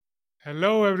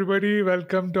Hello, everybody.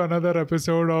 Welcome to another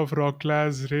episode of Rock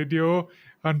Class Radio.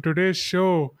 On today's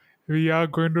show, we are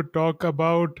going to talk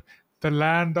about the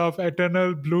land of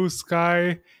eternal blue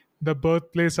sky, the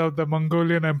birthplace of the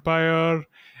Mongolian Empire,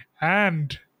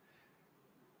 and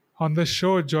on the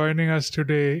show, joining us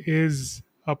today is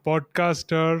a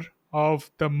podcaster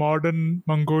of the Modern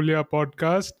Mongolia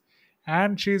podcast,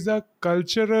 and she's a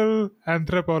cultural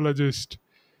anthropologist.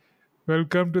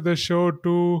 Welcome to the show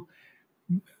to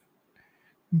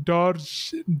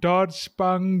Dodge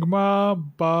Pangma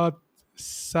Bat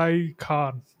Sai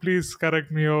Khan. Please correct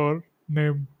me your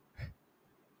name.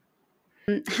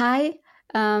 Hi,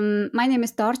 my name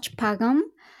is Dorch Pagam.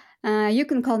 You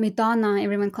can call me Donna.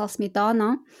 Everyone calls me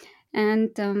Donna.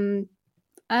 And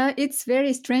it's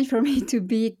very strange for me to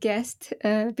be a guest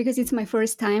because it's my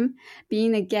first time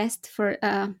being a guest for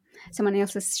someone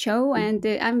else's show. And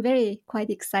I'm very quite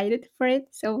excited for it.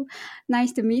 So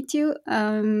nice to meet you.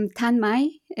 Tan Mai,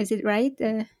 is it right?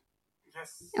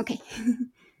 Yes. Okay.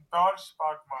 Dodge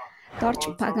Pagma. Dorch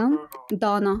Pagam.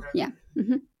 Donna. Yeah.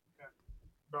 Mhm.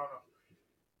 Donna.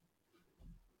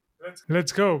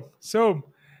 Let's go. So,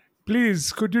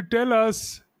 please, could you tell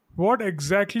us what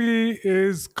exactly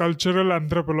is cultural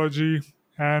anthropology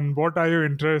and what are your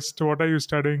interests? What are you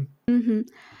studying? Mhm.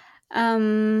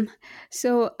 Um,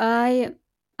 so I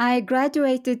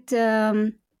graduated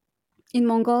in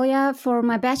Mongolia for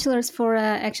my bachelor's for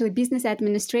actually business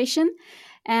administration,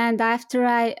 and after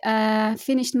I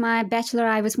finished my bachelor,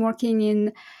 I was working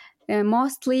in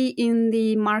mostly in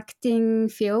the marketing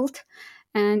field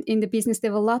and in the business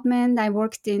development. I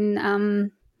worked in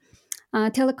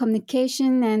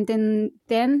telecommunication and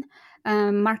then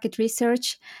market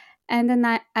research, and then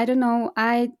I don't know,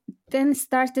 I then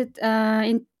started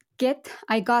in get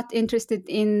I got interested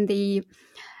in the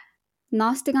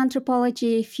Gnostic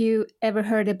anthropology. If you ever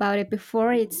heard about it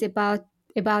before, it's about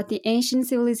the ancient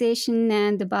civilization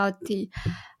and about the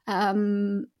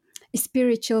um,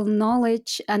 spiritual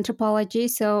knowledge anthropology.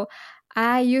 So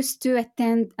I used to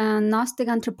attend Gnostic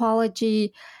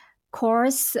anthropology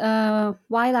course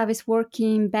while I was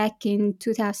working back in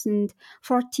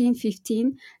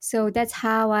 2014-15. So that's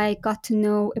how I got to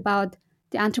know about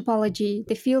the anthropology,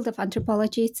 the field of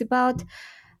anthropology. It's about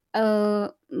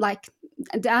like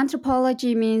the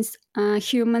anthropology means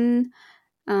human.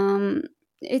 Um,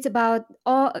 it's about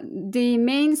all the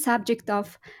main subject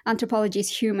of anthropology is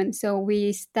human. So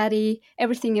we study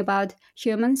everything about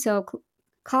humans. So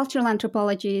cultural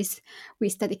anthropology is we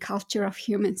study culture of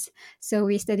humans. So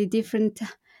we study different.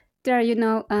 There are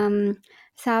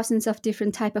thousands of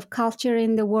different type of culture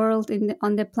in the world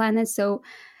on the planet. So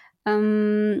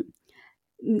um,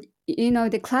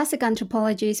 the classic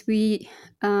anthropologists, we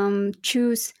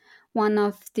choose one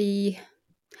of the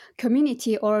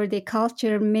community or the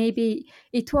culture. Maybe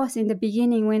it was in the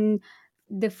beginning when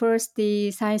the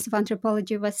science of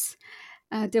anthropology was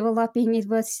developing. It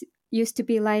was used to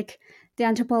be like the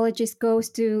anthropologist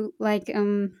goes to like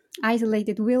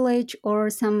isolated village or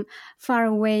some far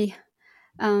away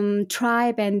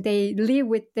tribe, and they live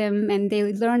with them and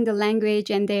they learn the language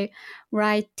and they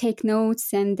take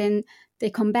notes, and then they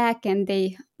come back and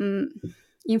they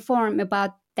inform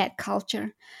about that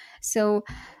culture. So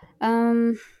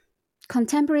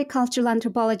contemporary cultural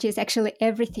anthropology is actually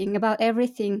everything about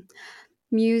everything: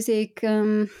 music,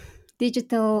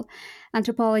 digital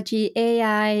anthropology,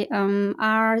 AI,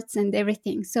 arts, and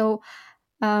everything. So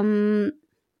um,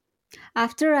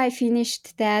 after I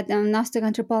finished that Gnostic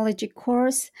anthropology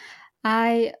course,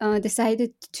 I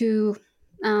decided to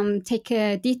take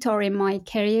a detour in my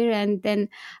career, and then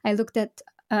I looked at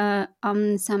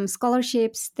some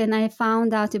scholarships. Then I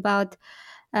found out about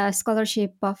a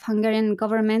scholarship of Hungarian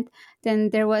government. Then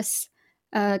there was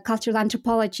cultural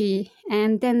anthropology,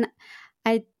 and then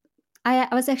I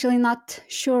I was actually not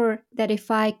sure that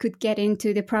if I could get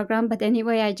into the program, but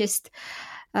anyway, I just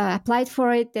applied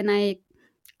for it. Then I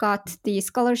got the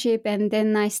scholarship, and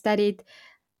then I studied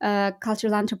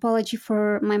cultural anthropology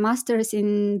for my master's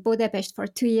in Budapest for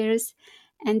 2 years.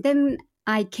 And then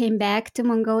I came back to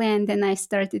Mongolia, and then I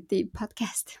started the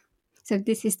podcast. So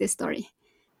this is the story.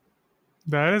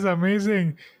 That is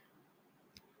amazing.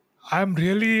 I'm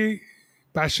really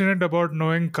passionate about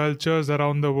knowing cultures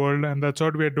around the world, and that's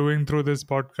what we are doing through this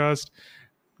podcast,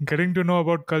 getting to know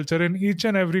about culture in each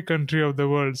and every country of the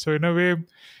world. So, in a way,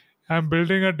 I'm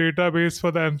building a database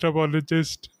for the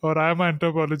anthropologist, or I'm an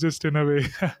anthropologist in a way.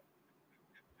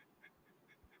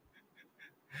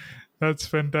 That's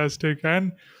fantastic.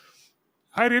 And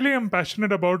I really am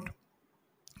passionate about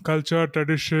culture,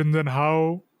 traditions, and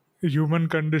how human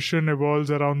condition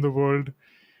evolves around the world.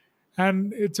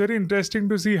 And it's very interesting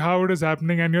to see how it is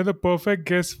happening. And you're the perfect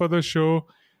guest for the show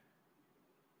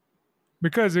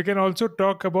because we can also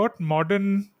talk about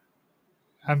modern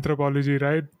anthropology,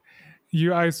 right?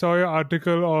 I saw your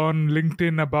article on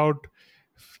LinkedIn about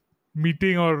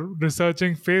meeting or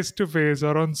researching face to face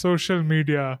or on social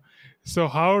media. So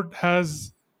how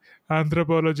has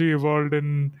anthropology evolved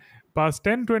in past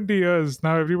 10, 20 years?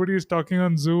 Now everybody is talking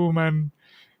on Zoom and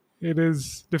it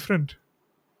is different.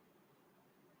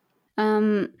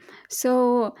 Um,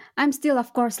 so I'm still,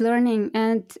 of course, learning,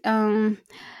 and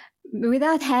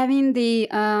without having the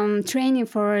training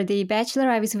for the bachelor,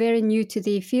 I was very new to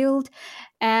the field.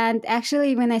 And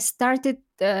actually, when I started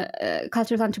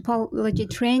cultural anthropology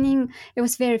training, it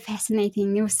was very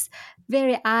fascinating. It was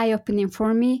very eye opening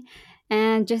for me,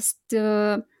 and just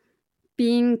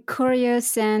being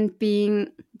curious and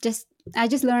being just I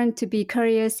just learned to be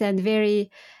curious and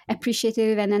very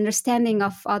appreciative and understanding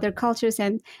of other cultures,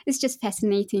 and it's just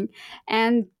fascinating.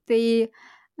 And the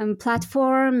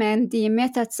platform and the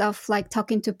methods of like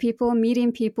talking to people,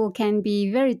 meeting people can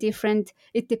be very different.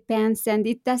 It depends, and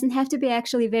it doesn't have to be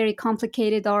actually very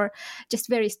complicated or just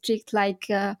very strict, like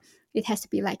it has to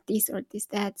be like this or this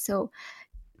that. So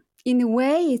in a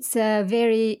way,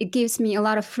 it gives me a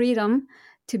lot of freedom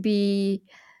to be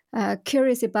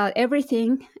curious about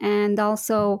everything, and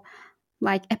also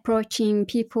like approaching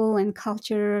people and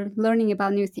culture, learning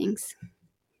about new things.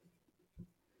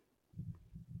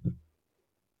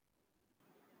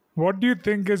 What do you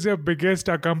think is your biggest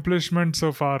accomplishment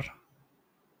so far?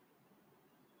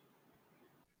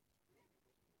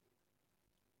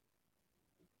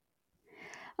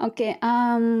 Okay,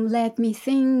 let me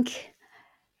think.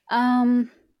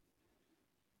 Um,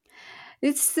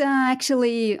 it's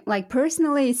actually like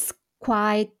personally, it's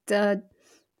quite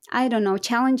I don't know,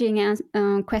 challenging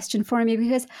question for me,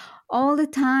 because all the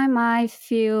time I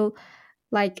feel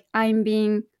like I'm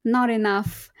being not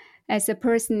enough as a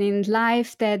person in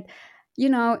life. That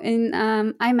in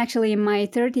I'm actually in my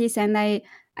 30s, and I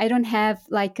don't have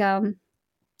like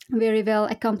very well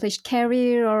accomplished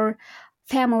career or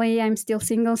family. I'm still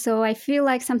single, so I feel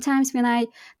like sometimes when I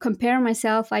compare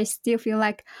myself, I still feel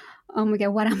like, oh my god,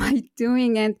 what am I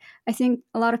doing? And I think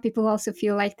a lot of people also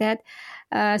feel like that.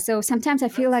 So sometimes I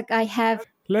feel like I have.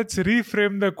 Let's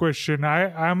reframe the question.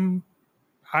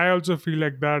 I also feel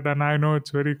like that, and I know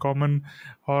it's very common,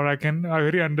 or I can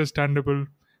very understandable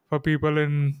for people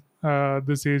in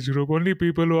this age group. Only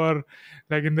people who are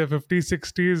like in their 50s,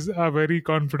 60s are very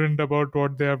confident about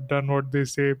what they have done, what they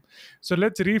say. So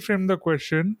let's reframe the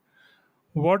question.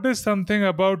 What is something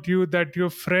about you that your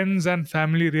friends and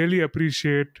family really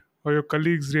appreciate, or your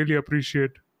colleagues really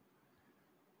appreciate,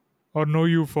 or know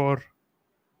you for?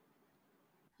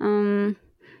 Um,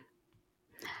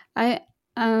 I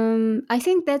I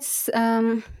think that's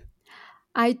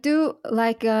I do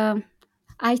like I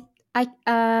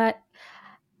I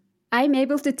I'm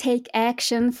able to take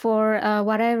action for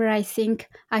whatever I think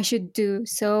I should do.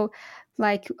 So,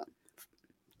 like,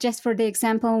 just for the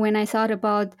example, when I thought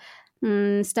about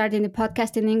starting the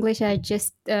podcast in English, I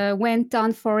just went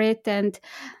on for it. And,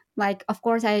 like, of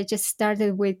course, I just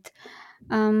started with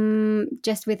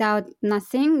just without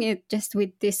nothing, just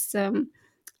with this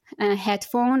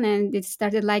headphone, and it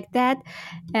started like that.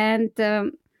 And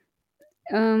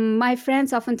my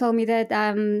friends often told me that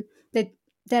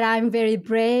that I'm very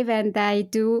brave, and I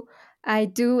do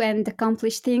and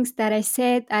accomplish things that I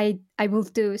said I will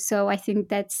do. So I think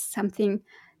that's something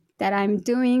that I'm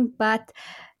doing. But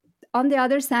on the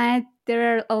other side,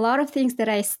 there are a lot of things that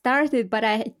I started but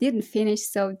I didn't finish.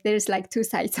 So there's like two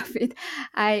sides of it.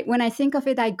 I When I think of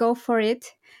it, I go for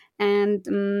it, and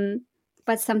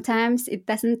but sometimes it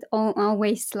doesn't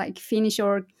always like finish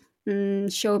or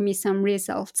show me some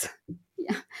results.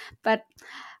 Yeah, but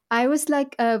I was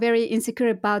like very insecure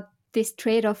about this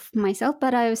trait of myself,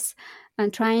 but I was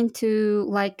trying to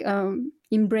like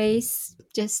embrace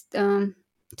just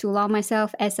to love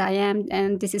myself as I am,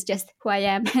 and this is just who I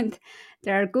am. And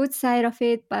there are good side of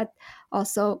it, but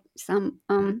also some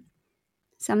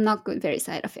not good very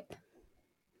side of it.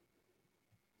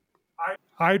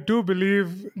 I do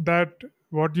believe that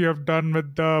what you have done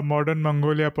with the Modern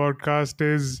Mongolia podcast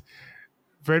is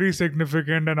very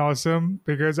significant and awesome,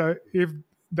 because if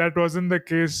that wasn't the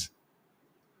case,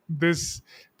 this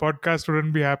podcast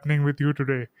wouldn't be happening with you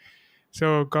today.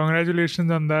 So,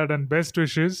 congratulations on that and best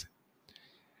wishes.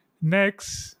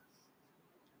 Next,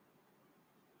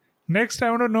 next, I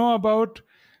want to know about,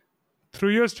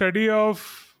 through your study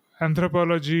of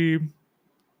anthropology,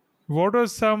 what are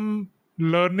some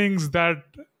learnings that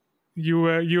you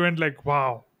went like,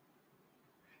 wow?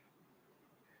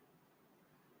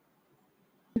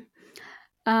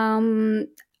 Um,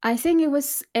 I think it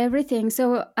was everything.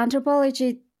 So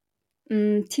anthropology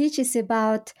teaches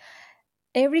about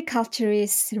every culture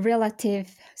is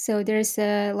relative. So there's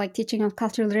a like teaching of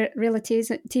cultural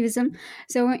relativism.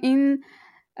 So in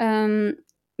um,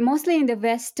 mostly in the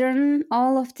Western,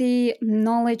 all of the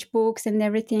knowledge books and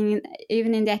everything,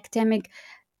 even in the academic,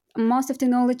 most of the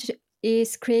knowledge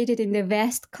is created in the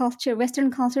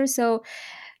Western culture. So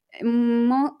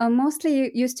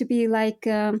mostly used to be like,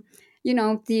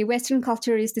 the Western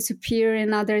culture is the superior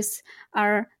and others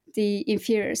are the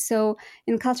inferior. So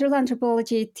in cultural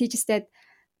anthropology, it teaches that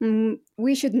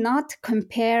we should not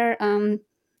compare um,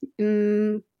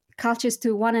 cultures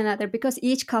to one another, because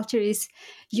each culture is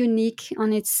unique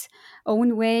on its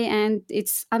own way and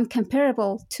it's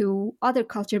uncomparable to other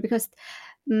culture, because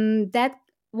that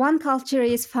one culture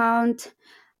is found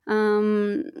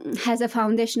um, has a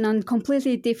foundation on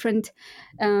completely different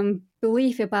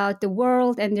belief about the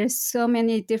world, and there's so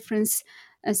many different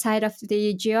side of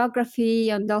the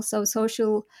geography and also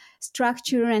social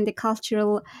structure and the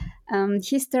cultural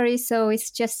history. So it's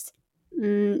just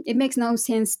it makes no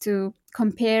sense to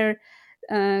compare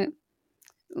uh,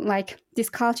 like these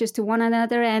cultures to one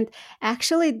another. And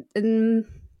actually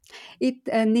it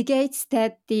negates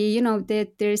that that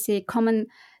there's a common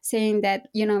saying that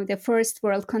the first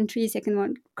world country, second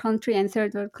world country, and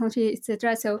third world country,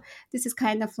 etc. So this is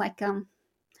kind of like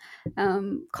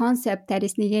concept that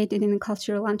is negated in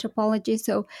cultural anthropology.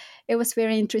 So it was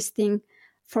very interesting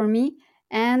for me.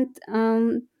 And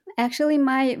actually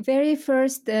my very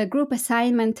first group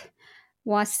assignment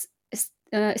was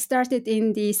started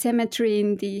in the cemetery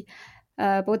in the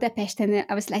Budapest, and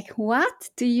I was like, what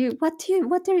are you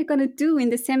gonna do in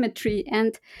the cemetery?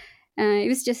 And it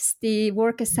was just the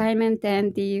work assignment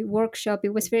and the workshop.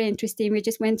 It was very interesting. We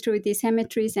just went through the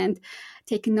cemeteries and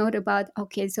take note about,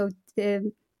 okay, so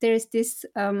there's this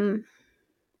oh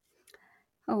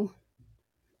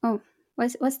oh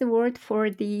what's the word for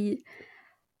the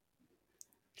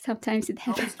sometimes it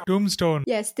happens. Tombstone.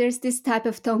 Yes, there's this type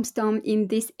of tombstone in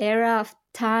this era of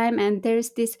time, and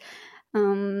there's this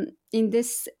in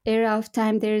this era of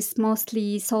time, there's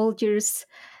mostly soldiers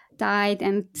died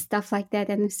and stuff like that,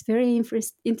 and it's very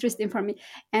interesting for me.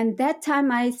 And that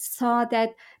time I saw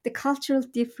that the cultural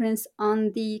difference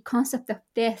on the concept of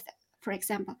death, for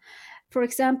example. For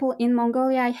example, in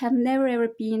Mongolia, I have never ever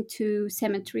been to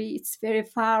cemetery. It's very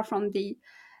far from the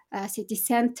city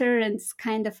center, and it's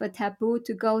kind of a taboo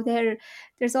to go there.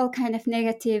 There's all kind of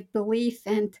negative belief,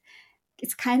 and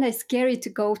it's kind of scary to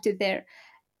go to there.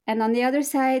 And on the other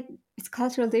side, it's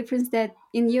cultural difference that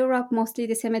in Europe, mostly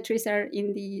the cemeteries are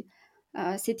in the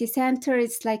city center.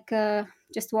 It's like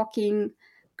just walking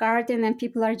garden, and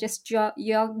people are just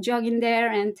jogging there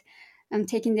and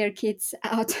taking their kids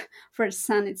out for the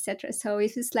sun, etc. So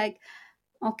it's just like,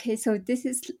 okay, so this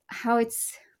is how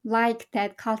it's like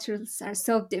that cultures are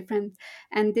so different.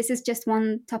 And this is just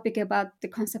one topic about the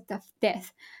concept of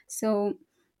death. So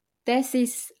death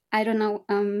is, I don't know,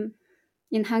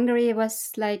 in Hungary it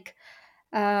was like,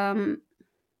 um,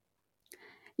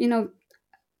 you know,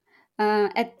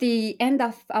 at the end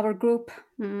of our group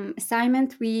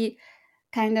assignment, we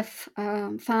kind of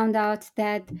found out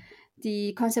that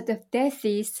the concept of death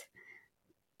is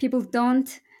people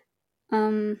don't,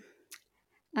 um,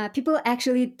 people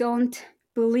actually don't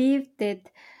believe that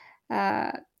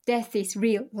death is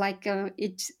real. Like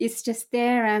it's just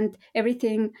there and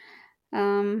everything.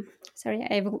 Sorry,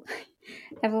 I will,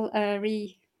 I will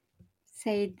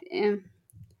say it.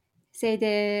 Say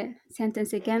the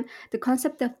sentence again. The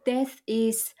concept of death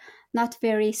is not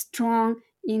very strong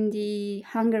in the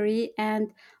Hungary,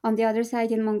 and on the other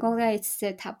side in Mongolia, it's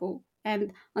a taboo.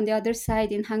 And on the other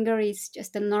side in Hungary, it's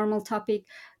just a normal topic.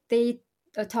 They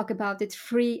talk about it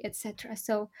free, etc.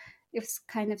 So it was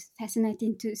kind of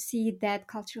fascinating to see that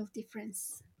cultural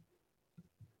difference.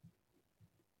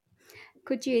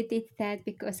 Could you edit that,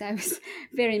 because I was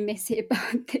very messy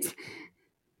about this?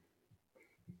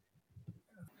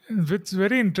 It's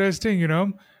very interesting.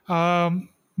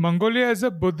 Mongolia is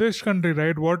a Buddhist country,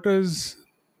 right? What is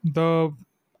the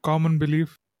common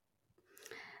belief?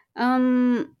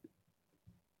 Um,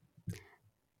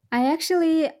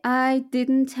 I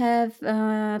didn't have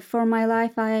for my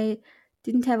life. I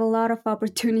didn't have a lot of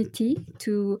opportunity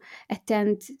to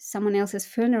attend someone else's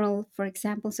funeral, for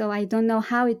example. So I don't know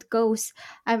how it goes.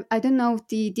 I don't know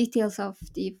the details of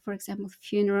the, for example,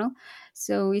 funeral.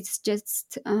 So it's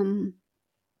just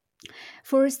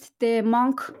first the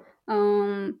monk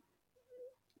um,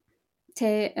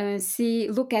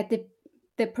 look at the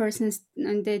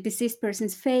deceased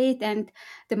person's fate, and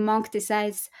the monk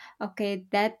decides, okay,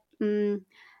 that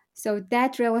so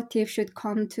that relative should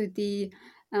come to the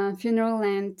funeral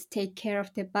and take care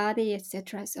of the body,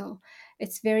 etc. So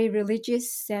it's very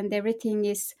religious, and everything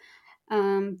is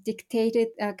dictated,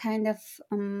 kind of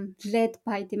led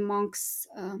by the monks'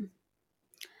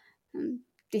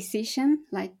 decision,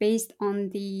 like based on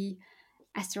the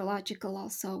astrological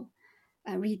also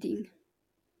reading.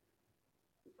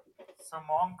 So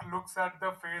monk looks at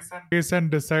the face and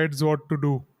decides what to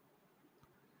do.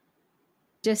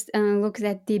 Just looks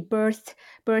at the birth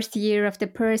year of the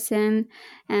person,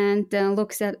 and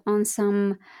looks at on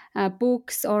some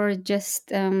books, or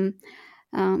just um,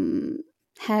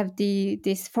 have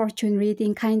this fortune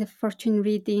reading, kind of fortune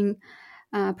reading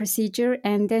procedure,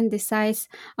 and then decides,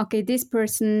 okay, this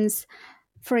person's,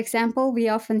 for example, we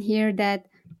often hear that,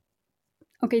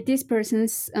 okay, this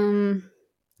person's um,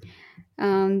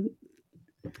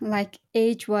 like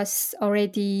age was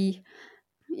already,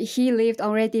 he lived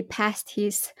already past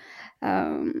his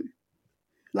um,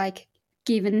 like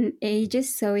given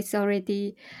ages, so it's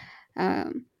already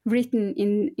written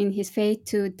in his fate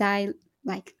to die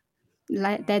like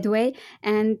that way,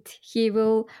 and he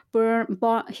will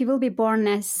be born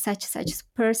as such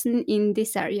person in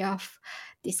this area of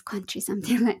this country,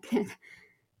 something like that.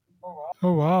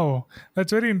 Oh wow,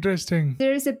 that's very interesting.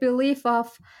 There is a belief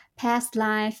of past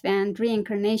life and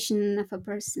reincarnation of a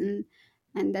person,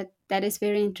 and that is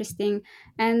very interesting.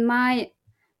 And my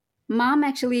mom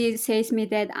actually says me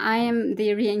that I am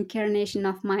the reincarnation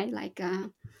of my like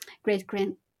great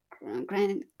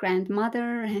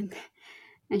grandmother,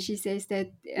 and she says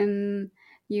that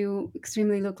you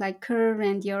extremely look like her,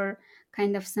 and your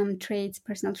kind of some traits,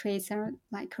 personal traits, are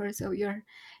like her. So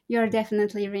you're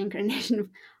definitely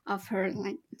reincarnation of her.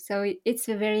 Like, so it's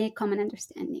a very common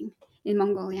understanding in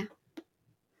Mongolia.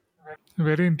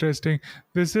 Very interesting.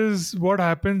 This is what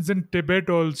happens in Tibet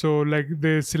also. Like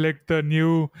they select the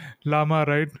new Lama,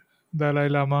 right? Dalai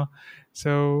Lama.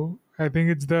 So I think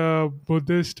it's the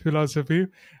Buddhist philosophy.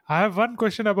 I have one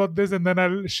question about this and then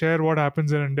I'll share what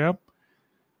happens in India.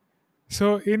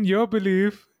 So, in your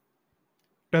belief,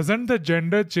 doesn't the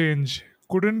gender change?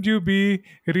 Couldn't you be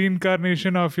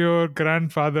reincarnation of your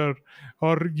grandfather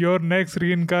or your next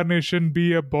reincarnation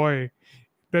be a boy?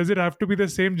 Does it have to be the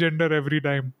same gender every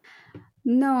time?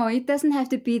 No, it doesn't have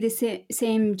to be the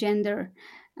same gender.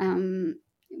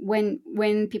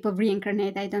 When people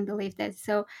reincarnate, I don't believe that.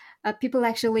 So people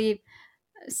actually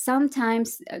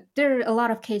sometimes, there are a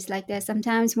lot of cases like that.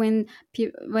 Sometimes when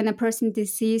a person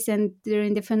deceased and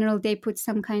during the funeral they put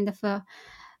some kind of a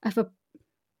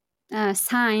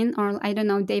sign, or I don't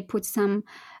know, they put some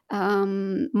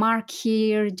mark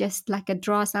here, just like a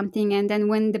draw something, and then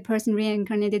when the person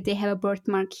reincarnated they have a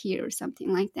birthmark here or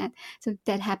something like that. So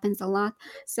that happens a lot.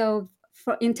 So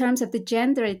in terms of the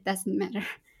gender, it doesn't matter.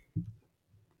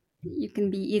 You can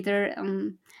be either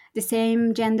the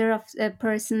same gender of a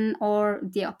person or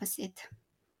the opposite.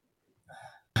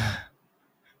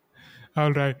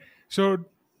 All right. So,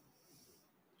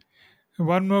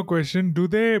 one more question. Do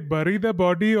they bury the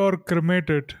body or cremate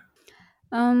it?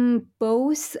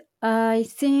 Both. I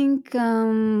think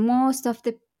most of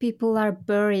the people are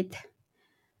buried,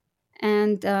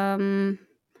 and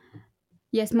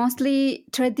yes, mostly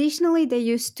traditionally they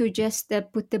used to just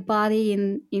put the body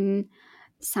in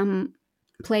some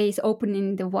place open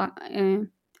in the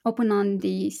open on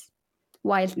the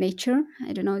wild nature.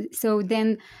 I don't know. So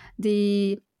then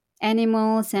the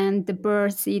animals and the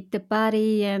birds eat the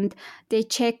body, and they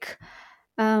check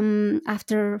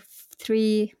after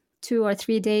 2 or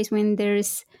 3 days, when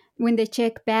they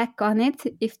check back on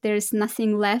it, if there's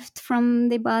nothing left from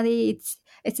the body,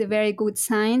 it's a very good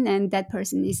sign, and that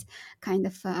person is kind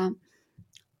of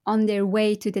on their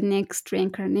way to the next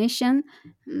reincarnation,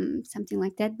 something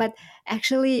like that. But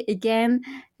actually, again,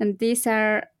 and these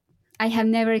are, I have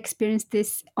never experienced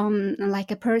this on like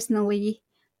a personally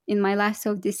in my life,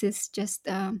 so this is just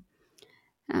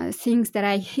things that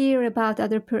I hear about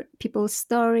other people's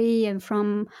story and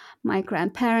from my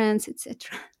grandparents,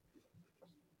 etc.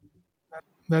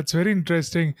 That's very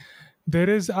interesting.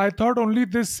 I thought only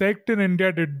this sect in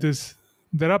India did this.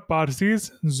 There are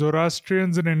Parsis,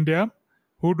 Zoroastrians in India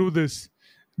who do this.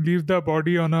 Leave the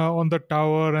body on the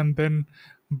tower, and then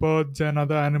birds and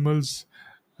other animals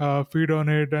feed on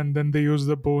it, and then they use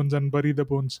the bones and bury the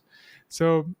bones.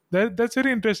 So that's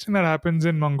very interesting that happens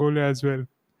in Mongolia as well.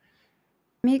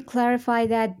 Let me clarify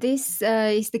that this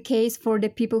is the case for the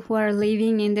people who are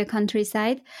living in the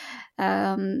countryside.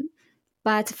 Um,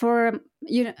 but for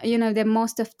the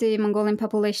most of the Mongolian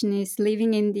population is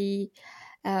living in the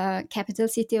capital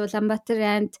city of Ulaanbaatar,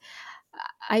 and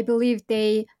I believe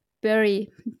they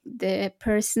bury the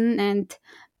person, and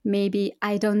maybe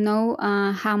I don't know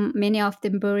how many of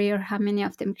them bury or how many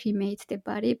of them cremate the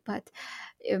body, but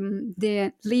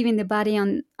the leaving the body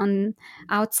on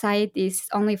outside is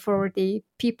only for the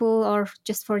people or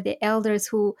just for the elders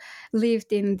who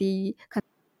lived in the.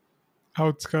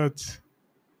 Outskirts.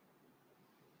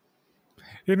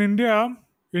 In India,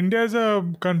 India is a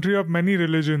country of many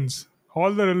religions.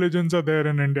 All the religions are there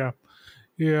in India.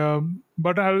 Yeah,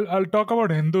 but I'll talk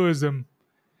about Hinduism.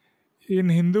 In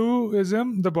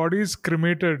Hinduism, the body is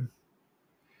cremated,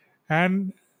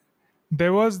 and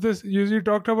there was this. You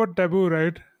talked about taboo,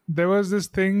 right? There was this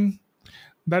thing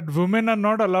that women are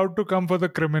not allowed to come for the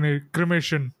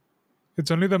cremation.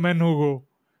 It's only the men who go.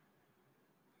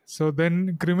 So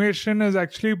then cremation is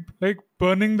actually like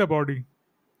burning the body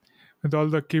with all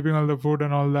the keeping all the food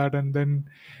and all that, and then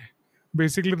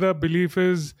basically the belief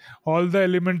is all the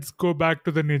elements go back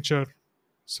to the nature.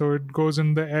 So it goes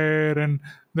in the air, and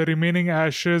the remaining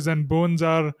ashes and bones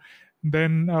are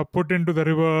then put into the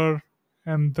river,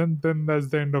 and then that's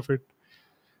the end of it.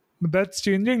 But that's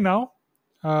changing now.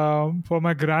 For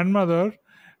my grandmother,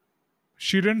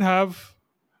 she didn't have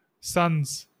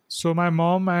sons, so my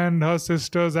mom and her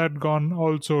sisters had gone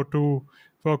also to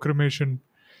for cremation.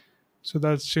 So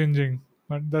that's changing,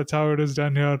 but that's how it is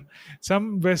done here.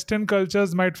 Some Western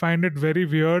cultures might find it very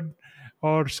weird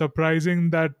or surprising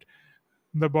that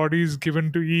the body is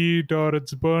given to eat or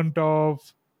it's burnt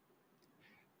off.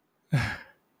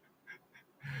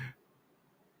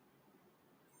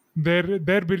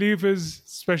 Their belief is,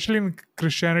 especially in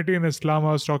Christianity and Islam.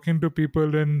 I was talking to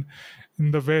people in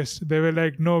the West. They were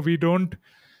like, no, we don't.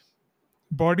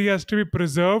 Body has to be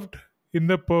preserved in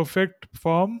the perfect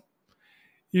form.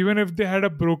 Even if they had a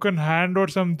broken hand or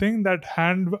something, that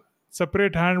hand,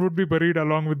 separate hand, would be buried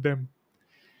along with them.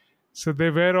 So they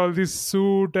wear all these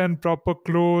suit and proper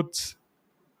clothes.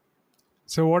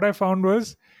 So what I found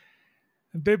was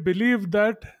they believe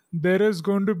that there is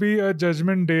going to be a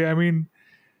judgment day. I mean,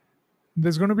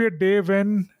 there's going to be a day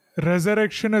when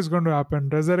resurrection is going to happen.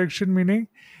 Resurrection meaning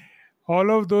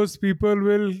all of those people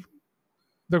will,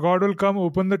 the God will come,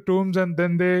 open the tombs, and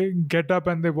then they get up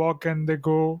and they walk and they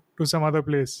go to some other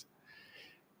place.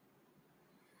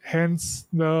 Hence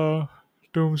the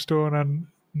tombstone and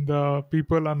the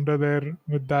people under there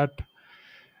with that,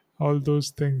 all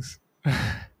those things.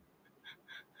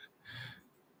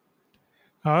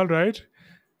 All right.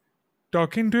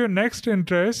 Talking to your next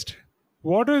interest,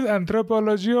 what is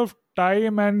anthropology of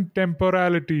time and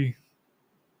temporality?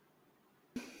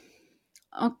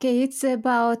 Okay, it's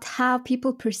about how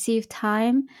people perceive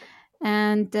time,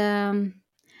 and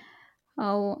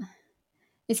oh,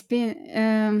 it's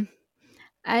been.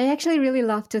 I actually really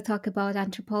love to talk about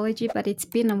anthropology, but it's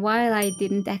been a while. I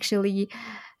didn't actually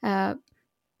uh,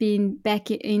 been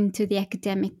back into the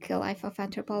academic life of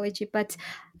anthropology, but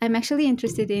I'm actually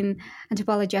interested in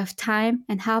anthropology of time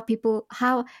and how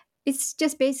it's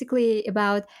just basically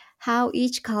about how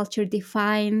each culture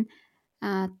define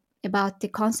uh, about the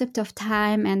concept of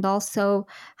time and also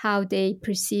how they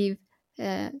perceive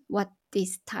what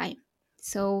is time.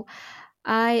 So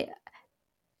I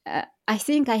I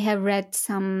think I have read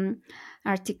some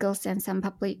articles and some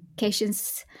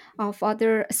publications of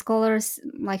other scholars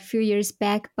like a few years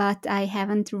back, but I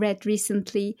haven't read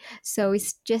recently. So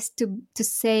it's just to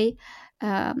say,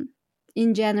 um,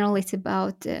 in general, it's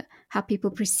about how people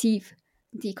perceive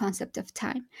the concept of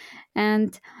time.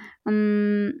 And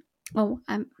oh,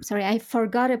 I'm sorry, I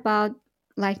forgot about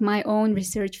like my own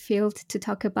research field to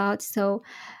talk about. So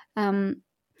um,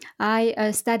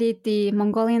 I studied the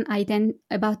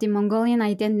about the Mongolian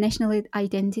national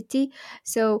identity.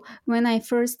 So when I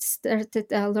first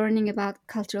started learning about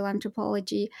cultural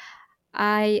anthropology,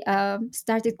 I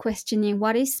started questioning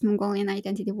what is Mongolian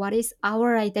identity, what is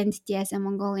our identity as a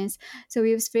Mongolians. So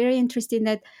it was very interesting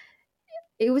that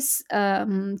it was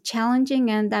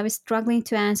challenging, and I was struggling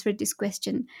to answer this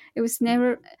question. It was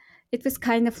never. It was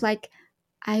kind of like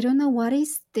I don't know what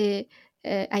is the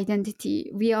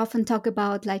identity. We often talk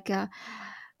about like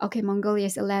okay, Mongolia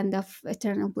is a land of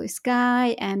eternal blue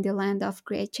sky and the land of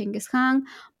great Genghis Khan.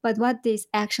 But what this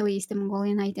actually is the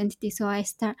Mongolian identity? So I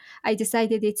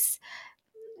decided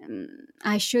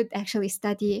I should actually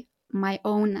study my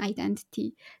own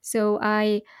identity. So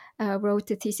I wrote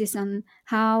a thesis on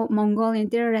how Mongolian,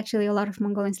 there are actually a lot of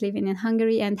Mongolians living in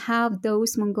Hungary, and how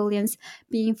those Mongolians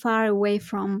being far away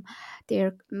from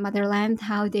their motherland,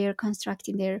 how they're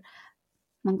constructing their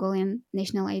Mongolian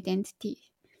national identity.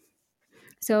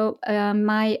 So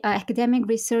my academic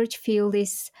research field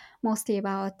is mostly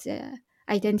about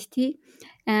identity,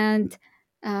 and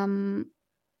um,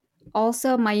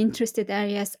 also my interested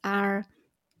areas are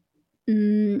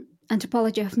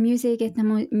anthropology of music,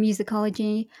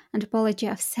 ethnomusicology, anthropology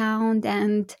of sound,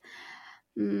 and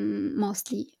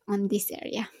mostly on this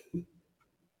area.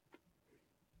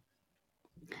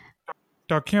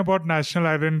 talking about national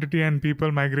identity and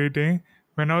people migrating,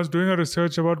 when I was doing a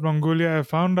research about Mongolia, I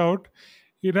found out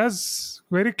it has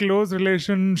very close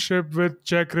relationship with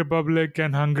Czech Republic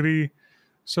and Hungary.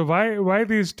 So why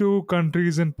these two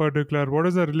countries in particular? What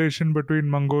is the relation between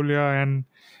Mongolia and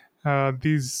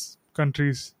these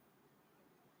countries?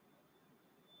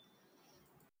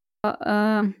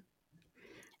 Uh,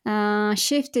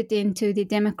 Shifted into the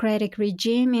democratic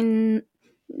regime in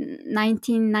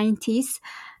 1990s.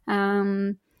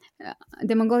 Um,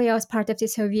 the Mongolia was part of the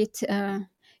Soviet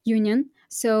Union.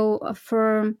 So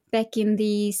for back in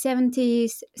the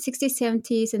 70s, 60s,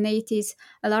 70s, and 80s,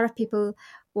 a lot of people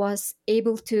was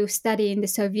able to study in the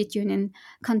Soviet Union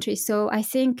countries. So I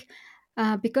think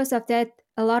because of that,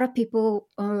 a lot of people,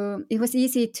 it was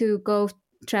easy to go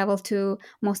travel to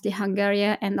mostly Hungary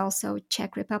and also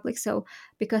Czech Republic. So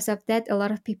because of that, a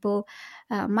lot of people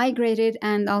migrated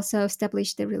and also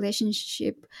established the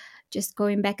relationship, just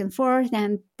going back and forth,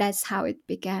 and that's how it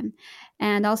began.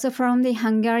 And also from the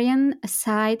Hungarian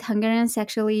side, Hungarians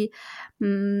actually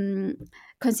um,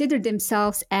 consider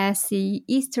themselves as the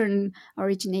Eastern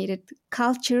originated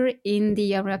culture in the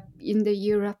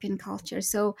European culture.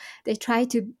 So they try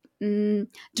to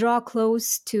draw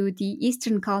close to the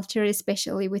Eastern culture,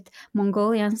 especially with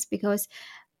Mongolians, because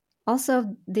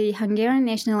also the Hungarian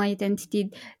national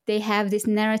identity, they have this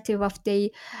narrative of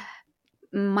they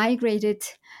migrated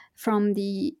from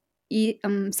the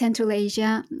Central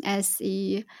Asia as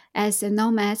a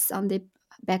nomads on the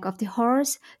back of the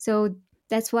horse. So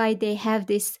that's why they have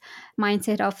this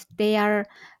mindset of they are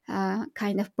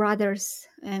kind of brothers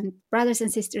and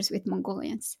sisters with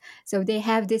Mongolians. So they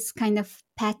have this kind of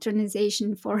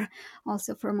patronization for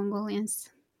also for Mongolians.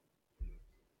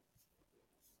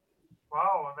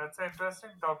 Wow, that's an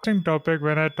interesting topic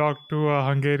when I talk to a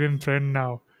Hungarian friend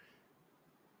now.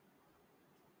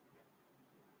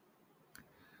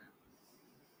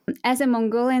 As a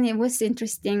Mongolian, it was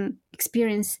interesting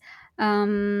experience.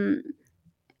 Um,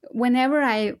 Whenever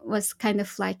I was kind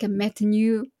of like a met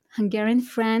new Hungarian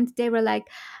friend, they were like,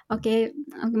 "Okay,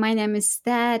 my name is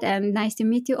that, and nice to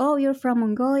meet you. Oh, you're from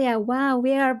Mongolia. Wow,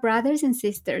 we are brothers and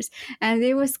sisters." And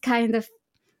it was kind of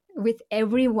with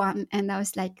everyone, and I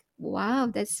was like, "Wow,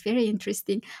 that's very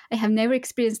interesting. I have never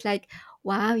experienced like,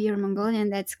 wow, you're Mongolian.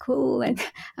 That's cool." And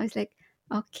I was like,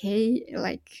 "Okay,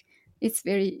 like it's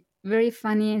very very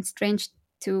funny and strange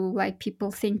to like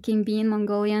people thinking being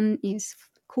Mongolian is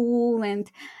cool,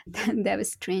 and that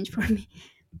was strange for me.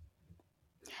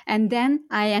 And then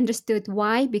I understood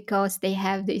why, because they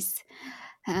have this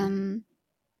um,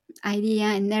 idea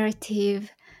and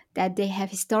narrative that they have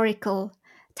historical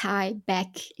tie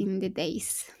back in the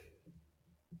days.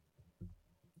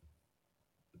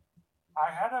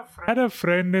 I had a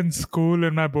friend in school,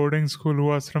 in my boarding school, who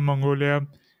was from Mongolia,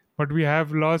 but we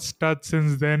have lost touch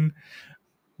since then.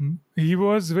 He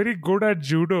was very good at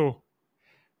judo,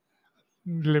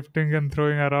 lifting and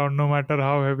throwing around, no matter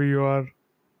how heavy you are.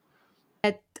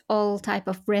 At all type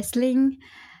of wrestling,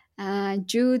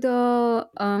 judo,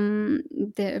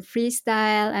 the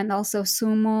freestyle, and also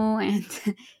sumo,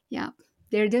 and yeah,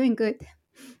 they're doing good.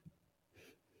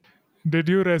 Did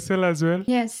you wrestle as well?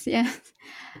 Yes, yes.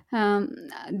 Um,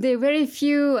 the very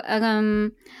few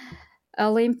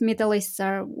Olymp medalists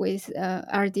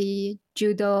are the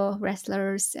judo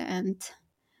wrestlers and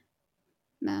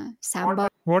sambo.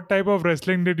 What type of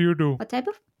wrestling did you do? What type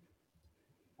of?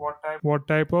 What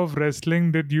type of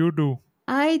wrestling did you do?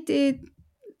 I did.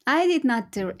 I did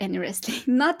not do any wrestling.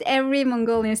 Not every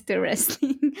Mongolians do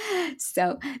wrestling,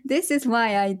 so this is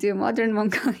why I do modern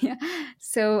Mongolia.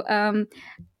 So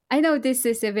I know this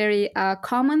is a very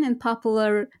common and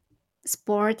popular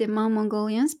sport among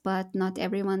Mongolians, but not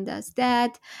everyone does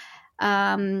that.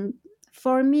 Um,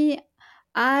 for me,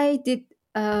 I did,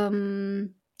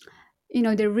 the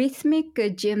rhythmic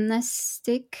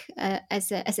gymnastic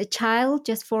as a child,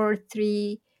 just for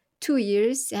 2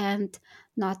 years, and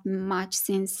not much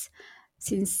since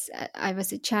I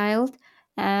was a child,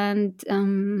 and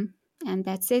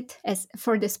that's it. As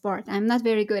for the sport, I'm not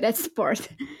very good at sport.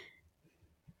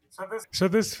 So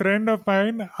this friend of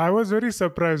mine, I was very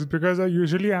surprised because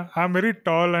I'm very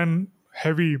tall and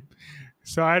heavy.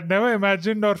 So I'd never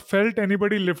imagined or felt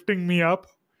anybody lifting me up,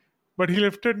 but he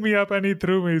lifted me up and he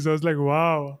threw me. So I was like,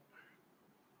 wow,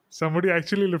 somebody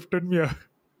actually lifted me up.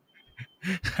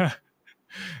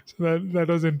 So that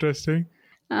was interesting.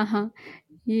 Uh huh.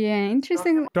 Yeah,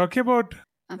 interesting. Talking about,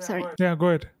 I'm sorry. yeah, go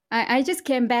ahead. I just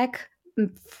came back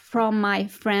from my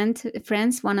friends,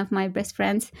 one of my best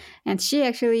friends, and she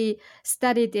actually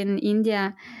studied in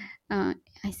India. Uh,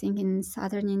 I think in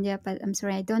southern India, but I'm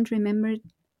sorry, I don't remember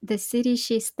the city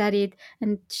she studied,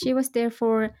 and she was there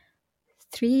for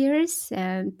 3 years,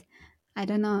 and I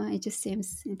don't know. It just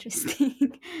seems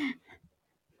interesting.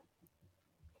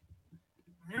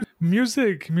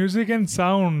 Music and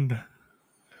sound.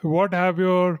 What have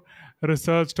you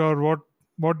researched, or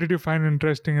what did you find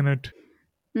interesting in it?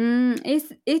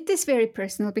 It is very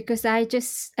personal because I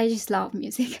just love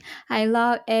music. I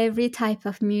love every type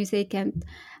of music, and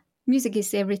music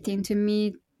is everything to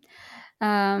me.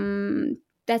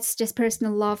 That's just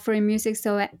personal love for music.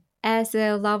 So as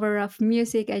a lover of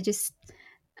music,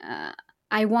 uh,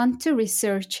 I want to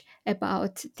research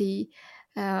about the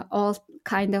all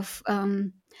kind of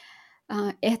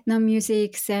ethno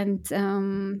musics and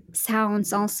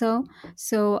sounds also.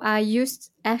 So I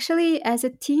used actually as a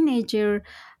teenager,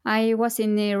 I was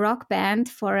in a rock band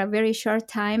for a very short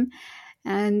time,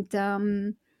 and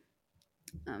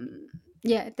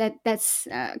yeah, that's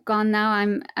gone now.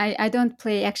 I don't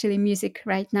play actually music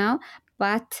right now,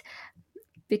 but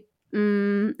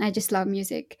I just love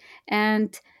music,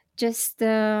 and just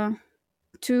to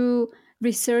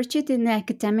research it in the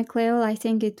academic level, I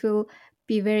think it will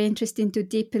be very interesting to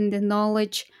deepen the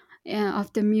knowledge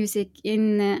of the music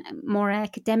in a more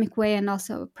academic way and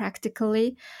also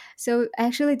practically. So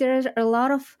actually, there are a lot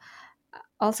of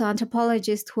also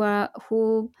anthropologists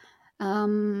who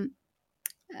um,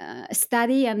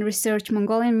 study and research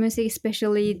Mongolian music,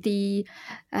 especially the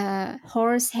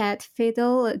horse-head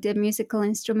fiddle, the musical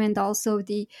instrument, also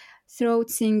the throat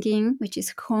singing, which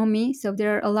is komi. So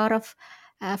there are a lot of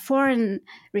foreign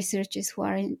researchers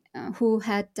who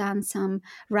had done some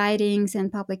writings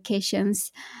and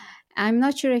publications. I'm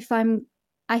not sure if I'm.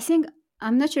 I think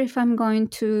I'm not sure if I'm going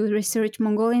to research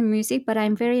Mongolian music, but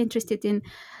I'm very interested in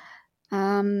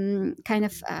kind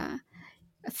of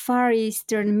Far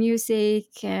Eastern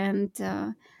music and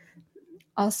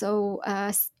also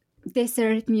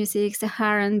desert music,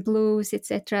 Saharan blues,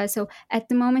 etc. So at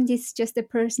the moment, it's just a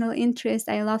personal interest.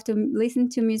 I love to listen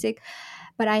to music,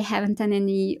 but I haven't done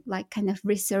any like kind of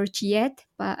research yet.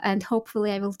 And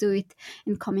hopefully, I will do it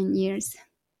in coming years.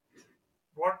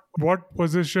 What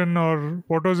position or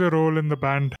what was your role in the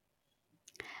band?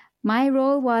 My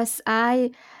role was uh,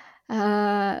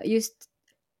 used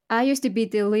I used to be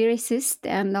the lyricist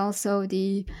and also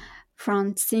the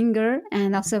front singer,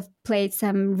 and also played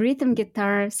some rhythm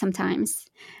guitar sometimes,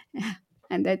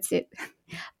 and that's it.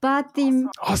 But the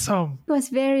music Awesome. was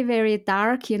very very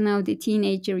dark. The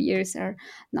teenager years are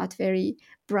not very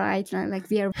bright. Like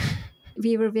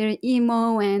we were very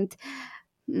emo and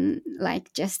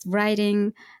like just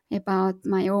writing about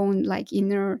my own like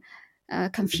inner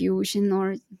confusion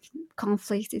or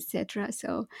conflicts, etc.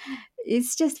 So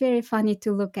it's just very funny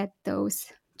to look at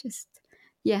those. Just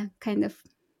yeah, kind of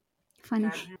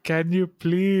funny. Can you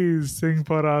please sing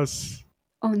for us?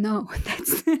 Oh no,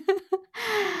 that's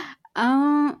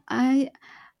um I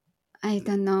I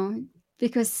don't know,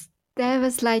 because that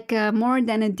was like more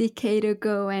than a decade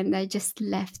ago, and I just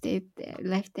left it there,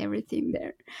 left everything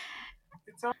there.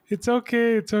 It's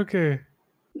okay. It's okay.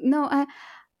 No,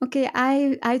 okay,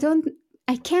 I don't,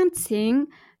 I can't sing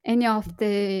any of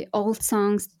the old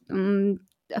songs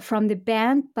from the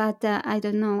band, but I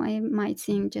don't know, I might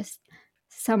sing just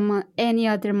some any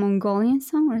other Mongolian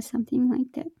song or something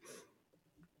like that.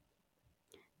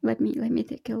 Let me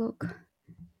take a look.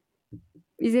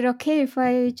 Is it okay if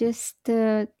I just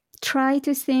try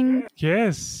to sing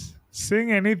Yes.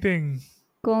 Sing anything.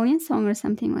 Mongolian song or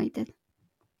something like that?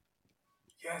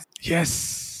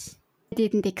 Yes. I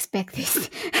didn't expect this,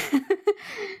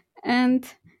 and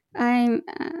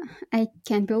I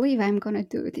can't believe I'm gonna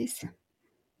do this.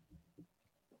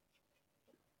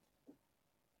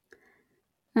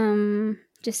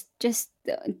 Just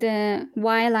the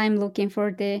while I'm looking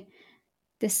for the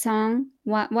song,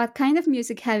 what kind of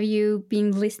music have you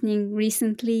been listening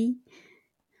recently?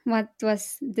 What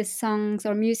was the songs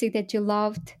or music that you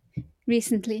loved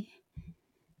recently?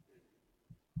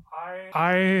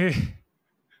 I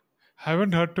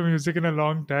haven't heard to music in a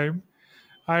long time.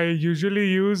 I usually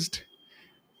used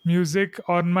music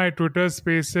on my Twitter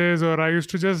spaces, or I used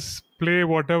to just play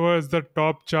whatever is the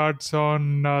top charts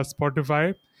on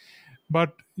Spotify.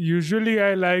 But usually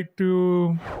I like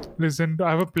to listen to,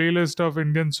 I have a playlist of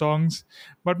Indian songs.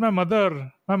 But my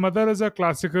mother is a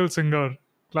classical singer,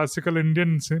 classical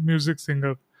Indian music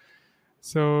singer.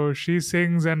 So she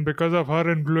sings, and because of her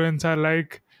influence, I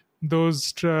like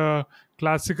those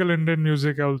classical Indian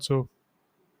music also.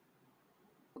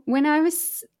 When I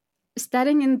was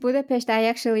studying in Budapest, I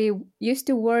actually used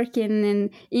to work in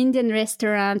an Indian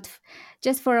restaurant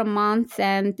just for a month,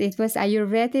 and it was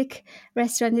Ayurvedic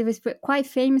restaurant. It was quite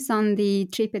famous on the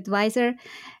TripAdvisor.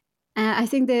 I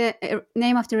think the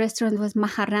name of the restaurant was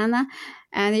Maharana,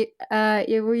 and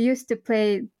we used to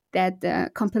play.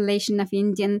 that compilation of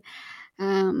Indian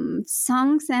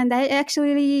songs, and I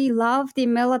actually love the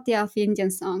melody of Indian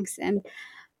songs, and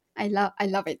I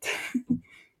love it.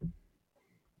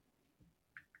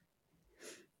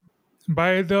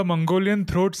 By the Mongolian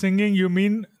throat singing, you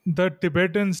mean the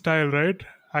Tibetan style, right?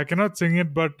 I cannot sing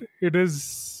it, but it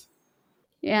is.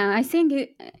 Yeah, I think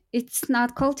it's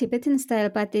not called Tibetan style,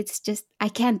 but it's just I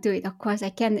can't do it. Of course, I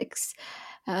can't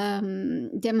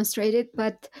demonstrate it,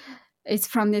 but it's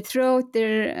from the throat.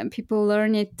 There, people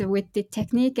learn it with the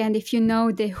technique, and if you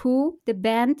know the Who, the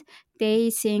band,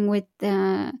 they sing with.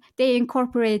 They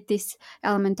incorporate this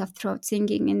element of throat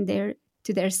singing in their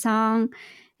to their song,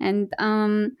 and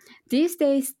these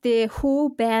days the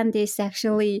Who band is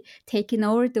actually taking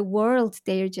over the world.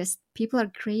 They're just people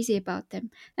are crazy about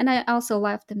them, and I also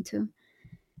love them too.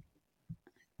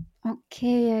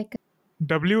 Okay, I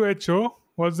got WHO?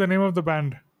 What's the name of the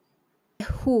band?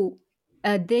 Who.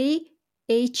 They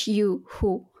Hu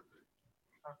Who.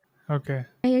 Okay.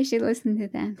 I should listen to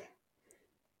that.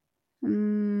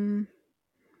 Um,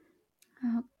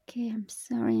 okay, I'm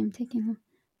sorry, I'm taking.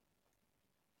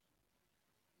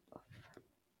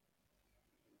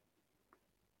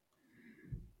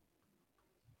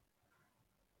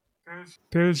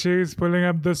 Till she's pulling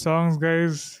up the songs,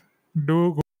 guys,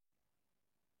 do go.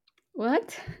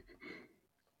 What?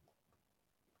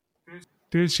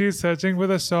 Till she's searching for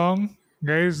the song,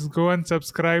 guys, go and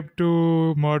subscribe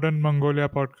to Modern Mongolia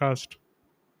podcast.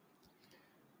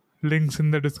 Links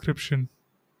in the description.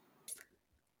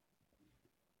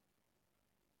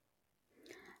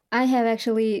 I have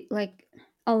actually like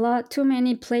a lot too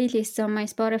many playlists on my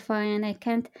Spotify, and I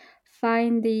can't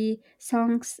find the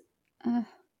songs. Uh,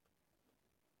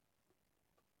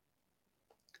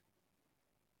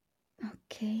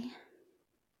 okay.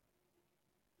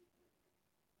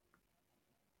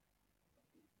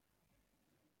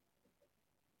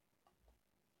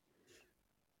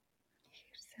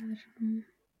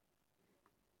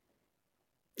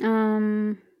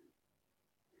 Um,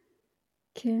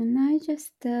 can I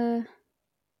just can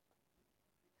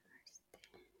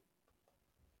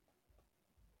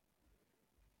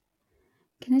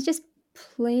I just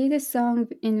play the song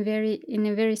in a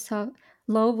very soft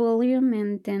low volume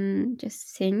and then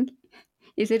just sing?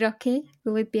 Is it okay?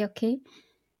 Will it be okay?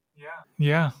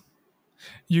 Yeah.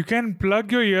 You can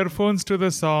plug your earphones to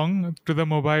the song, to the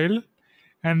mobile,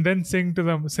 and then sing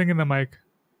in the mic.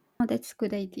 Oh, that's a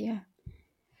good idea.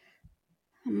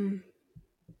 Um,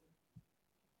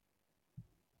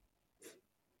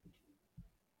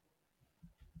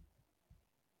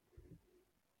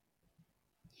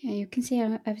 yeah, you can see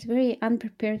I was very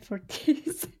unprepared for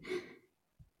this.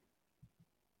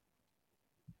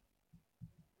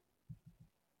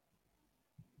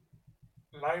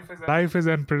 Life is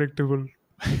unpredictable.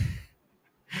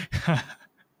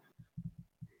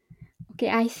 Okay,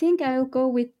 I think I'll go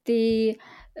with the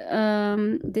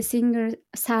singer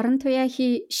Sarantoya.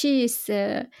 She is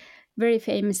a very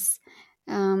famous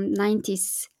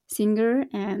 90s singer,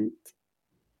 and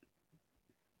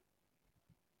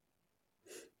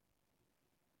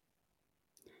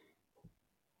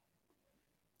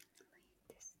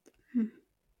hmm.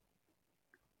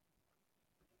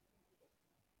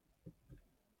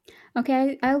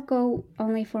 Okay, I'll go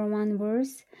only for one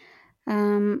verse.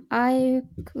 I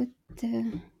could.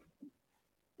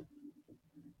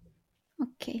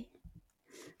 Okay,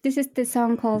 this is the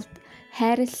song called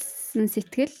Harrison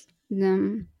Sitkil,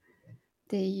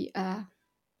 the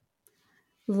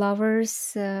lovers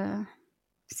song.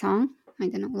 I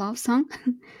don't know, love song.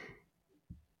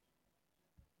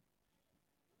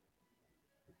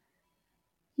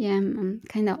 Yeah, I'm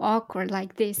kind of awkward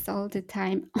like this all the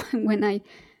time when I.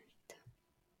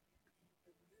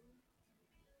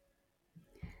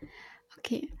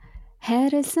 Okay.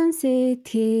 Хайрлсан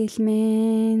сэтгэл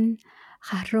минь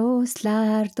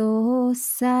харуулслаар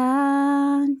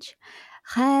дуусанч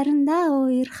хайрандаа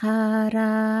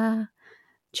уярхаараа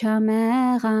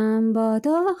чамайган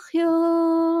бодох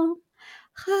юм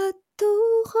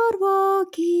хатуу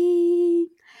хорвогийн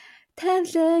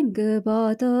тавланг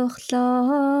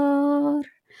бодохлоор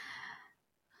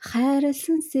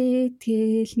хайрлсан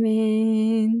сэтгэл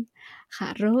минь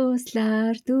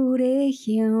харуулслаар дүрэх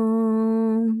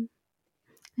юм.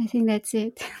 I think that's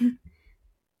it.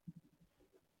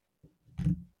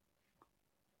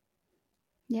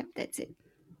 Yep, that's it.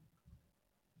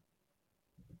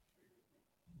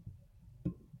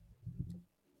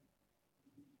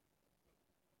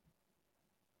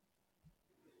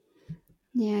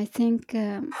 Yeah, I think.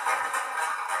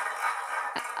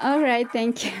 All right,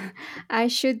 thank you. I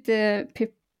should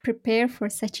prepare for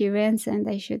such events, and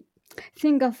I should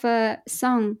Think of a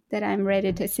song that I'm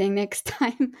ready to sing next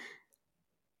time.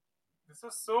 This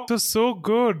was so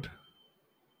good.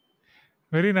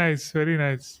 Very nice, very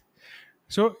nice.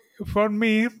 So, for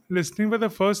me, listening for the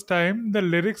first time, the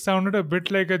lyrics sounded a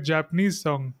bit like a Japanese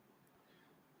song.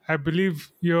 I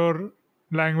believe your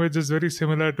language is very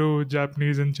similar to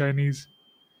Japanese and Chinese.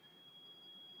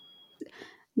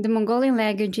 The Mongolian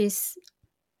language is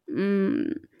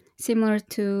um, similar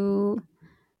to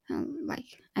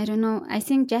like I don't know. I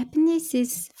think Japanese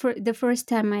is for the first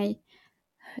time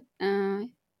uh,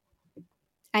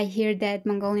 I hear that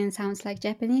Mongolian sounds like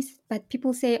Japanese, but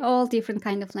people say all different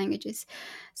kind of languages.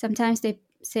 Sometimes they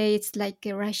say it's like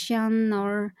a Russian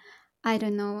or I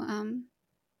don't know,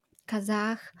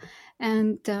 Kazakh,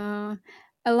 and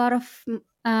a lot of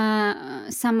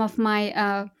some of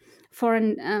my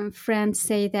foreign friends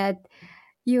say that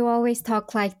you always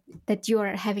talk like that you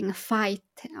are having a fight,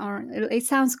 or it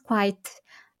sounds quite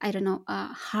I don't know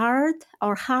hard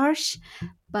or harsh,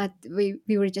 but we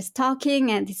were just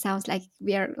talking and it sounds like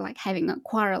we are like having a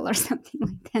quarrel or something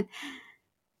like that.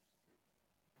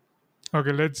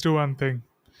 Okay, let's do one thing.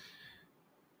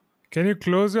 Can you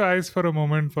close your eyes for a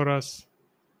moment for us?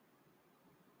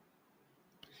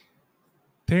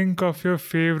 Think of your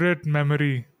favorite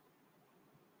memory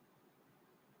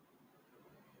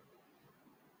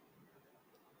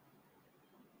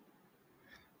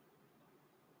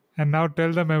and now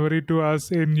tell the memory to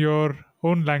us in your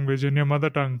own language, in your mother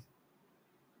tongue.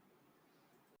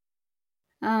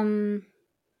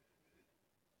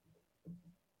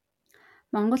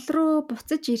 Монгол руу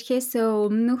буцаж ирэхээс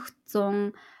өмнөх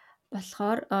 100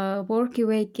 болохоор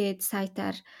Workaway гээд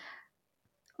сайтаар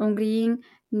Унгарын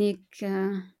нэг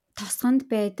тосгонд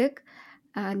байдаг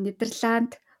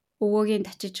Нидерланд өвөөгийн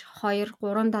очиж 2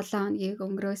 3 7 хоногийг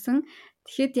өнгөрөөсөн.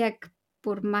 Тэгэхэд яг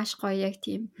бүр маш гоё яг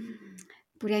тийм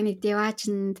бүр яг нэг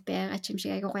деваачнд байгаа ч юм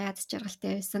шиг айгуу гоё яд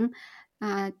жаргалтай байсан.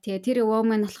 Тэгээ тэр өвөө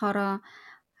маань болохоор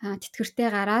тэтгэвртэй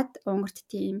гараад Унгарт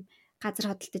тийм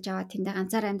газар хөдөлтөж аваад тэндээ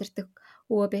ганцаар амьдардаг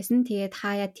өвөө байсан. Тэгээд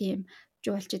хаяа тийм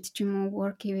жуулчд ч юм уу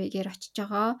work-гээр очиж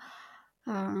байгаа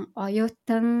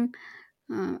оюутан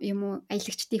юм уу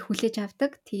аялагчдыг хүлээж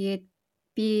авдаг. Тэгээд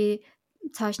би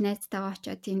цааш найзтайгаа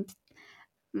очиод тэнд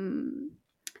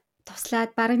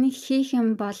туслаад баг нэг хийх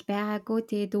юм бол байгаагүй.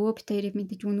 Тэгээд өвөө бит хоёрыг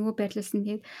мэдээж өнгөө байрлуулсан.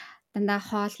 Тэгээд дандаа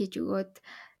хоол хийж өгөөд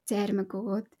зайрмаг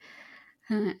өгөөд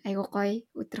айгуу гоё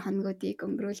өдөр хоногуудыг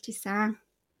өнгөрүүлж исэн.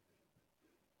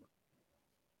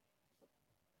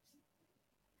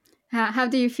 How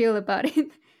do you feel about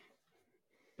it?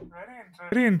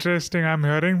 Very interesting. I'm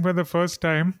hearing for the first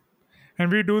time.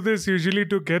 And we do this usually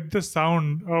to get the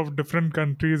sound of different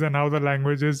countries and how the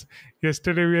language is.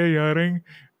 Yesterday, we are hearing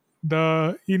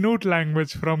the Inuit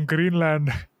language from Greenland.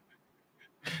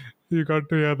 You got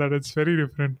to hear that. It's very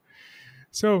different.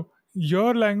 So,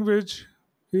 your language,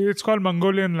 it's called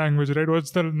Mongolian language, right?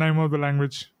 What's the name of the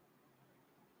language?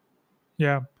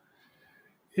 Yeah.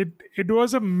 It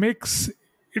was a mix.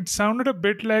 It sounded a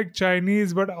bit like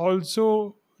Chinese, but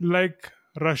also like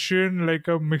Russian, like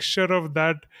a mixture of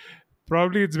that.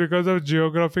 Probably it's because of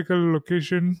geographical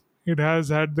location. It has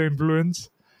had the influence.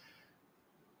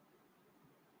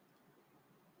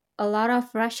 A lot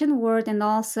of Russian word and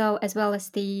also as well as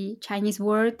the Chinese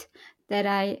word that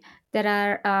I that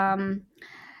are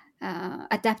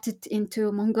adapted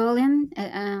into Mongolian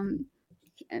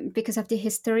because of the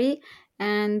history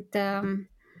and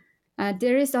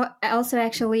there is also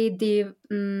actually the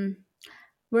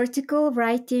vertical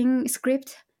writing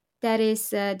script that is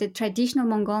the traditional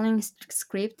Mongolian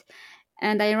script,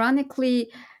 and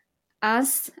ironically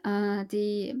us,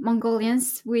 the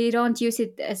Mongolians, we don't use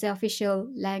it as an official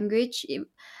language.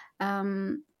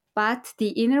 But the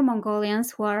inner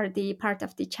Mongolians, who are the part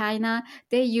of the China,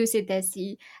 they use it as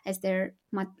their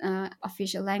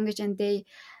official language, and they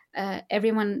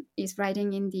everyone is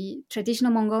writing in the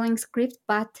traditional Mongolian script.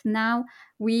 But now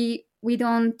we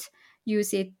don't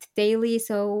use it daily,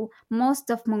 so most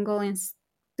of Mongolians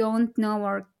don't know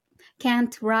or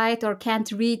can't write or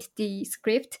can't read the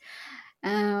script.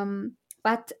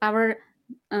 But our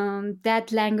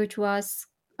that language was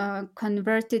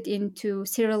converted into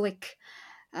Cyrillic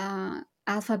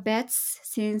alphabets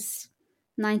since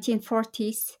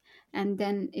 1940s, and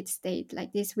then it stayed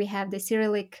like this. We have the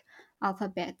Cyrillic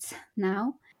alphabet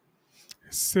now.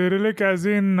 Cyrillic, as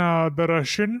in the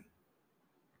Russian.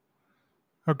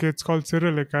 Okay, it's called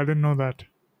Cyrillic. I didn't know that.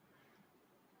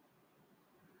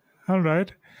 All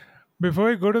right. Before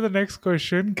we go to the next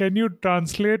question, can you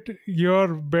translate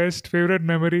your best favorite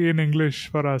memory in English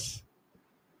for us?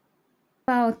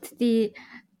 About the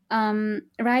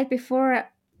right before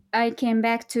I came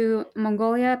back to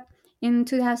Mongolia in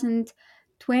 2020,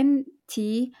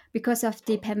 2020, because of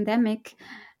the pandemic,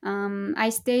 I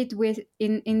stayed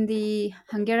in the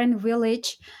Hungarian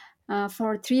village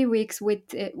for 3 weeks with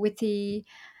the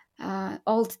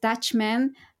old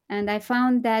Dutchman, and I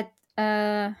found that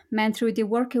man through the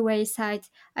workaway site.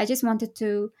 I just wanted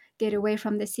to get away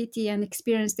from the city and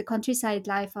experience the countryside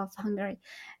life of Hungary.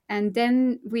 And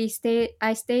then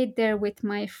I stayed there with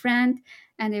my friend,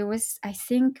 and it was, I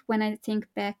think, when I think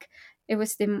back, it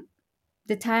was the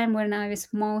time when I was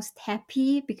most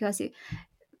happy because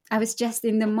I was just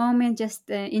in the moment, just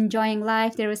enjoying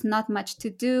life. There was not much to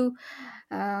do,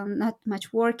 not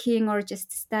much working or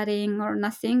just studying or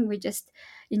nothing. We just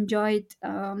enjoyed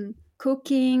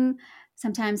cooking,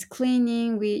 sometimes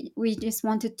cleaning. We just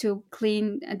wanted to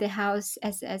clean the house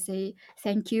as a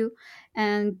thank you,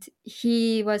 and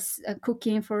he was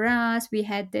cooking for us. We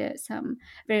had some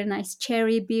very nice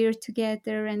cherry beer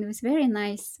together, and it was very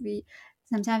nice. We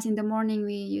Sometimes in the morning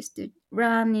we used to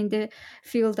run in the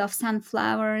field of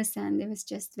sunflowers, and it was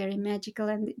just very magical.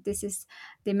 And this is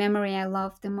the memory I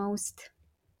love the most.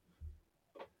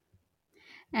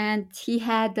 And he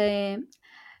had a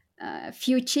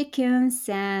few chickens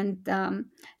and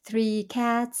three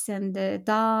cats and a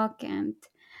dog, and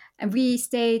we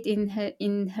stayed in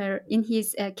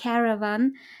his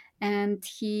caravan. And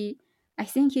I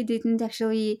think he didn't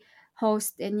actually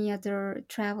host any other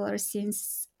travelers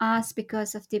since us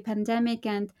because of the pandemic,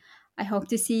 and I hope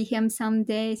to see him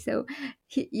someday. So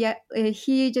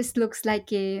he just looks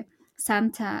like a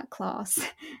Santa Claus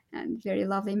and very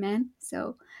lovely man.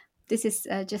 So this is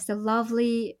just a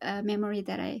lovely memory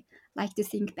that I like to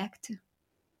think back to.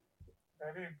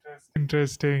 Very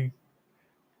interesting.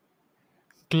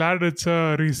 Glad it's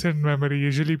a recent memory.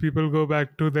 Usually people go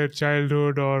back to their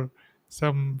childhood or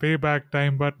some way back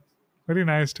time, but very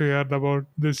nice to hear about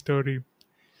this story.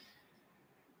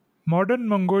 Modern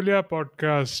Mongolia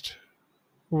podcast.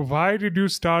 Why did you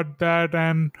start that,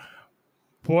 and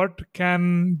what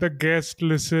can the guest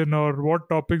listen, or what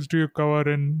topics do you cover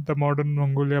in the Modern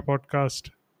Mongolia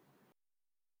podcast?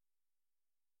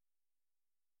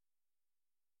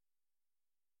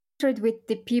 With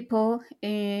the people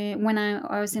when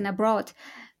I was in abroad.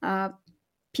 Uh,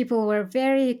 People were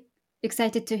very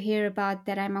excited to hear about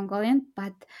that I'm Mongolian,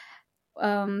 but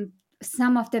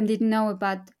some of them didn't know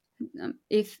about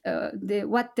if the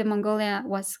what the Mongolia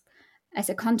was as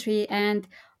a country, and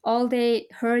all they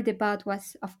heard about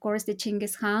was, of course, the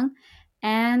Genghis Khan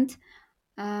and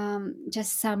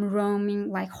just some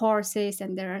roaming like horses,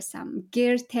 and there are some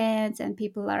gear tents, and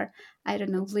people are, I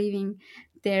don't know, living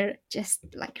there just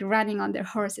like running on their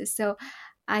horses. So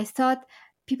I thought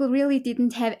people really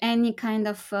didn't have any kind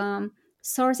of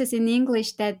sources in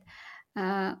English that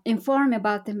inform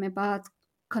about them, about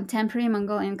contemporary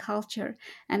Mongolian culture.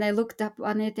 And I looked up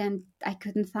on it and I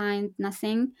couldn't find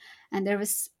nothing. And there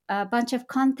was a bunch of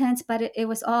contents, but it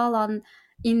was all on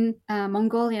in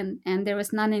Mongolian, and there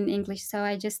was none in English. So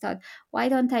I just thought, why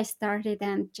don't I start it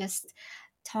and just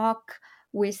talk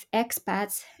with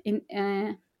expats in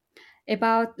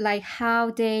about like how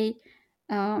they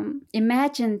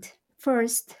imagined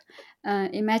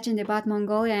about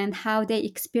Mongolia and how they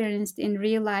experienced in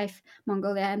real life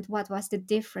Mongolia and what was the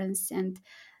difference, and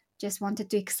just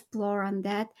wanted to explore on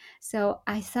that. So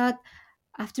I thought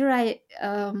after I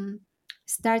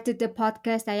started the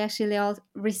podcast, I actually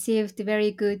received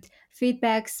very good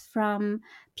feedbacks from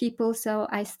people. So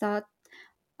I thought,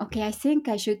 okay, I think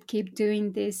I should keep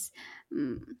doing this.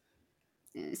 Mm,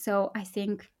 so I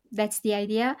think that's the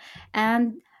idea.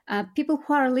 And people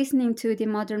who are listening to the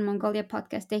Modern Mongolia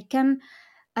podcast, they can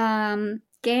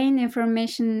gain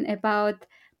information about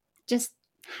just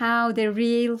how the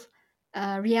real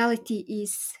reality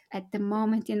is at the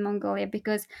moment in Mongolia.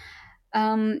 Because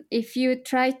if you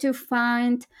try to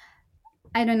find,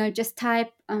 I don't know, just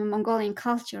type Mongolian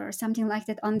culture or something like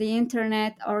that on the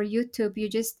internet or YouTube, you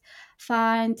just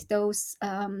find those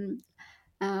travel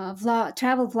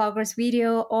vloggers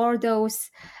video, or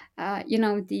those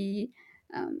the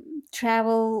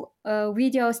travel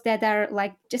videos that are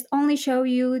like just only show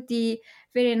you the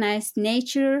very nice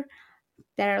nature.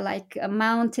 There are like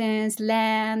mountains,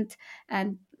 land,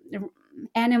 and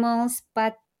animals,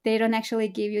 but they don't actually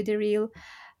give you the real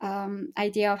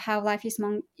idea of how life is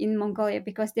in Mongolia,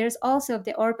 because there's also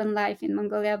the urban life in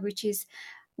Mongolia, which is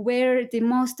where the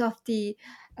most of the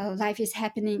life is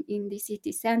happening in the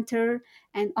city center,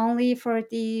 and only for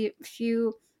the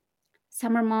few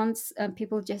summer months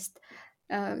people just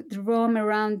roam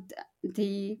around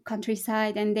the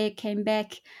countryside, and they came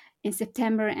back in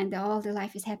September, and all the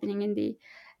life is happening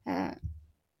uh,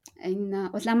 in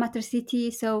Ulaanbaatar city.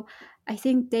 So I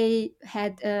think they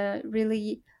had a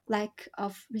really lack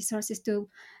of resources to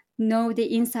know the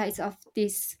insights of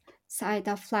this side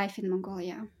of life in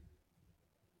Mongolia.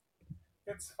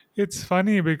 It's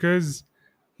funny because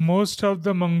most of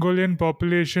the Mongolian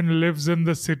population lives in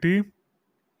the city,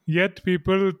 yet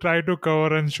people try to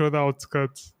cover and show the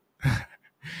outskirts.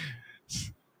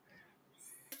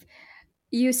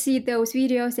 You see those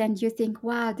videos and you think,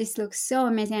 wow, this looks so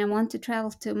amazing. I want to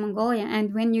travel to Mongolia.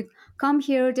 And when you come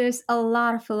here, there's a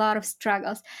lot of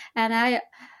struggles. And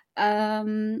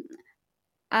um,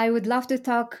 I would love to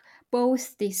talk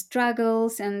both the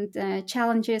struggles and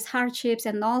challenges, hardships,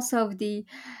 and also the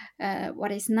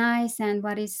what is nice and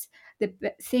what is the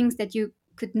things that you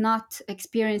could not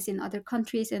experience in other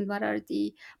countries, and what are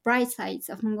the bright sides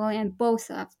of Mongolia, and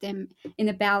both of them in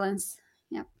a balance.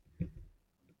 Yeah.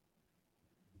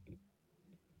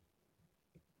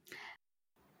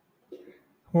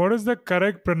 What is the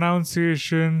correct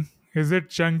pronunciation? Is it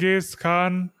Genghis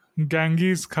Khan,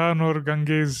 Genghis Khan, or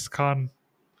Genghis Khan?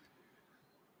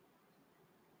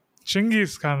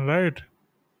 Chinggis Khan, right?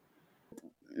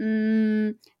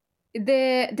 Mm,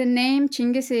 the name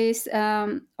Chinggis is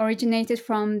originated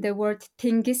from the word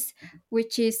Tingis,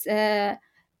 which is uh,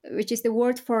 which is the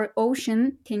word for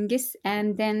ocean, Tingis,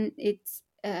 and then it's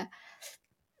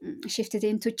shifted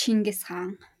into Chinggis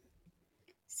Khan.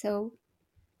 So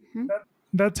mhm.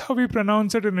 That's how we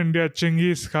pronounce it in India,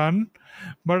 Chinggis Khan.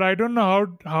 But I don't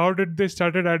know how did they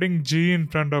started adding G in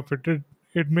front of it.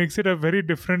 It makes it a very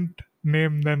different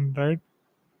name then, right?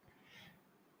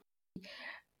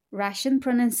 Russian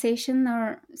pronunciation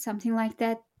or something like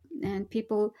that, and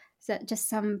people just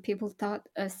some people thought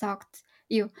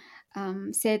you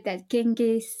said that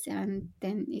Genghis, and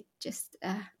then it just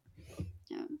yeah.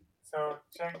 So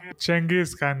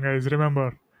Genghis Khan, guys,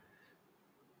 remember.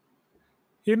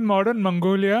 In modern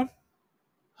Mongolia,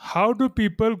 how do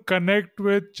people connect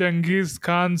with Genghis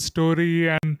Khan's story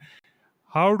and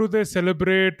how do they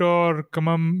celebrate or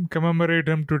commemorate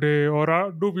him today?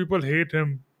 Or do people hate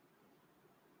him?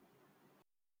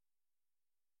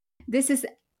 This is,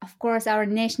 of course, our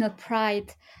national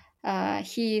pride.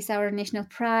 He is our national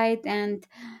pride,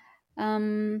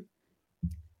 um,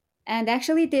 and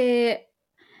actually, the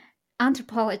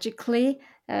anthropologically,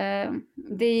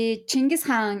 the Genghis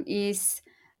Khan is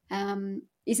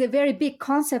a very big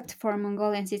concept for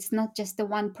Mongolians. It's not just the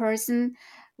one person,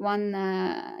 one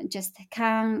just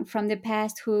Khan from the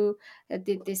past who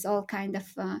did this all kind of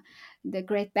the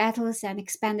great battles and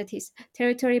expanded his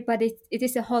territory, but it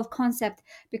is a whole concept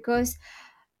because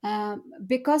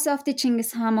of the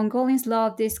Genghis Khan, Mongolians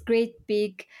love this great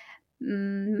big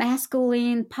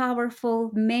masculine,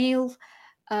 powerful male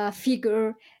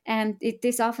figure, and it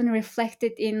is often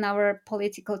reflected in our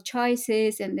political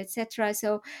choices and etc.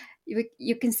 So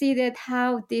you can see that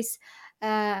how this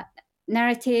uh,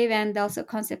 narrative and also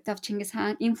concept of Genghis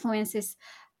Khan influences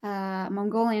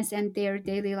Mongolians and their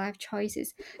daily life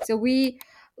choices. So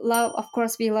of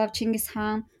course, we love Genghis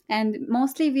Khan, and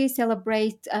mostly we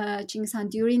celebrate Genghis Khan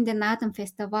during the Naadam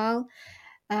festival.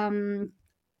 Um,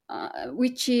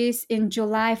 which is in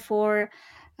July for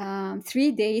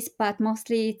 3 days, but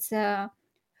mostly it's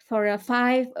for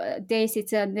 5 days.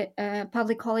 It's a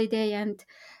public holiday, and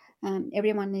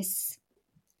everyone is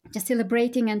just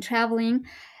celebrating and traveling.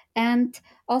 And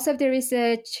also, there is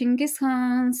a Chinggis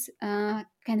Khan's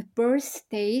kind of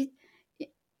birthday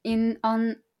in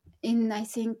on in I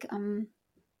think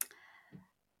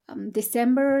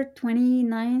December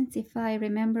 29th, if I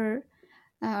remember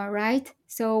right?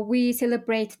 So we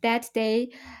celebrate that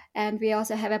day, and we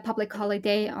also have a public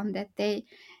holiday on that day.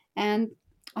 And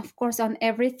of course, on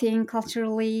everything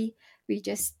culturally, we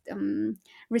just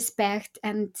respect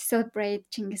and celebrate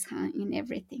Genghis Khan in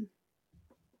everything.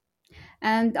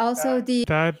 And also, the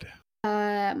That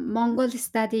Mongol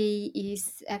study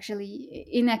is actually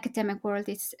in academic world.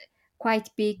 It's quite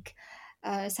big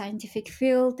scientific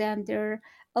field, and there are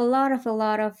a lot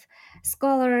of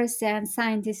scholars and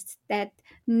scientists that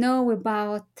know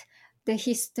about the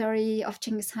history of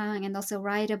Genghis Khan and also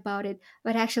write about it.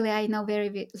 But actually, I know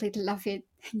very little of it.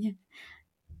 Yeah.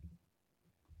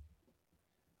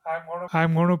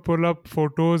 I'm going to pull up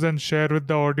photos and share with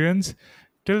the audience.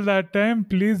 Till that time,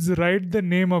 please write the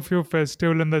name of your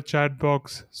festival in the chat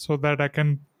box so that I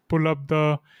can pull up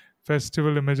the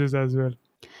festival images as well.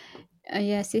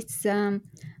 Yes, it's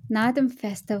Nadam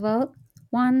Festival,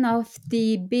 one of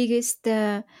the biggest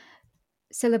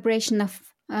celebration of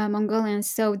Mongolians.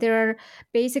 So there are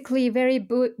basically very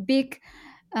big,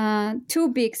 two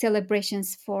big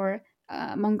celebrations for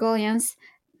Mongolians.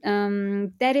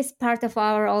 That is part of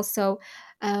our also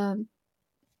um,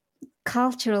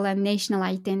 cultural and national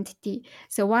identity.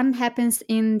 So one happens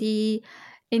in the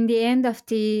end of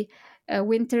the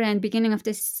winter and beginning of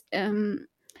this.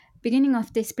 beginning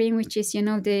of the spring, which is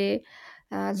the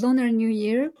Lunar New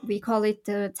Year. We call it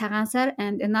Tsagasar,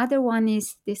 and another one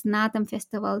is this Nadam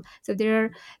festival. So there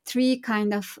are three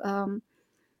kind of um,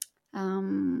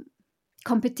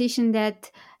 competition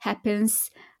that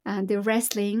happens: the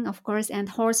wrestling, of course, and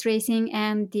horse racing,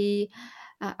 and the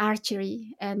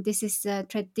archery. And this is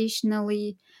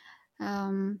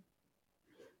um,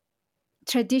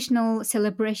 traditional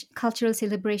celebration, cultural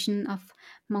celebration of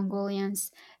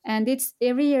Mongolians. And it's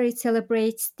every year it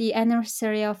celebrates the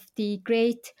anniversary of the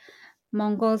great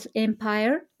Mongol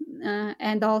Empire,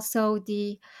 and also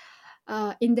the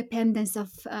independence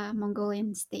of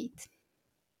Mongolian state.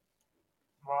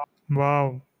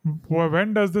 Wow.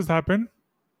 When does this happen?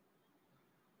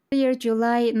 Every year,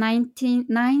 July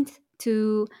 9th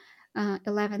to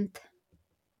 11th,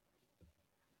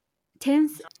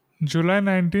 10th. July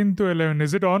 19th to 11.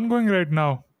 Is it ongoing right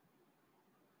now?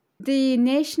 The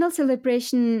national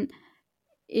celebration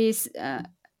is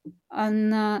on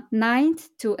 9th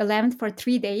to 11th for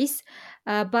 3 days.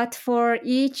 But for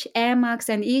each AMAX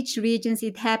and each regions,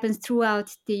 it happens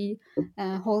throughout the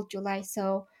whole July.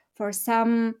 So for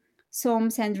some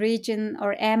SOMs and region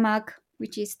or AMAC,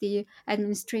 which is the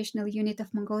administrational unit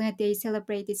of Mongolia, they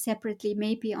celebrate it separately,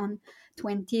 maybe on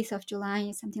 20th of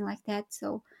July, something like that.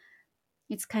 So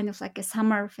it's kind of like a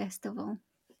summer festival.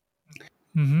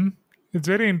 Mm-hmm. It's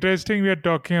very interesting. We are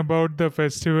talking about the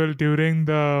festival during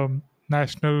the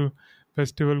national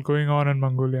festival going on in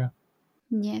Mongolia.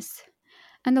 Yes.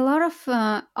 And a lot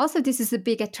of also this is a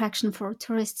big attraction for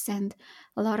tourists, and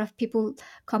a lot of people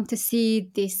come to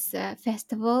see this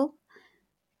festival.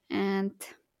 And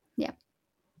yeah,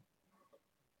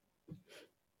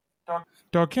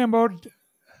 Talking about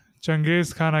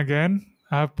Genghis Khan again,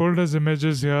 I have pulled his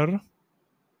images here.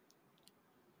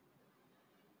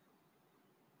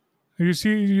 You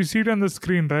see it on the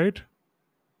screen, right?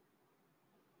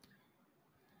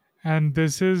 And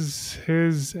this is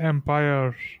his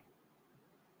empire.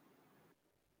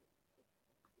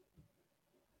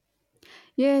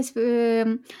 yes,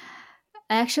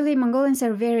 actually Mongolians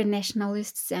are very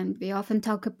nationalists, and we often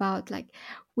talk about like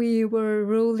we were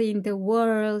ruling the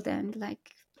world, and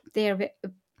like they're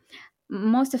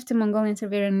most of the Mongolians are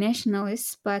very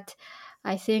nationalists. But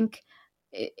I think,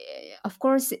 of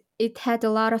course, it had a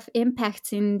lot of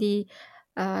impacts in the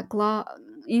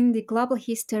in the global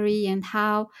history, and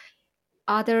how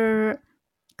other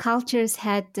cultures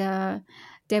had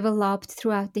developed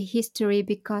throughout the history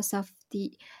because of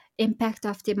the impact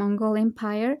of the Mongol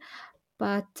Empire.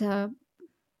 But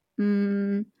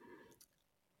mm,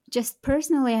 just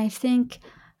personally, I think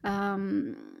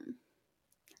some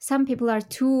people are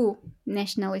too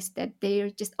nationalist, that they're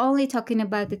just only talking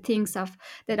about the things of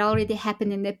that already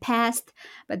happened in the past.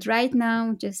 But right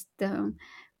now, just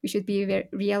we should be very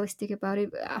realistic about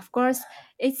it. Of course,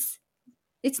 it's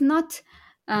it's not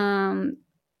um,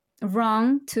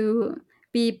 wrong to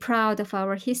be proud of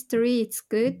our history. It's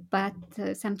good, but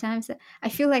sometimes I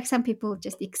feel like some people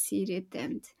just exceed it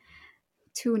and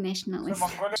too nationalist.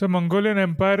 So Mongolian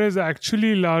empire is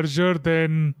actually larger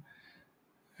than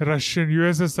Russian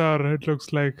USSR. It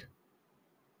looks like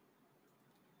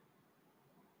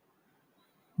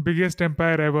biggest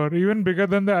empire ever, even bigger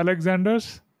than the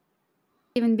Alexanders.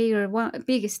 Even bigger, one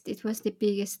biggest. It was the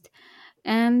biggest,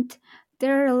 and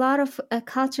there are a lot of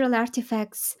cultural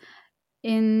artifacts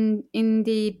in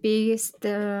the biggest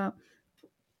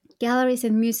galleries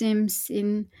and museums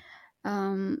in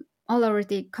all over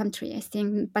the country, I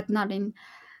think, but not in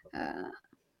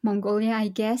Mongolia, I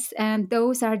guess. And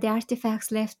those are the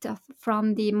artifacts left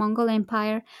from the Mongol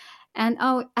Empire. And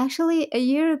oh, actually, a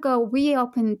year ago, we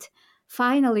opened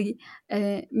finally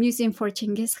a museum for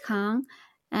Genghis Khan.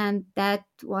 And that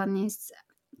one is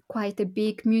quite a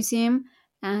big museum,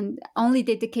 and only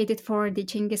dedicated for the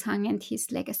Genghis Khan and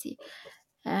his legacy.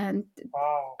 And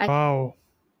I Wow.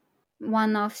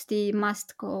 one of the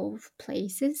must go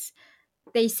places.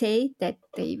 They say that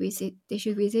they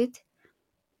should visit.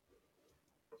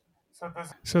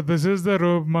 So this is the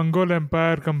Mongol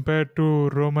Empire compared to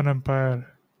Roman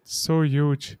Empire. So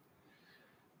huge.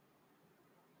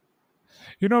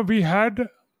 We had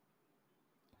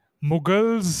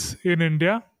Mughals in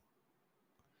India.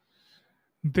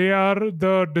 They are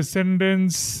the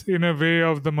descendants, in a way,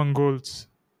 of the Mongols.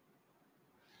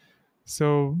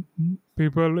 So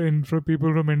people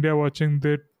from India watching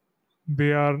that,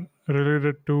 they are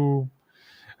related to.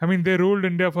 I mean, they ruled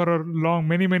India for a long,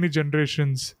 many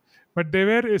generations. But they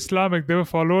were Islamic. They were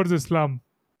followers Islam.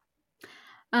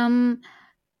 Um,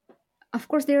 of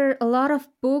course, there are a lot of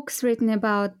books written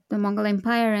about the Mongol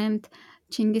Empire and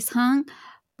Genghis Khan,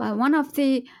 but one of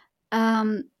the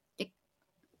um,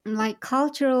 like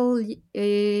cultural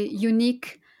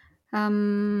unique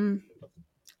um,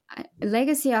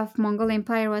 legacy of Mongol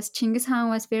Empire was Genghis Khan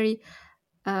was very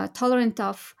tolerant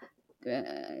of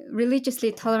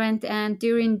religiously tolerant, and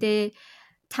during the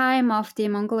time of the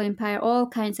Mongol Empire, all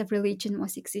kinds of religion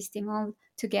was existing all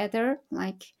together,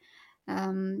 like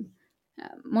um,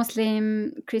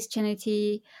 Muslim,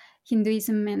 Christianity,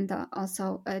 Hinduism, and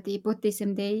also the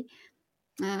Buddhism. They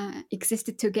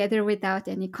existed together without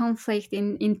any conflict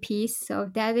in peace.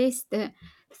 So that is the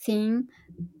thing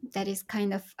that is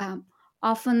kind of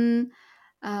often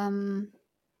um,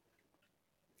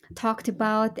 talked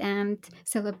about and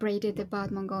celebrated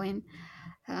about Mongolian.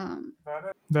 Um,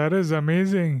 That is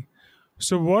amazing.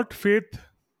 So, what,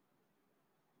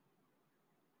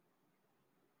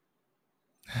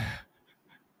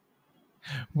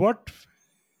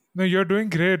 no, you're doing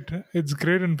great. It's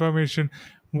great information.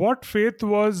 What faith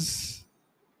was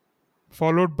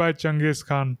followed by Genghis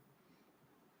Khan?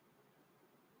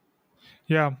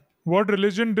 Yeah. What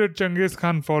religion did Genghis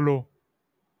Khan follow?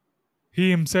 He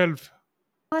himself.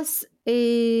 was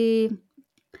a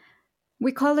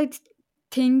we call it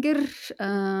Tingir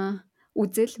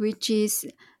Uzil, which is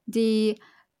the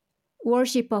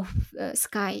worship of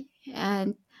sky,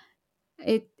 and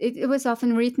it was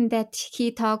often written that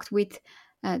he talked with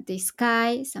the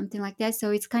sky, something like that.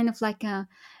 So it's kind of like a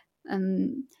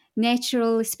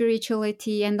natural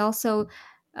spirituality, and also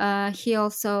he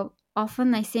also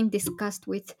often, I think, discussed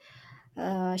with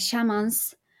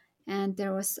shamans, and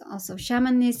there was also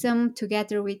shamanism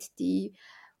together with the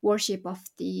worship of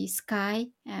the sky.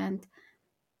 And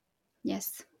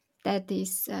yes, that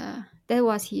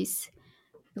was his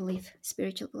belief,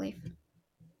 spiritual belief.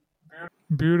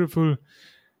 Beautiful.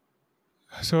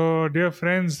 So, dear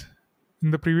friends,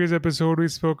 in the previous episode, we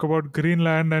spoke about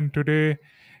Greenland, and today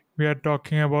we are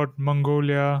talking about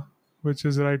Mongolia, which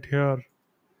is right here.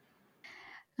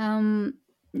 Um,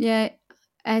 yeah,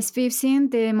 as we've seen,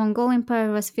 the Mongol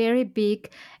Empire was very big,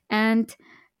 and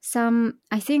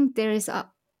I think there is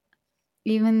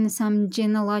even some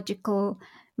genealogical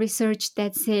research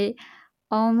that say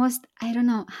almost, I don't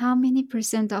know how many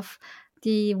percent of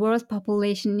the world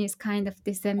population is kind of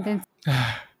descendants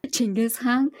of Genghis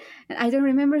Khan. And I don't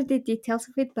remember the details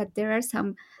of it, but there are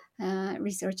some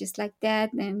researches like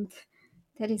that, and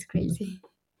that is crazy.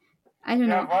 I don't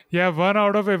know. Yeah, one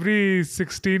out of every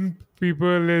 16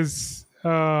 people is.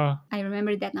 I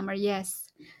remember that number. Yes.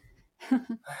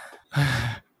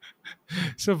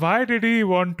 So, why did he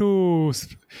want to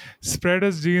spread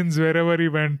his genes wherever he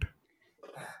went?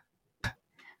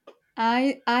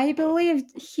 I believe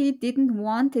he didn't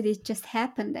want it. It just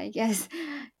happened, I guess.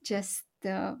 Just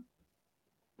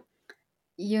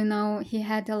he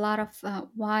had a lot of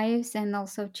wives and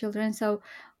also children. So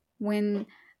when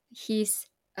his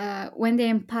when the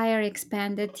empire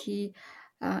expanded, he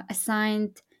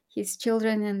assigned his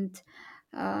children and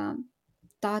uh,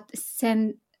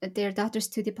 sent their daughters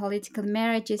to the political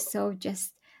marriages. So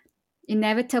just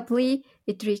inevitably,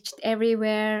 it reached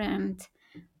everywhere, and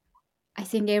I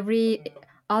think every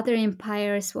other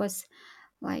empires was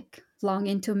like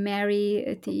longing to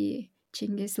marry the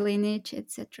Genghis lineage,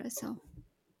 etc. So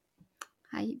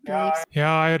I believe so.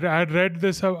 Yeah, I read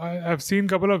this. I've seen a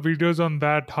couple of videos on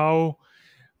that. How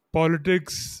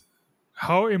politics,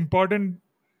 how important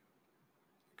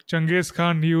Genghis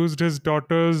Khan used his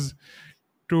daughters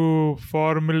to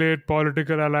formulate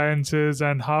political alliances,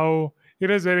 and how it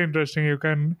is very interesting. You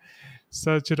can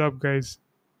search it up, guys.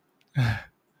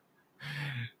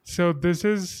 So this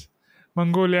is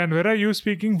Mongolia, and where are you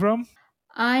speaking from?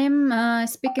 I'm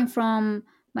speaking from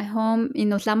my home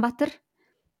in Ulaanbaatar.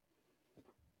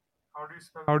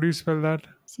 How do you spell that?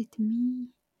 Is it me?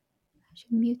 I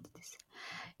should mute this.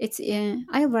 It's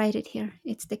I'll write it here.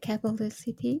 It's the capital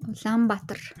city,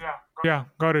 Ulaanbaatar. Yeah,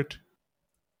 got it.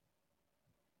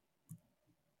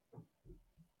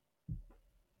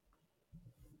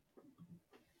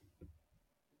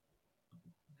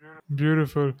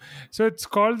 Beautiful. So it's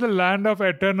called the land of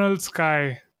eternal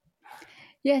sky.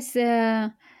 Yes,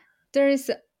 there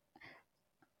is.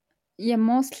 Yeah,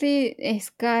 mostly the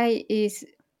sky is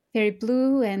very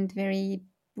blue and very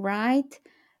bright,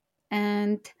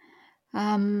 and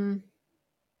um,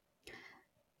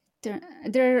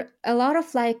 there are a lot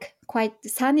of like quite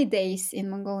sunny days in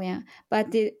Mongolia.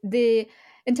 But the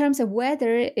in terms of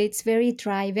weather, it's very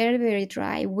dry, very very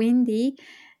dry, windy,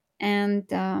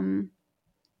 and um,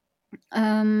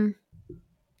 I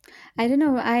don't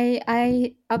know.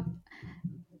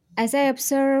 As I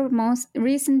observe most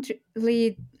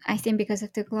recently, I think because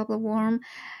of the global warm,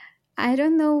 I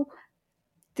don't know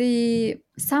the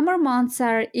summer months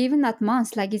are even not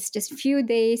months, like it's just few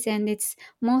days, and it's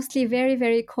mostly very,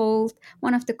 very cold.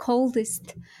 One of the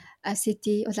coldest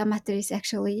city, Ulaanbaatar is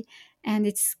actually, and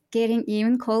it's getting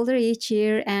even colder each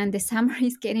year, and the summer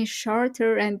is getting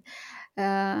shorter, and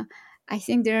uh, I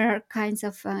think there are kinds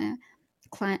of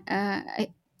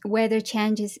weather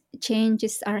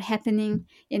changes are happening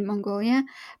in Mongolia,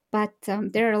 but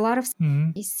there are a lot of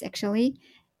Hmm. cities actually,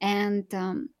 and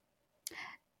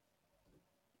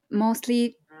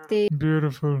mostly the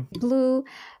Beautiful. blue.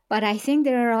 But I think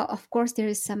there are, of course, there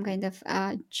is some kind of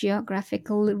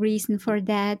geographical reason for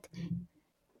that.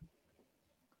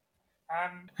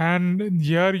 And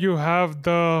here you have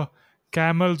the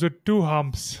camels with two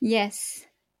humps. Yes,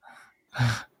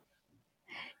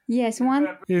 yes.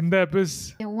 In the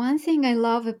episode. One thing I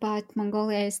love about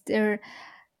Mongolia is there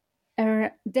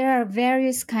are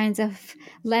various kinds of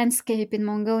landscape in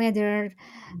Mongolia. There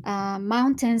are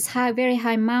mountains, very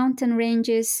high mountain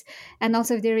ranges, and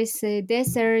also there is a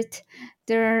desert.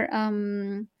 There are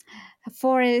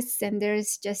forests, and there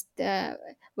is just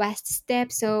vast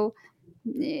steppe. So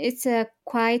it's a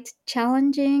quite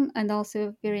challenging and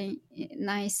also very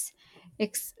nice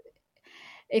ex-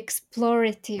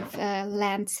 explorative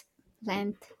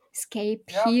landscape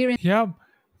here. Yeah,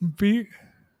 we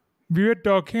we were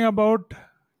talking about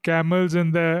camels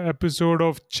in the episode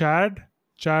of Chad.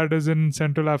 Chad is in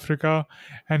Central Africa,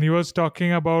 and he was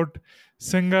talking about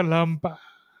single hump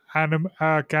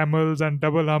camels and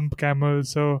double hump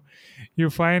camels. So you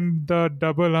find the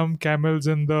double hump camels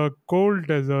in the cold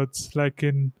deserts, like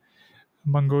in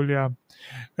Mongolia.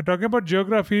 Talking about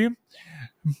geography,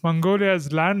 Mongolia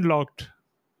is landlocked.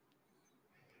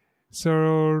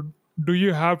 So do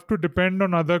you have to depend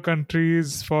on other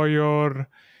countries for your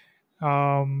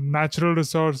natural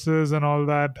resources and all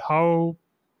that? How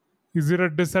is it a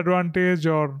disadvantage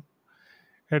or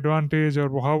advantage, or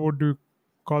how would you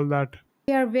call that?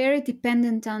 We are very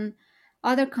dependent on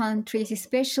other countries,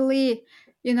 especially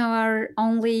our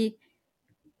only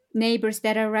neighbors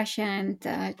that are Russia and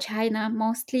China.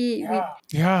 Mostly we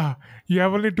Yeah, you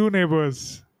have only two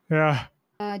neighbors. Yeah.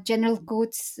 general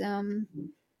goods on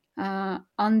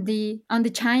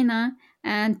the China,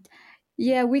 and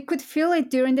yeah, we could feel it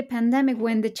during the pandemic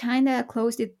when the China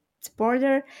closed its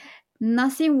border.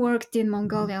 Nothing worked in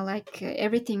Mongolia, like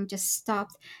everything just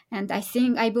stopped. And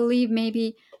I believe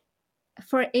maybe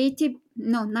for 80,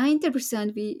 no,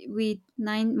 90%,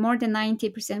 more than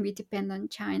 90% we depend on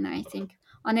China, I think,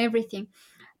 on everything.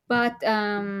 But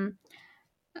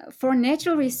for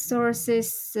natural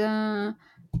resources,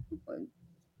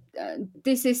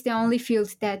 this is the only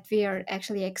field that we are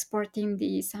actually exporting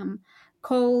the some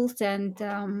coals and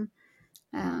um,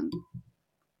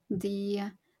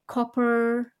 the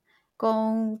copper,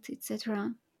 gold,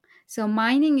 etc. So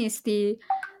mining is the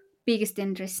biggest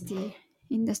industry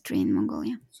in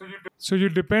Mongolia. So you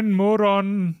depend more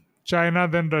on China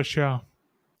than Russia.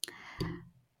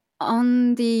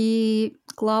 On the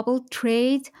global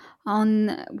trade,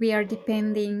 on we are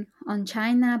depending on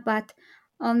China, but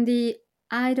on the,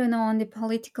 I don't know, on the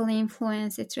political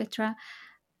influence, etc.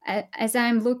 As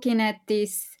I'm looking at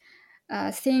these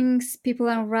things people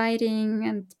are writing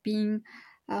and being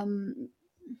um,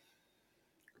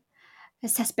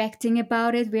 suspecting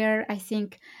about it, we are, I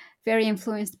think, very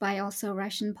influenced by also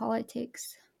Russian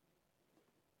politics.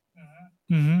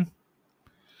 Hmm.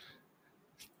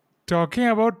 Talking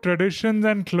about traditions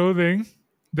and clothing,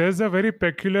 there's a very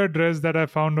peculiar dress that I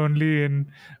found only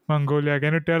in Mongolia.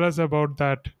 Can you tell us about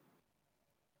that?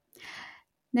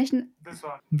 Nation-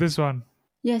 This one.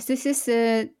 yes, this is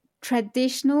a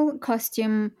traditional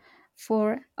costume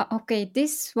for. Okay,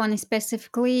 this one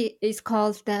specifically is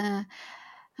called the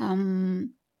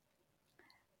um,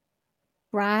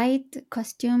 bride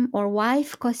costume or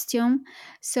wife costume.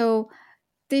 So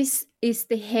this is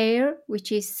the hair,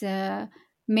 which is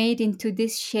made into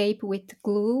this shape with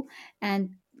glue,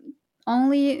 and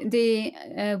only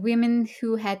the women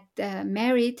who had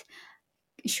married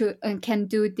can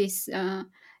do this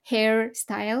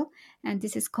hairstyle, and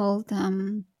this is called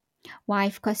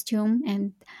wife costume.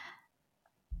 And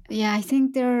yeah, I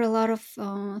think there are a lot of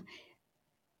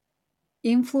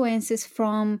influences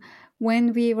from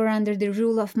when we were under the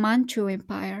rule of Manchu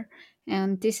Empire,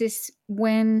 and this is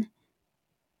when,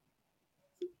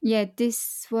 yeah,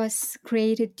 this was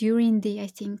created during the, I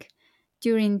think,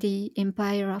 during the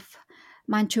empire of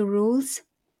Manchu rules.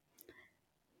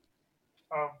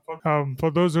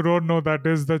 For those who don't know, that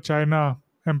is the China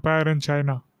Empire in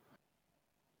China.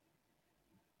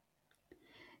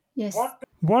 Yes.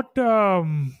 What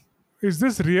is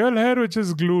this real hair which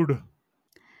is glued?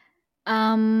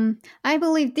 I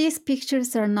believe these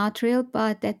pictures are not real,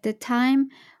 but at the time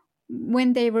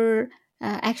when they were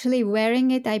actually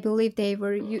wearing it, I believe they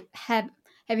were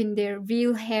having their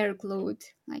real hair glued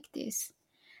like this,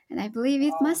 and I believe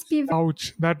it must be.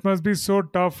 Ouch, that must be so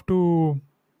tough to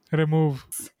remove.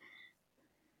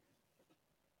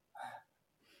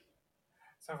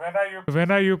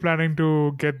 When are you planning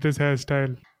to get this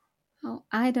hairstyle? Oh,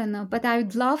 I don't know, but I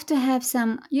would love to have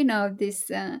some, this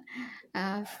uh,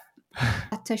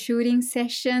 photo shooting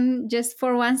session just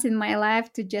for once in my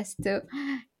life to just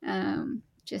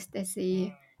as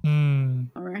a, Hmm.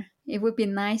 or it would be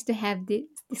nice to have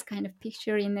this kind of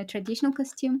picture in a traditional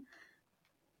costume.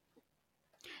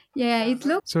 Yeah, it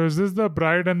looks. So is this the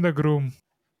bride and the groom?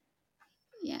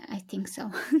 Yeah, I think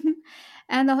so.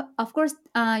 And of course,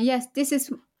 yes, this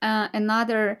is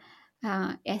another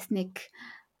ethnic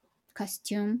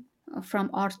costume from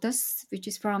Ordos, which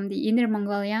is from the Inner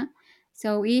Mongolia.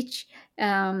 So each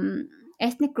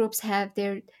ethnic groups have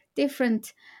their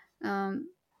different um,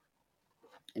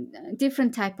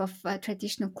 different type of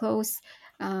traditional clothes.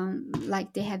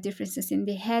 Like they have differences in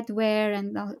the headwear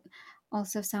and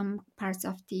also some parts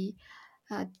of the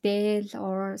veil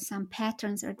or some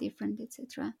patterns are different,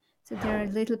 etc. So there are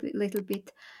little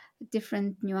bit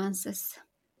different nuances.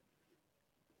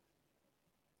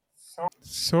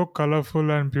 So colorful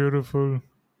and beautiful.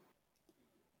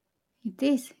 It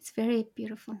is. It's very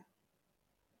beautiful.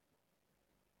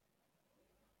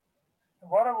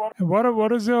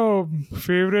 What is your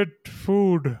favorite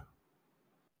food?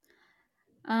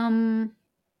 Um,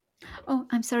 Oh,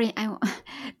 I'm sorry.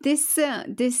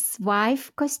 This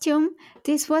wife costume.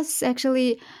 This was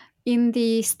actually in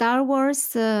the Star Wars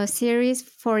series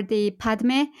for the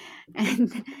Padme,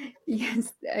 and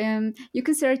yes, you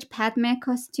can search Padme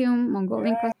costume,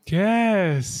 Mongolian costume,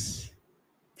 Yes.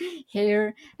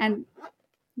 hair, and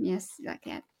yes, like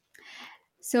that.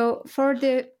 So for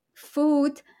the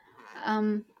food,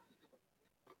 um,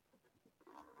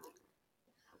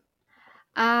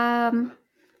 um,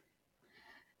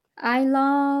 I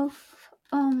love.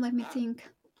 Let me think.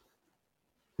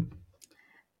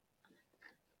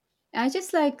 I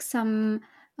just like some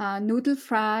noodle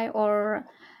fry or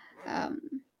um,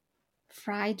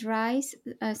 fried rice.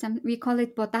 Some we call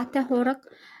it potato horak.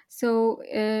 So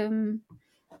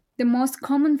the most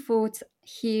common foods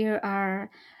here are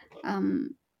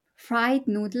um, fried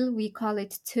noodle. We call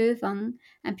it tövang,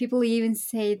 and people even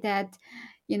say that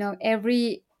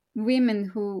every women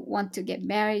who want to get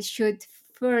married should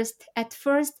at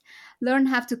first learn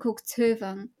how to cook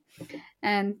tövang,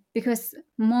 and because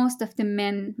most of the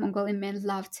Mongolian men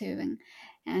love tuving,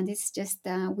 and it's just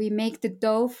we make the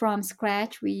dough from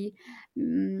scratch. We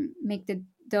make the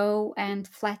dough and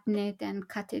flatten it and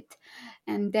cut it,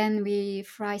 and then we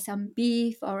fry some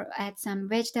beef or add some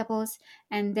vegetables,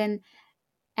 and then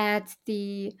add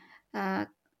the uh,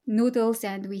 noodles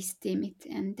and we steam it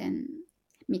and then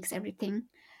mix everything.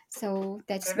 So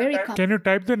that's very common. Can you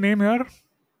type the name here?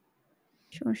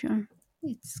 Sure, sure.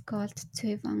 It's called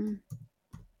tuvang.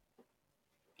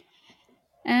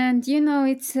 And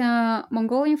it's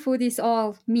Mongolian food is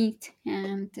all meat,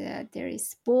 and there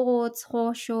is bods,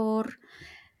 hoshor.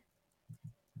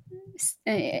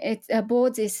 It's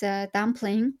bods is a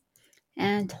dumpling,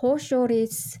 and hoshor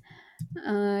is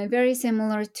very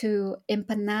similar to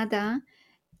empanada.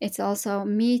 It's also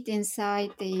meat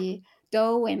inside the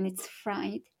dough, and it's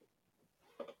fried.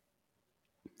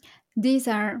 These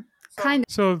are kind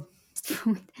So of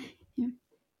food. Yeah.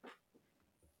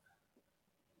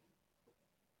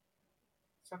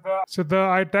 so the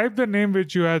I typed the name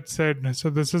which you had said. So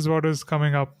this is what is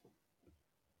coming up.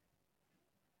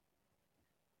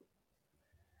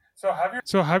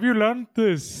 So have you learned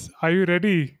this? Are you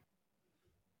ready?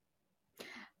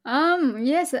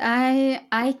 Yes,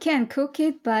 I can cook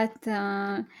it, but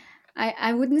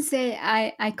I wouldn't say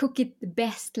I cook it the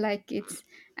best. Like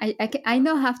I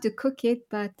know how to cook it,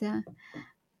 but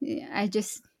yeah,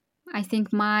 I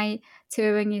think my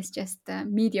turing is just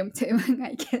medium turing,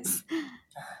 I guess.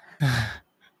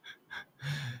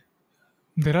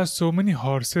 There are so many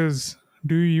horses.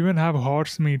 Do you even have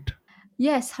horse meat?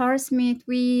 Yes, horse meat.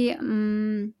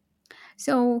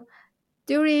 So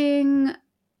during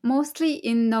mostly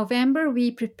in November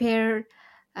we prepare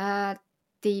uh,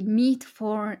 the meat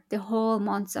for the whole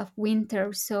months of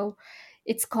winter. So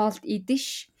it's called a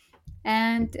dish,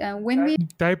 and when we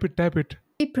Type it, type it.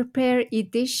 prepare a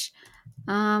dish,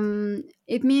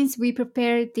 it means we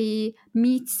prepare the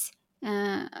meats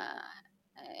uh,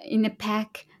 in a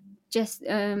pack. Just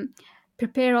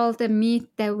prepare all the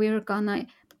meat that we're gonna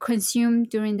consume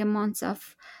during the months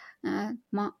of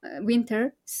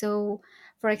winter. So,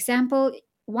 for example,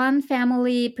 one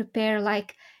family prepare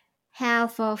like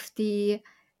half of the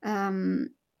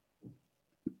um,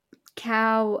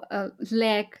 cow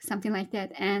leg, something like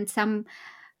that, and some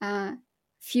uh,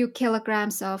 few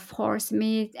kilograms of horse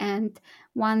meat and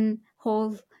one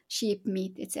whole sheep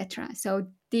meat, etc. So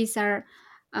these are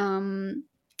um,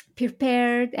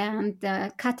 prepared and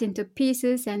cut into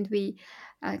pieces, and we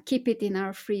keep it in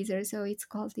our freezer. So it's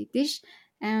called a dish.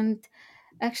 And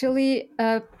actually,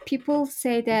 people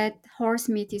say that horse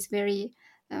meat is very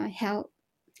health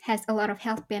has a lot of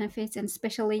health benefits, and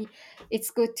especially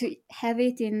it's good to have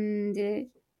it in the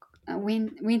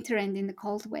winter and in the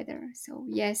cold weather. So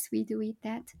yes, we do eat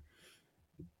that.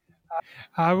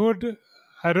 I would,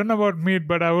 I don't know about meat,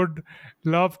 but I would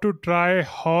love to try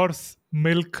horse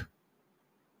milk.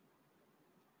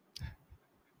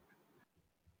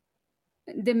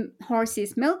 The horse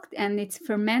is milked and it's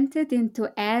fermented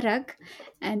into arag,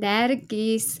 and arag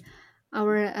is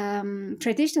our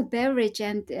traditional beverage.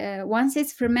 And once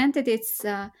it's fermented,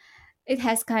 it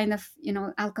has kind of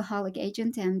alcoholic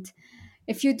agent, and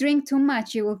if you drink too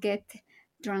much, you will get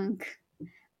drunk.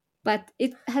 But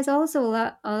it has also a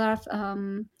lot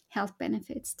of health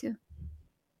benefits too.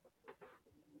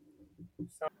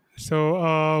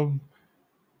 So,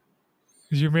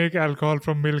 you make alcohol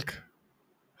from milk.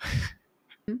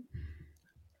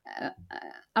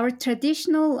 Our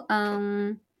traditional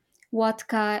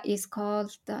vodka is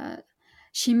called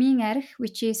Shiminger,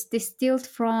 which is distilled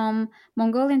from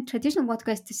Mongolian traditional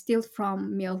vodka is distilled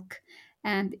from milk,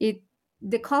 and it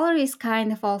the color is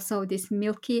kind of also this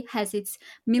milky, has its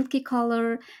milky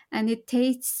color, and it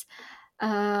tastes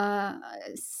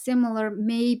similar,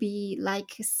 maybe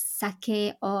like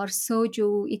sake or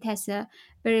soju. It has a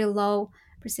very low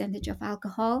percentage of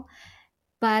alcohol,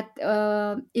 but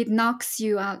it knocks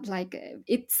you out, like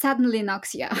it suddenly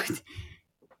knocks you out.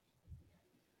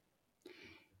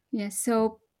 Yeah,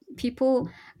 so people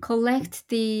collect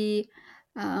the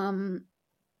um,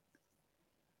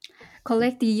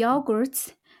 collect the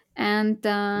yogurts, and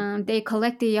they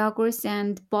collect the yogurts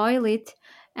and boil it,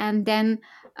 and then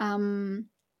um,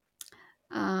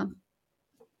 uh,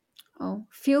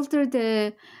 filter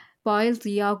the boiled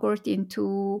yogurt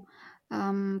into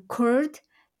curd,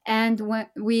 and when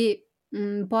we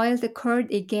boil the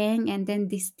curd again and then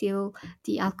distill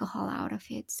the alcohol out of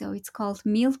it. So it's called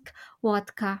milk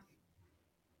vodka.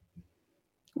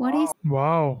 What is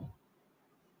Wow.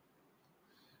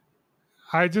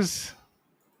 I just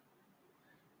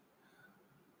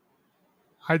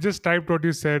I just typed what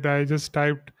you said. I just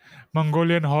typed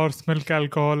Mongolian horse milk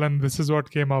alcohol and this is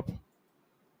what came up.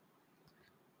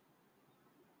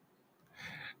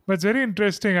 But it's very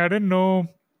interesting. I didn't know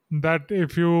that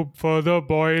if you further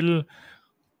boil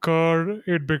curd,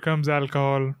 it becomes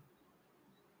alcohol.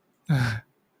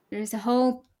 there's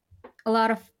a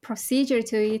lot of procedure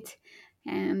to it,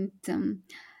 and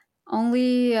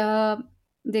only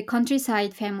the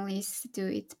countryside families do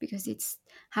it because it's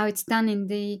how it's done in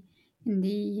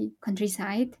the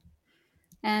countryside.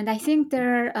 And I think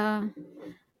there are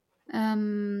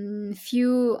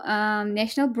few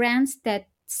national brands that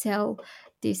sell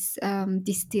this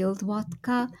distilled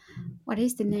vodka. What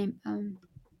is the name?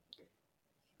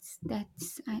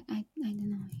 That's I don't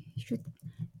know. You should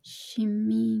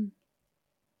Shiming.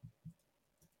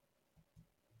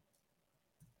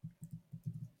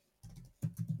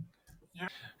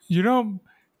 You know,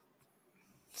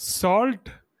 salt.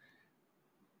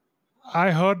 I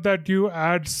heard that you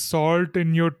add salt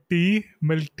in your tea,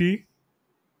 milk tea.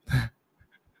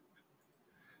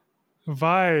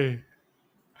 Why?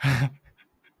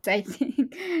 I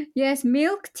think yes,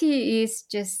 milk tea is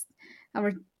just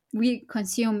our we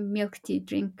consume milk tea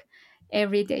drink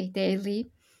every day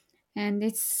daily, and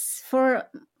it's for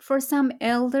some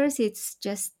elders it's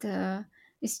just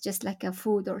like a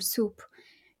food or soup.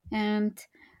 And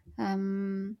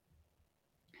um,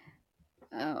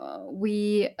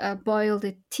 we boil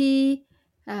the tea,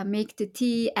 make the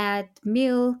tea, add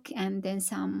milk, and then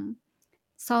some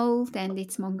salt, and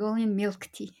it's Mongolian milk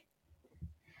tea.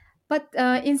 But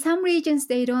in some regions,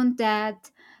 they don't add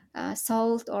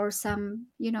salt, or some,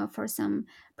 for some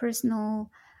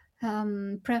personal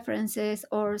preferences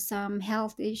or some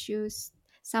health issues.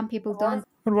 Some people don't.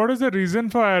 But what is the reason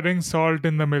for adding salt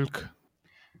in the milk?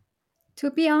 To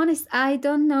be honest, I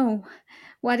don't know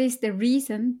what is the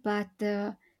reason, but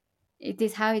it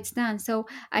is how it's done. So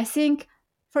I think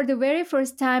for the very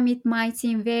first time, it might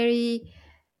seem very,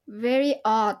 very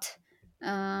odd.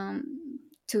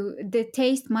 To the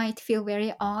taste might feel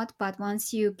very odd, but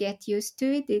once you get used to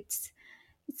it, it's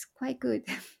quite good.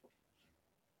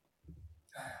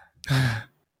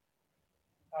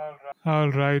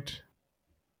 All right.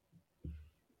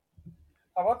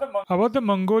 About the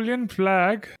Mongolian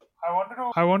flag,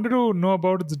 I wanted to know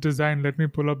about its design. Let me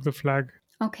pull up the flag.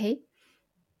 Okay.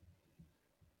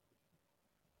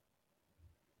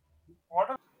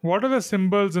 What are the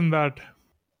symbols in that?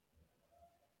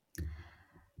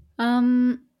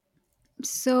 Um,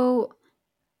 so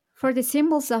for the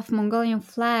symbols of Mongolian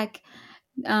flag,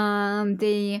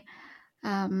 the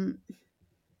um,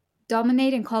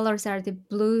 dominating colors are the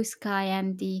blue sky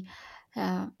and the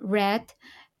red,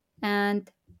 and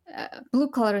blue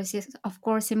colors is of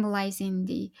course symbolizing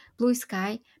the blue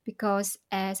sky because,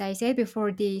 as I said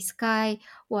before, the sky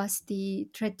was the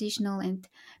traditional and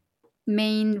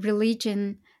main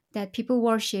religion that people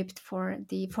worshipped for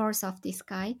the force of the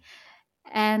sky.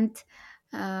 And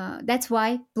that's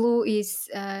why blue is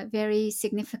a very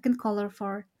significant color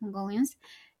for Mongolians.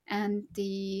 And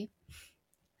the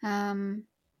um,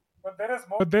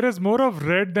 But there is more of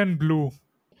red than blue.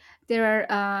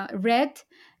 there are red,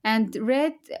 and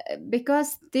red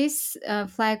because this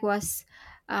flag was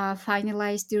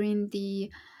finalized during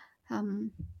the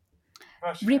um,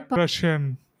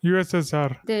 Russian,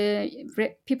 USSR.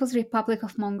 the People's Republic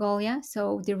of Mongolia.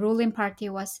 So the ruling party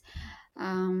was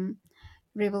um,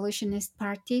 Revolutionist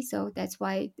Party. So that's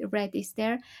why the red is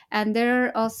there. And there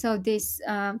are also these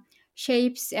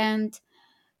shapes and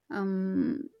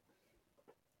um,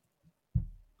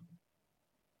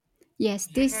 yes,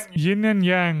 this Yin and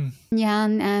yang.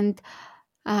 yan and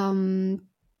um,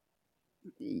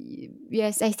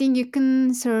 yes, I think you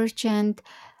can search and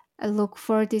look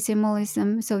for the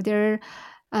symbolism. So there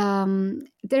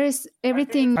is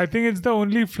everything. I think it's the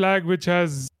only flag which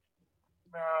has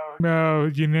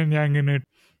yin and yang in it.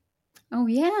 Oh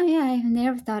yeah, yeah. I've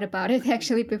never thought about it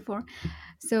actually before.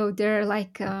 So they're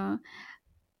like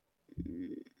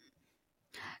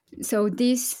so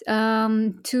these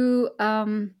two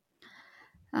um,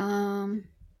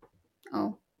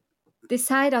 oh the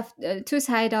side of two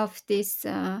side of these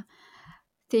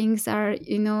things are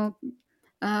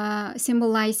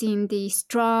symbolizing the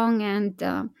strong and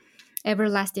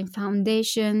everlasting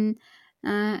foundation,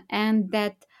 and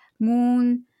that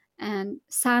moon and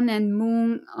sun and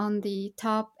moon on the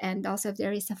top, and also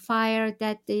there is a fire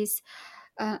that is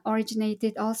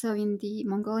originated also in the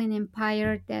Mongolian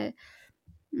Empire. That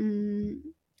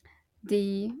um,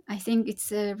 the I think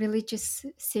it's a religious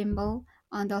symbol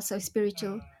and also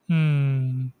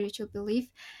Hmm. spiritual belief,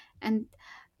 and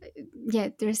yeah,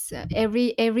 there's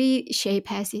every shape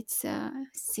has its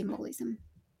symbolism.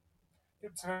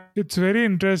 It's very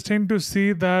interesting to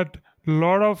see that a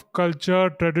lot of culture,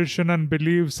 tradition, and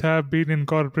beliefs have been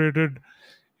incorporated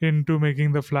into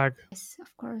making the flag. Yes,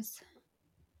 of course.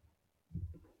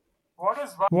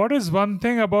 What is one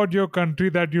thing about your country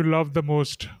that you love the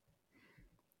most?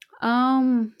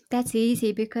 That's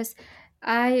easy because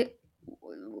I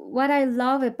what I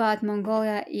love about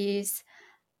Mongolia is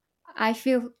I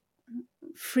feel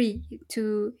free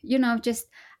to, just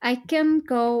I can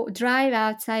go drive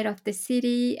outside of the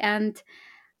city and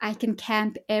I can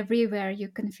camp everywhere. You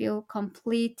can feel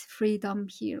complete freedom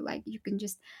here. Like you can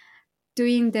just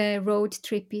doing the road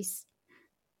trip is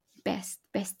best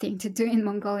thing to do in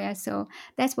Mongolia. So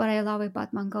that's what I love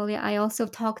about Mongolia. I also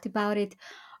talked about it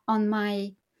on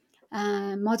my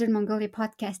Modern Mongolia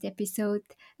podcast episode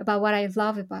about what I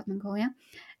love about Mongolia,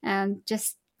 and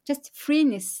just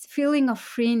freeness, feeling of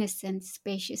freeness and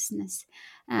spaciousness,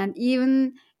 and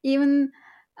even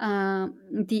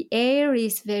the air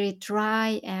is very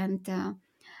dry and uh,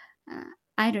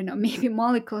 I don't know, maybe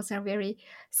molecules are very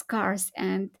scarce,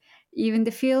 and even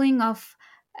the feeling of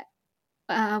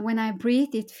when I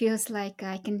breathe, it feels like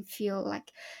I can feel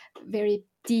like very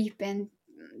deep and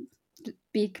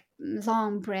big,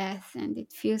 long breath, and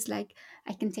it feels like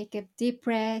I can take a deep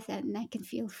breath and I can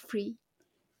feel free.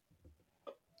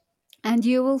 And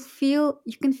you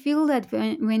can feel that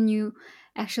when you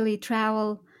actually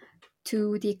travel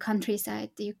to the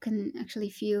countryside, you can actually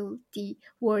feel the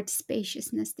word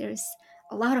spaciousness. There's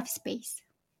a lot of space.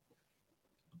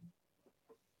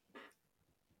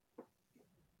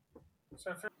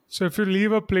 So if you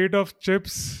leave a plate of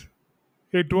chips,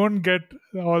 it won't get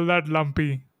all that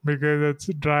lumpy because it's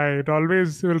dry. It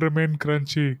always will remain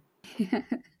crunchy.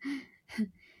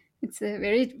 It's a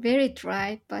very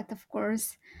dry, but of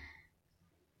course,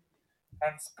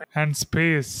 And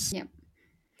space. yeah.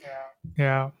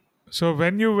 Yeah. So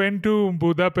when you went to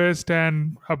Budapest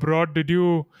and abroad, did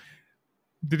you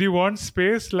want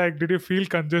space? Like, did you feel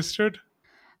congested?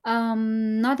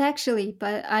 Not actually,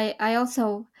 but I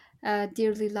also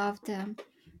dearly loved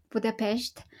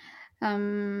Budapest.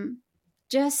 Um,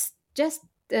 just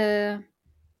the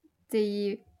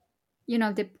the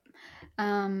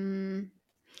um,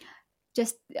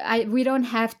 just I we don't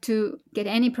have to get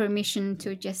any permission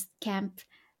to just camp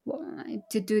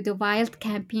to do the wild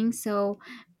camping. So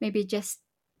maybe just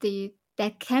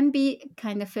that can be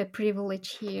kind of a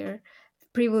privilege here,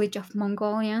 privilege of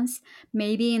Mongolians.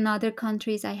 Maybe in other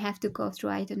countries I have to go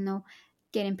through, I don't know,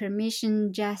 getting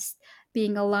permission, just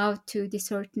being allowed to the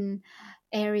certain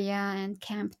area and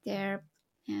camp there.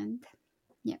 And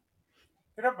yeah.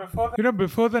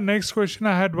 Before the next question,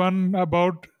 I had one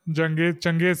about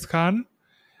Genghis Khan.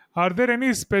 Are there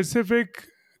any specific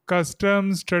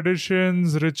customs,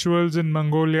 traditions, rituals in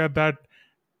Mongolia that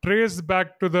trace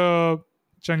back to the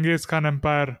Genghis Khan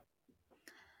Empire?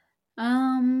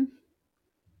 um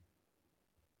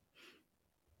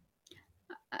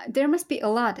there must be a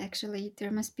lot, actually.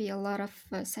 There must be a lot of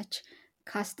such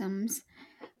customs.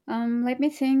 Let me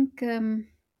think.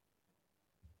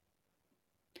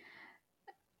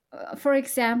 For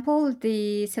example,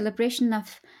 the celebration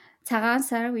of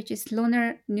Taransar, which is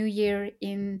Lunar New Year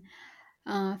in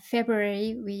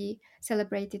February, we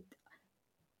celebrated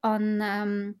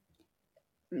on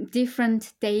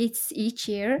different dates each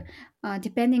year,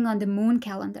 depending on the moon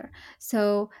calendar.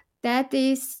 So that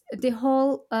is the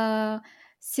whole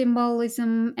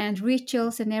symbolism and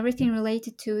rituals and everything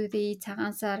related to the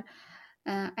Taransar.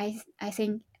 I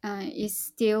think is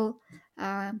still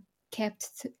uh,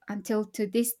 kept until to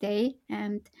this day,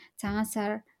 and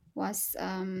Taransar was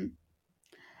um,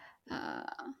 uh,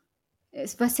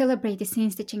 was celebrated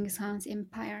since the Genghis Khan's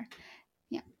empire.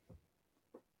 Yeah.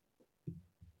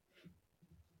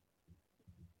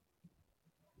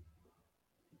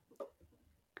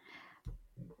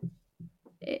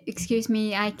 Excuse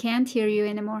me, I can't hear you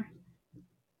anymore.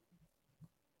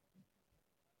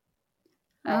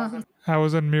 Oh, I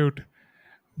was on mute.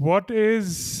 What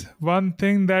is one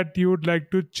thing that you would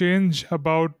like to change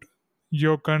about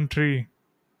your country?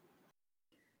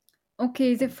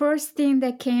 okay. The first thing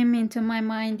that came into my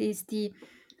mind is the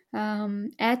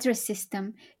address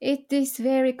system. It is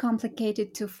very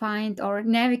complicated to find or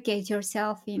navigate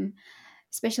yourself in,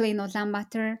 especially in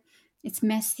Ulaanbaatar. It's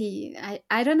messy.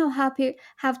 I don't know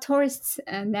how tourists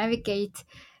navigate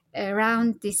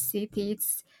around this city.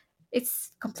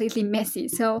 It's completely messy.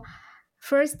 So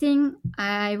first thing,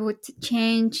 I would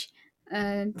change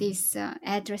this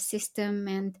address system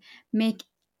and make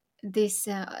this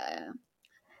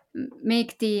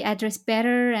make the address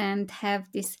better and have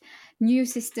this new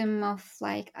system of,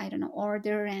 like, I don't know,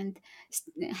 order and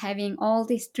having all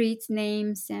the streets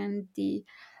names and the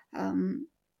um,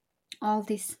 all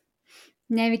this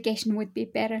navigation would be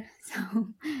better.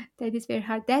 So that is very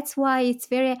hard. That's why it's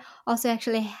very also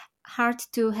actually hard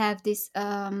to have this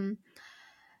um,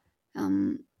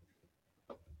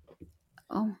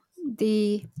 oh,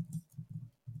 the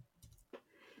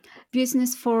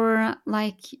business for,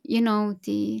 like,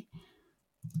 the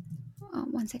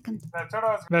 1 second.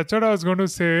 That's what I was going to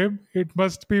say. It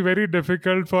must be very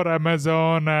difficult for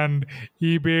Amazon and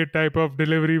eBay type of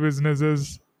delivery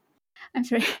businesses. I'm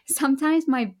sorry. Sometimes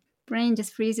my brain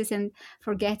just freezes and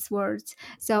forgets words.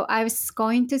 So I was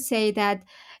going to say that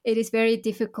it is very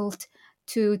difficult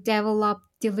to develop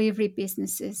delivery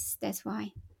businesses. That's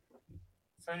why.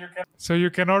 So you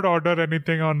cannot order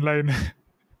anything online.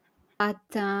 But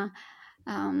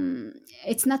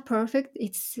it's not perfect.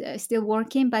 It's still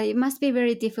working, but it must be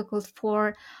very difficult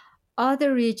for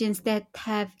other regions that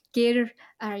have Gir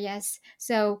areas.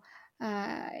 So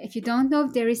if you don't know,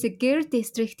 there is a Gir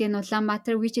district in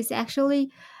Ulaanbaatar, which is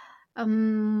actually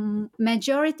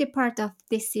majority part of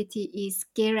this city is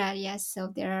Gir areas.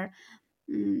 So there are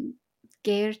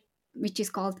Gir, which is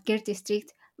called Gir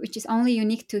district, which is only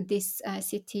unique to this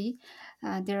city.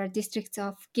 There are districts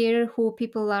of Gir who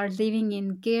people are living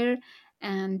in Gir,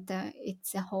 and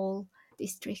it's a whole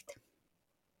district.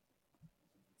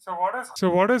 So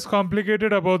what is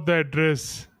complicated about the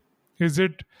address? Is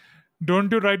it,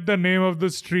 don't you write the name of the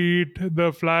street,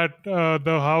 the flat,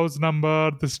 the house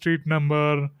number, the street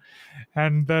number,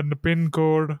 and then the pin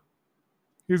code?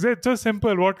 Is it so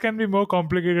simple? What can be more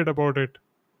complicated about it?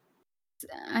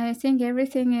 I think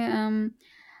everything,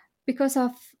 because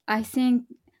of, I think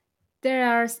there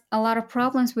are a lot of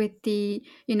problems with the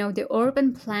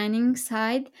urban planning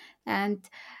side, and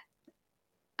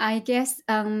I guess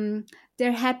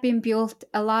there have been built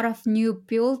a lot of new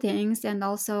buildings, and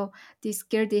also the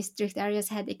ski district areas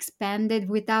had expanded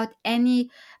without any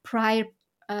prior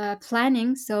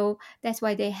planning. So that's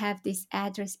why they have these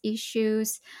address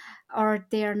issues, or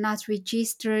they are not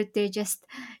registered. They just,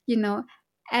 you know,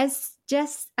 as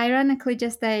just ironically,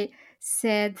 just I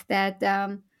said that.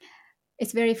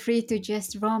 It's very free to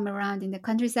just roam around in the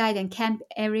countryside and camp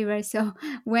everywhere. So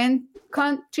when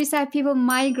countryside people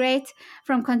migrate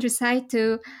from countryside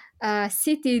to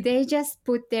city, they just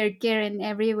put their gear in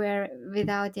everywhere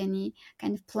without any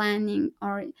kind of planning,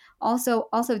 or also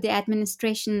the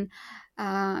administration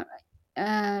uh,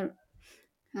 uh,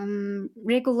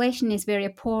 regulation is very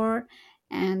poor,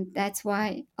 and that's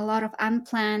why a lot of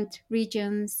unplanned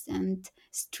regions and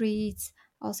streets,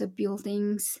 also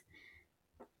buildings.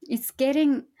 It's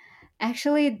getting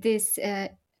actually this.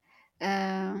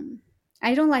 Um,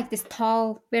 I don't like this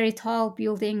tall, very tall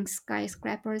buildings,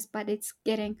 skyscrapers, but it's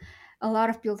getting a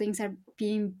lot of buildings are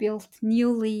being built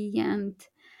newly, and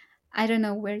I don't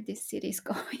know where this city is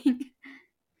going.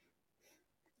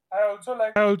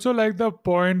 I also like the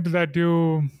point that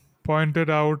you pointed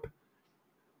out.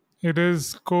 It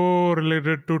is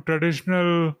correlated to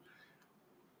traditional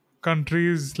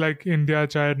countries like India,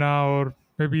 China, or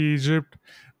maybe Egypt,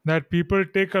 that people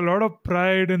take a lot of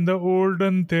pride in the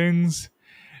olden things,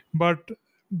 but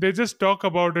they just talk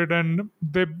about it and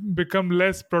they become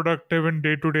less productive in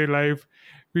day to day life.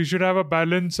 We should have a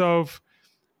balance of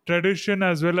tradition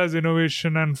as well as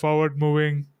innovation and forward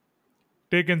moving.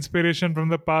 Take inspiration from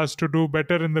the past to do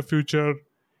better in the future.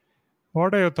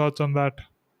 What are your thoughts on that?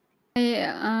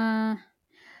 I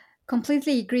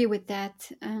completely agree with that.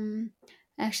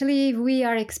 Actually, we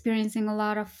are experiencing a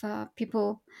lot of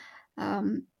people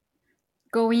um,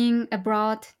 going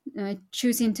abroad,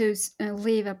 choosing to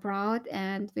live abroad,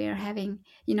 and we are having,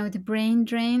 the brain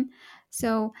drain.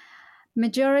 So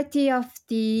majority of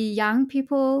the young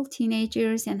people,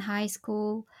 teenagers and high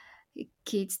school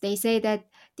kids, they say that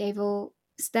they will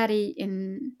study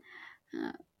in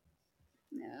uh,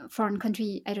 foreign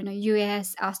country, I don't know,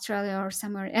 US, Australia, or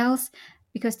somewhere else,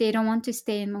 because they don't want to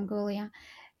stay in Mongolia.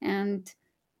 And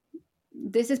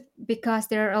this is because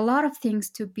there are a lot of things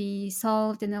to be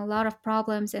solved, and a lot of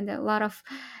problems, and a lot of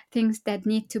things that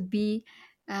need to be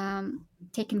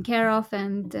taken care of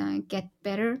and get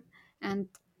better. And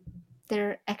there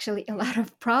are actually a lot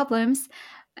of problems,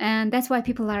 and that's why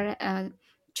people are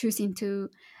choosing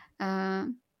to uh,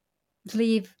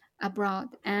 live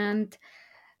abroad. And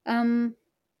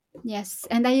yes,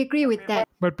 and I agree with that.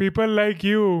 But people like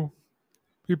you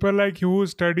who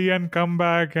study and come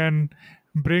back and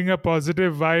bring a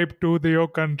positive vibe to your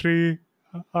country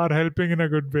are helping in a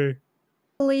good way.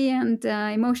 And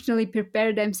emotionally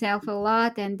prepare themselves a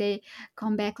lot, and they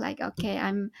come back like, okay,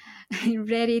 I'm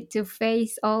ready to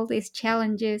face all these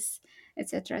challenges,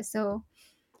 etc. So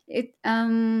it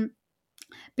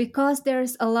because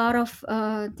there's a lot of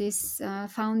these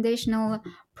foundational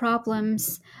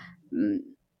problems mm,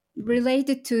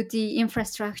 related to the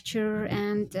infrastructure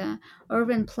and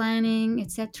urban planning,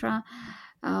 etc.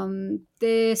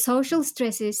 The social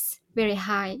stress is very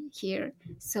high here.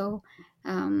 So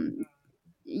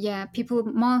yeah,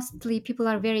 people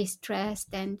are very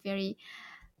stressed and very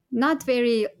not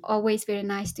very always very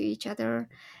nice to each other.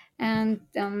 And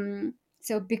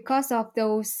so because of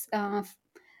those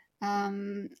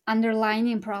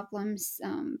underlying problems,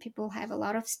 people have a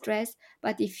lot of stress.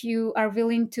 But if you are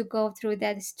willing to go through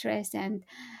that stress and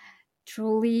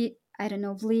truly, I don't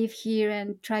know, live here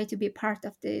and try to be part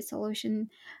of the solution,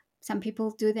 some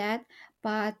people do that.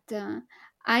 But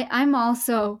I'm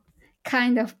also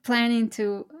kind of planning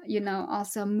to,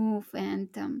 also move and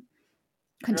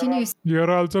continue. You're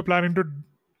also planning to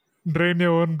drain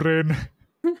your own brain.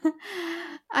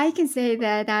 I can say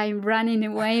that I'm running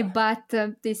away, but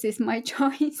this is my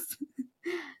choice.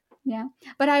 Yeah,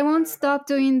 but I won't stop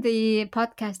doing the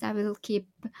podcast. I will keep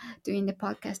doing the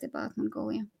podcast about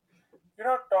Mongolia.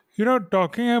 We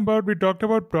talked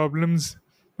about problems,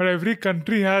 but every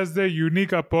country has their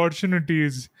unique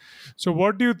opportunities. So,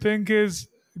 what do you think is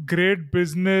great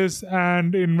business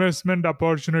and investment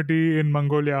opportunity in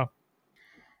Mongolia?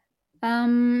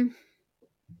 um,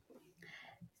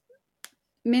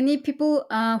 Many people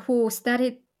who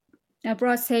studied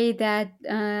abroad say that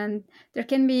there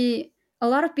can be a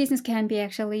lot of business can be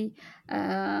actually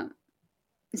uh,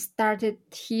 started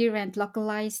here and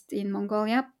localized in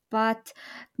Mongolia. But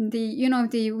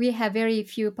the we have very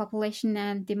few population,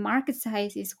 and the market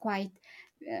size is quite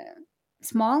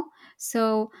small.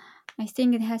 So I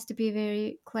think it has to be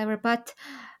very clever. But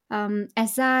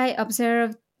as I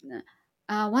observed,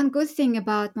 one good thing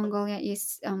about Mongolia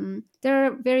is there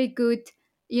are very good,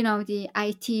 the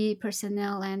IT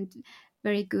personnel and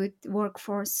very good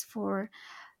workforce for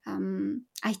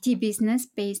IT business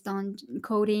based on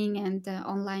coding and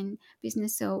online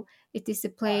business. So it is a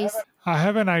place. I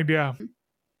have an idea.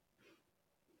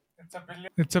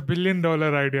 It's $1 billion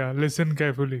idea. Listen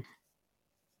carefully.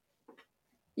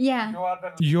 Yeah.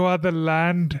 You are the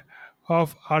land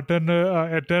of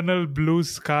eternal blue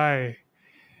sky.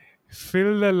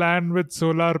 Fill the land with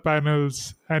solar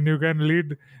panels, and you can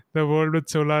lead the world with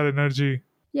solar energy.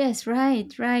 Yes, right,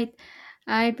 right.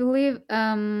 I believe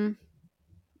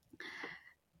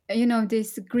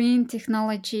these green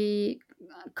technology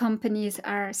companies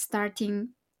are starting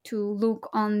to look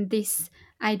on these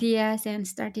ideas and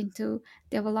starting to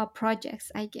develop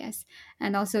projects, I guess.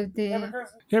 And also the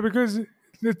Yeah, because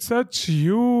it's such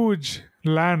huge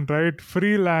land, right?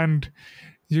 Free land.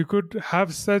 You could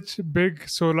have such big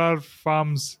solar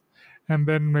farms and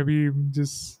then maybe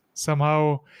just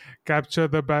somehow capture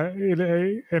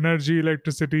the energy,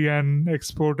 electricity, and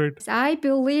export it. I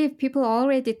believe people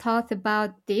already thought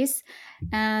about this,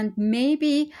 and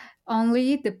maybe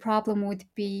only the problem would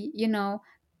be,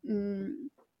 mm,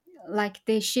 like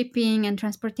the shipping and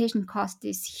transportation cost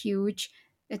is huge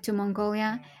to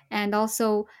Mongolia, and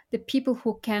also the people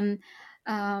who can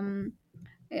um,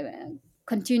 uh,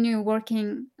 continue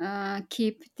working,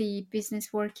 keep the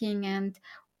business working, and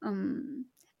um,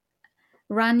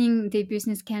 running the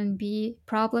business can be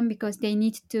problem because they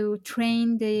need to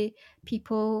train the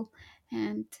people,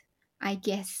 and I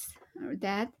guess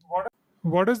that.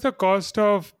 What is the cost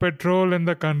of petrol in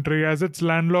the country? As it's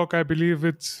landlocked, I believe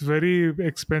it's very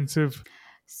expensive.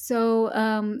 So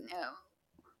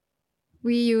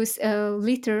we use a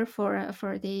liter for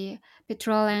the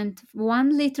petrol, and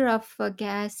 1 liter of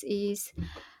gas is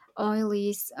oil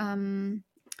is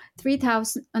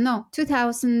 3,000 no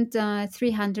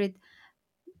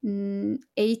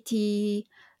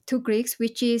 2,382 Greeks,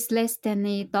 which is less than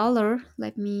 $1.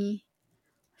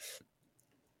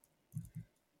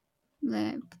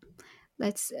 Let,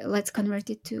 let's convert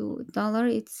it to dollar.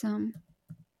 It's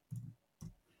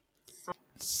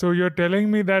So you're telling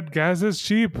me that gas is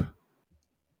cheap?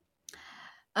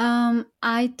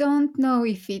 I don't know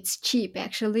if it's cheap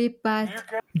actually, but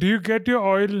Do you get your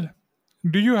oil?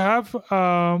 Do you have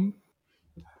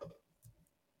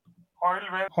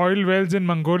oil wells in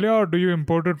Mongolia or do you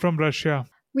import it from Russia?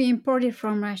 we import it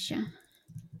from Russia.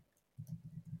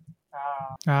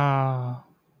 Ah,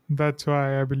 that's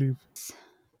why I believe.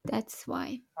 That's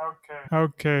why.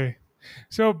 Okay.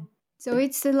 So So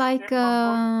it's like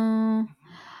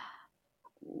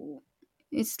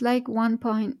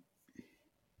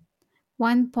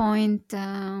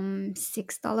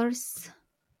 1.6 dollars.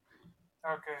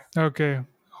 okay,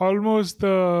 almost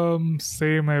the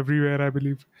same everywhere, I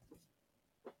believe.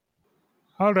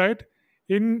 All right.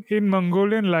 In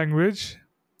Mongolian language,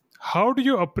 how do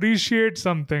you appreciate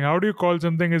something? How do you call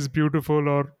something is beautiful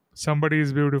or somebody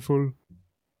is beautiful?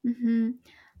 Mm-hmm.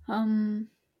 Um,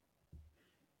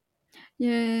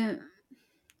 yeah,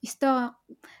 stop.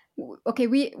 Okay,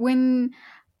 we when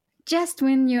just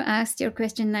when you asked your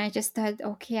question, I just thought,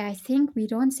 okay, I think we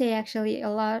don't say actually a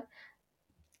lot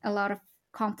of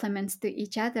compliments to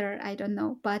each other. I don't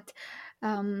know, but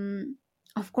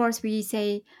of course we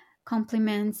say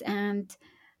compliments and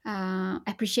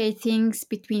appreciate things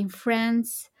between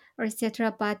friends or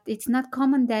etc. But it's not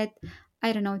common that,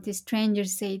 I don't know, the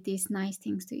strangers say these nice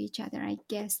things to each other, I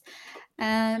guess.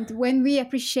 And when we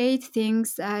appreciate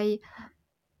things, I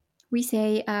we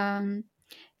say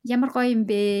ямар гоё юм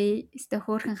бэ? Өстө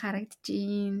хөөрхөн харагдаж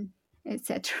байна,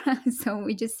 etc. So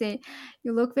we just say,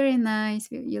 you look very nice,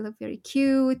 you look very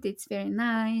cute, it's very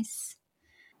nice.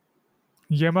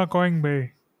 Yema Koing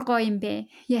Bay. Гоё юм бэ?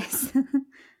 Yes.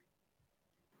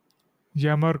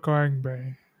 Yamar Koing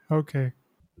Bay. Okay.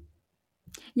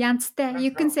 Янзтай.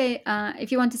 You can say,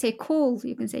 if you want to say cool,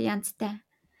 you can say янзтай.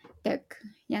 Look,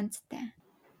 янзтай.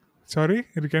 Sorry,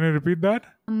 can you repeat that?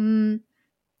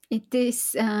 It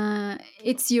is,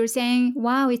 it's you're saying,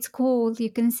 wow, it's cool.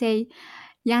 You can say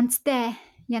янзтай,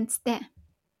 янзтай.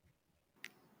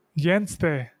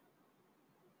 Yenste.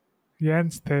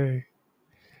 Yenste.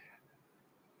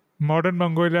 Modern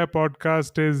Mongolia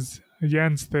podcast is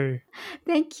Yenste.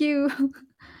 Thank you.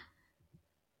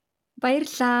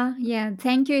 Баярлаа. Yeah,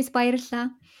 thank you is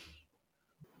баярлаа.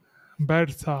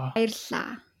 Bersa.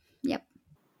 Баярлаа. Yep.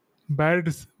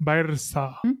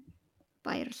 Bersa.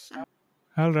 Баярлаа.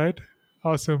 All right.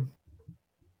 Awesome.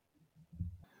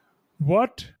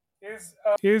 What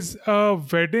is a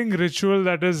wedding ritual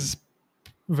that is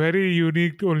very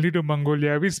unique only to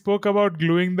Mongolia? We spoke about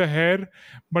gluing the hair,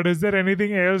 but is there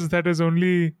anything else that is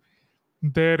only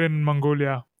there in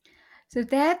Mongolia? So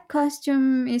that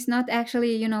costume is not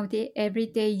actually, the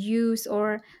everyday use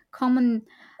or common,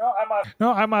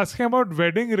 No, I'm asking about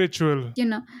wedding ritual.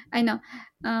 I know.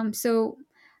 So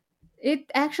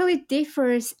it actually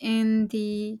differs in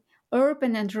the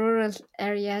urban and rural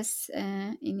areas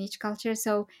in each culture.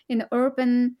 So in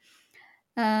urban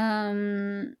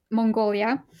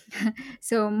Mongolia,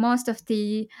 so most of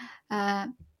the uh,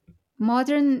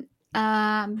 modern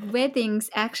weddings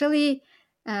actually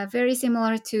very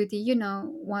similar to the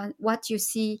what you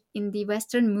see in the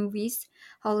Western movies,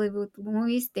 Hollywood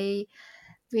movies. They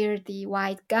wear the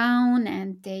white gown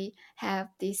and they have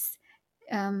this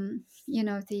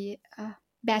the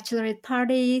bachelorette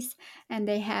parties, and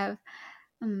they have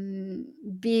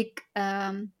big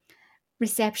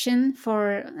reception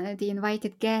for the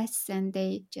invited guests, and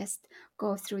they just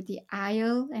go through the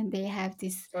aisle and they have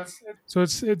this. So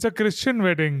it's a Christian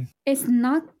wedding. It's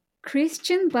not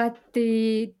Christian, but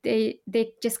they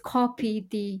just copy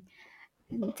the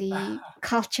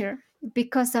culture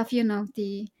because of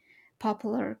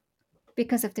popular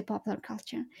popular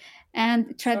culture.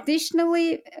 And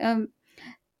traditionally,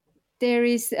 there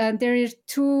is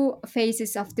two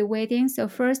phases of the wedding. So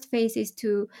first phase is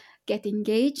to get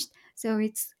engaged. So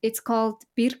it's called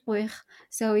birkuch.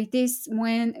 So it is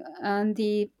when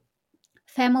the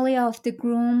family of the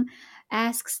groom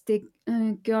asks the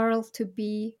girl to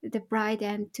be the bride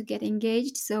and to get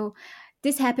engaged. So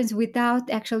this happens without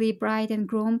actually bride and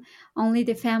groom. Only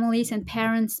the families and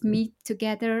parents meet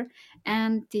together,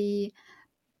 and the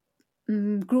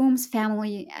groom's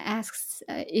family asks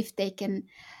if they can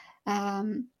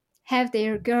um, have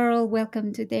their girl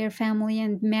welcome to their family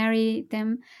and marry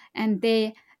them. And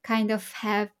they kind of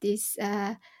have this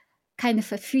kind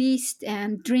of a feast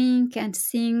and drink and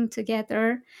sing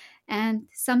together. And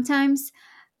sometimes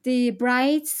the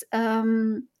bride's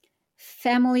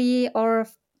family or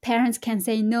parents can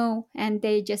say no, and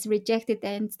they just reject it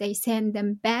and they send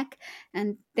them back.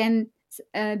 And then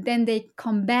they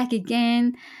come back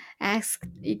again, ask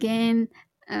again.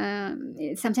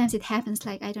 Sometimes it happens,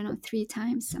 like, I don't know, 3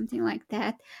 times, something like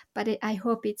that. But I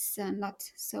hope it's not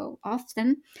so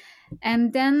often.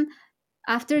 And then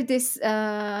after this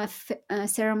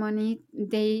ceremony,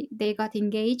 they got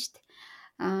engaged.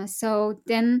 So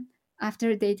then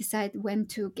after they decide when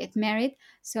to get married,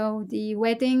 so the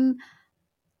wedding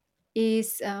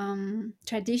is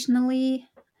traditionally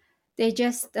they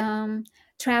just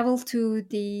travel to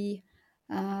the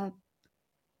uh,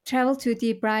 travel to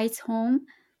the bride's home,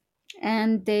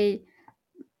 and they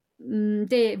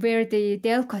wear the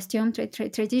Dale costume,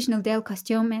 traditional Dale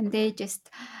costume, and they just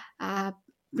uh,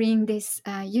 bring this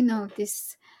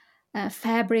this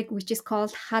fabric which is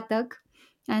called hatak,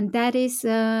 and that is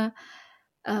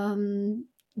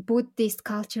Buddhist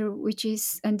culture, which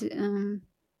is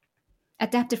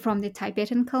adapted from the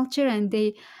Tibetan culture. And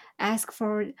they ask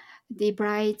for the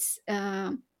bride's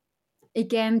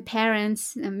again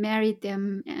parents married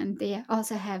them, and they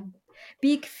also have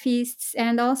big feasts.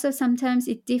 And also sometimes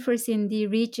it differs in the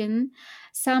region.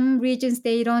 Some regions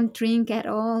they don't drink at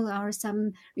all, or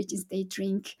some regions they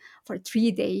drink for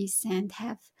 3 days and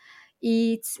have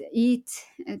eat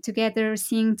together,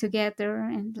 sing together,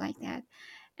 and like that.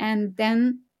 And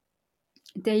then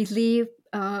they leave,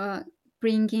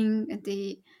 bringing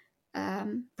the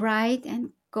bride,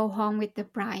 and go home with the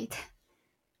bride.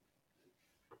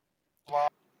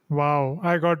 Wow,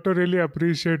 I got to really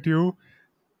appreciate you.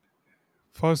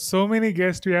 For so many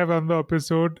guests we have on the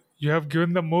episode, you have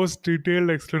given the most detailed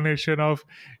explanation of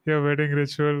your wedding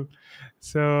ritual.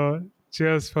 So,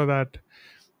 cheers for that.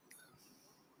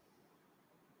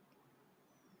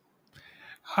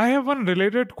 I have one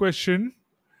related question.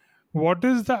 What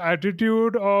is the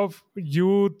attitude of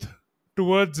youth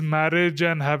towards marriage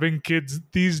and having kids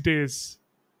these days?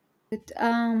 But,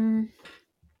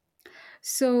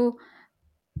 so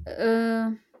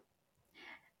uh,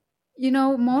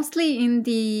 mostly in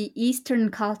the Eastern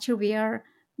culture, we are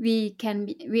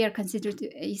considered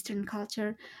Eastern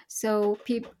culture. So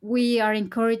we are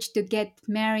encouraged to get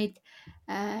married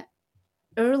uh,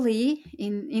 early,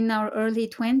 in our early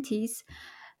 20s.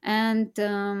 And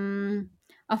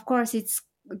of course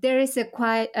there is a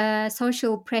quite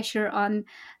social pressure on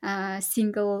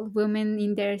single women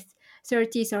in their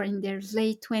 30s or in their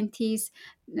late 20s.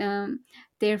 um,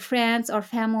 their friends or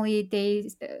family, they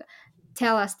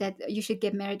tell us that you should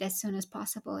get married as soon as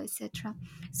possible, etc.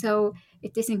 So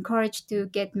it is encouraged to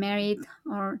get married,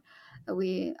 or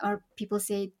people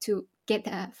say to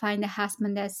find a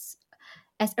husband as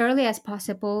early as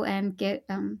possible and get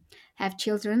have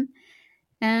children.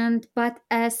 And but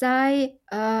as I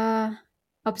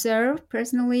observe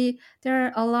personally, there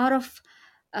are a lot of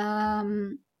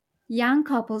um, young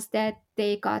couples that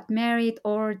they got married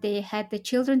or they had the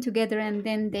children together, and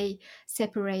then they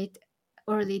separate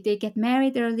early. They get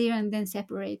married earlier and then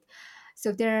separate.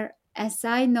 So as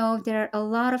I know, there are a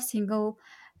lot of single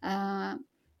uh,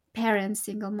 parents,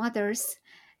 single mothers,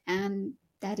 and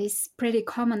that is pretty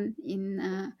common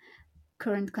in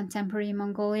current contemporary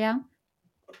Mongolia.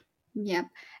 Yep.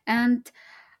 And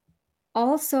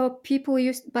also people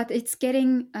use, but it's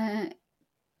getting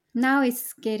Now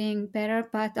it's getting better,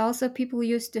 but also people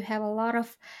used to have a lot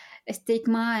of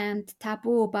stigma and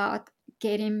taboo about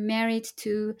getting married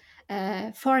to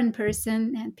a foreign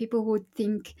person, and people would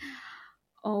think,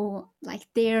 oh, like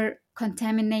they're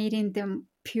contaminating the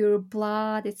pure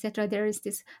blood, etc. There is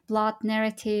this blood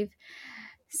narrative.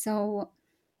 So,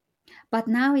 but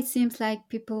now it seems like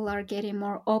people are getting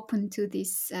more open to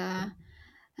this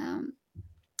um,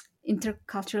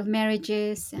 intercultural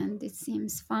marriages, and it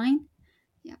seems fine.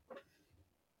 Yeah.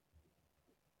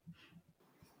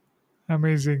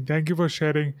 Amazing. Thank you for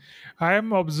sharing. I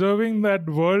am observing that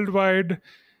worldwide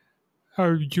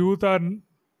youth are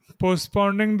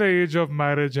postponing the age of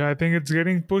marriage. I think it's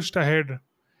getting pushed ahead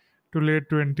to late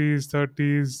 20s,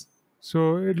 30s.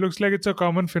 So it looks like it's a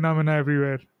common phenomena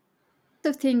everywhere.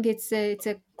 I think it's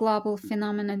a global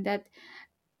phenomenon that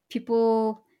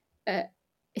people, uh,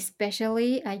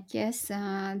 especially I guess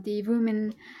the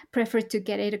women, prefer to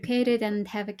get educated and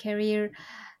have a career,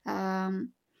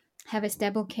 um, have a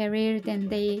stable career, then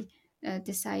they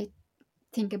decide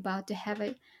think about to have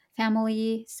a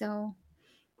family. So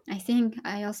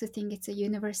I also think it's a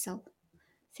universal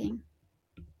thing.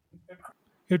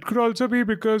 It could also be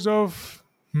because of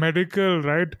medical,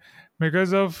 right?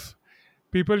 Because of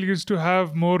people used to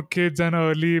have more kids and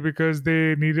early because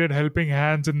they needed helping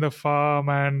hands in the farm,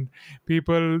 and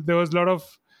people, there was a lot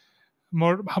of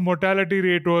mortality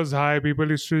rate was high. People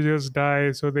used to just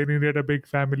die, so they needed a big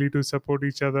family to support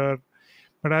each other.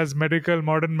 But as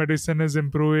modern medicine is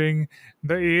improving,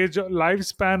 the age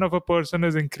lifespan of a person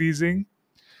is increasing.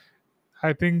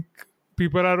 I think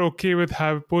people are okay with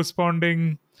have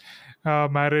postponing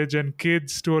marriage and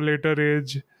kids to a later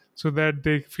age, so that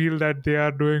they feel that they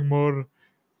are doing more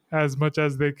as much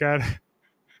as they can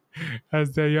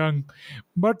as they're young.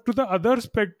 But to the other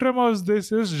spectrum of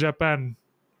this is Japan.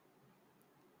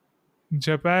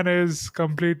 Japan is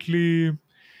completely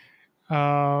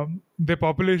the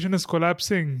population is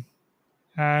collapsing,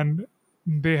 and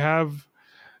they have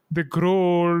they grow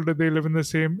old, they live in the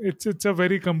same, it's a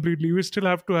very completely, we still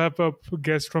have to have a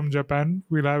guest from Japan,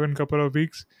 we'll have in a couple of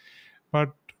weeks,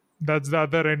 but that's the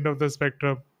other end of the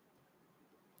spectrum.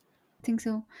 I think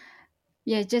so.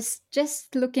 Yeah,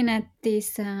 just looking at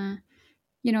this, the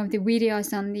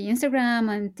videos on the Instagram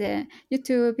and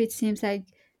YouTube, it seems like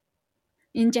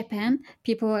in Japan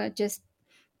people are just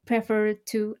prefer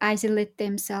to isolate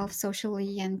themselves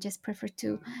socially and just prefer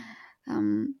to,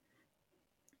 um,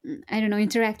 I don't know,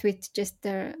 interact with just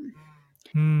the.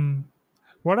 Hmm.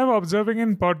 What I'm observing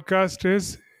in podcast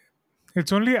is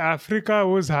it's only Africa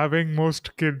who's having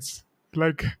most kids.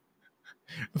 Like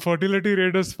the fertility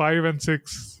rate is 5 and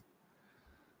 6.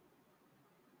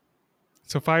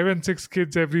 So 5 and 6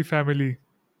 kids every family.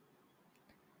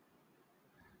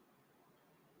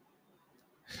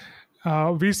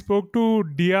 We spoke to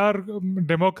DR,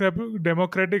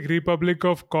 Democratic Republic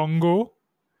of Congo.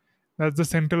 That's the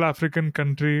Central African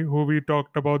country who we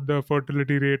talked about the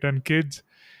fertility rate and kids.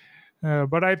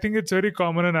 But I think it's very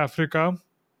common in Africa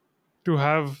to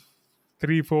have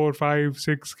 3, 4, 5,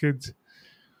 6 kids.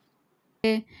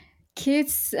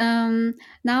 Kids,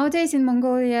 nowadays in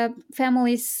Mongolia,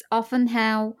 families often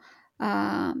have,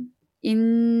 um,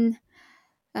 in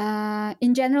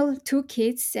in general, two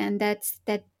kids, and that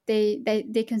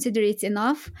they consider it's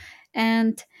enough.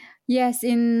 And yes,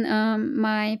 in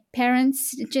my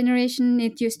parents' generation,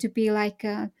 it used to be like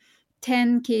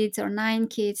 10 kids or 9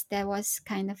 kids. That was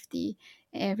kind of the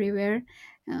everywhere.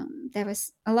 There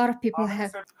was a lot of people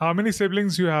have. How many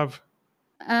siblings you have?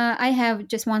 I have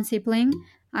just one sibling.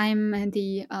 I'm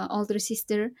the older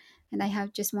sister, and I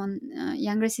have just one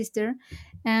younger sister.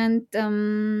 And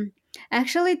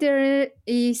actually, there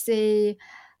is a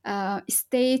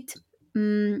state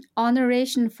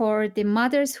honoration for the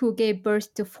mothers who gave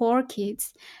birth to 4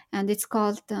 kids, and it's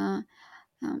called.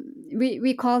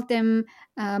 We call them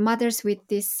mothers with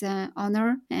this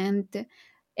honor, and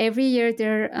every year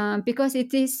they're because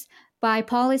it is by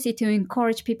policy to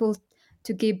encourage people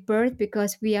to give birth,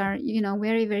 because we are,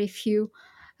 very very few.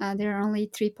 There are only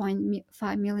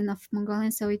 3.5 million of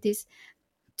Mongolians, so it is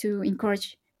to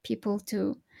encourage people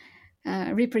to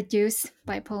reproduce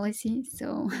by policy.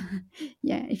 So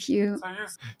yeah, if you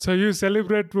So you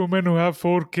celebrate women who have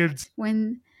 4 kids.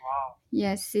 when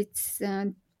yes, it's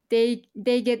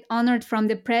they get honored from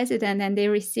the president, and they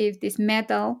receive this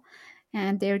medal,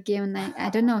 and they're given, I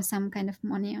don't know, some kind of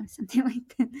money or something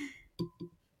like that.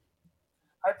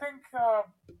 I think.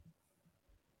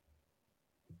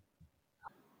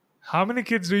 How many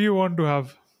kids do you want to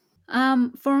have?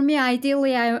 For me,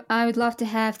 ideally, I would love to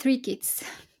have 3 kids.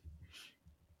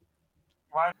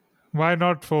 Why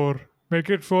not 4? Make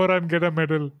it 4 and get a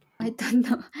medal. I don't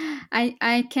know.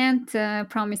 I can't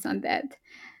promise on that.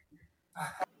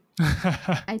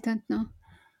 I don't know.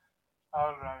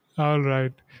 All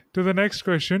right. To the next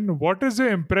question. What is your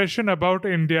impression about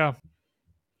India?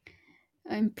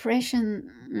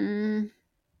 Impression.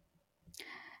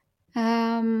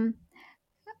 Um,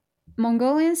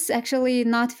 Mongolians actually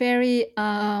not very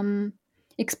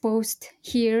exposed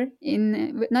here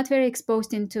in not very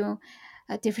exposed into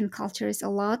different cultures a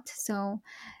lot. So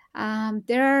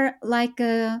there are like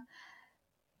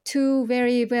two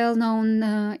very well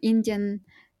known Indian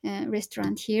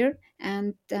restaurant here,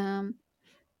 and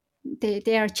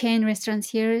they are chain restaurants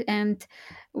here, and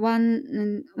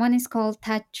one is called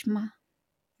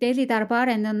Daily Darbar,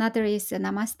 and another is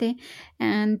Namaste.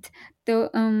 And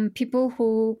the people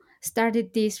who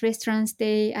started these restaurants,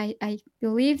 I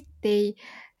believe they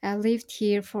lived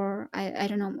here for I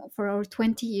don't know for over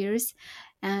 20 years.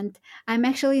 And I'm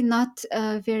actually not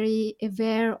very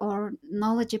aware or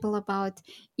knowledgeable about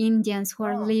Indians who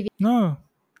are living. No,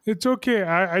 it's okay.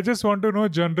 I just want to know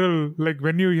general, like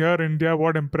when you hear India,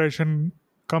 what impression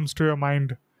comes to your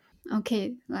mind?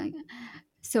 Okay, like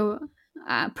so.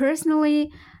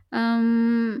 Personally,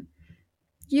 um,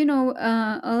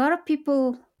 a lot of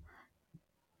people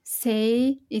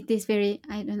say it is very,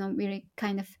 I don't know, very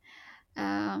kind of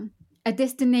um, a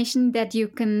destination that you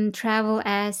can travel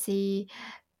as a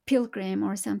pilgrim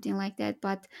or something like that.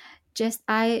 But just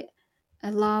I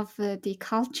love the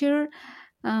culture.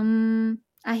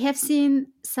 I have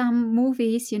seen some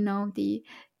movies, the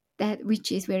that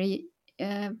which is very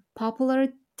popular,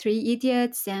 Three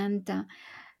Idiots, and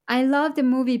I love the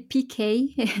movie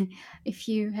PK. If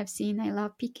you have seen, I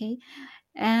love PK,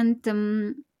 and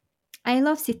I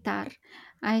love sitar.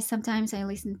 I sometimes I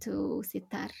listen to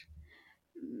sitar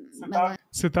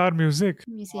Sitar music.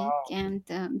 music, and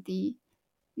the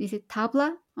is it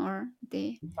tabla or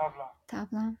the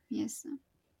tabla? Yes,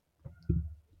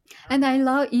 and I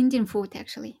love Indian food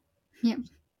actually. Yeah.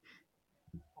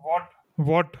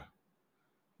 What?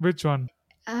 Which one?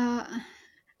 Uh,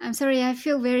 I'm sorry. I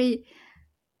feel very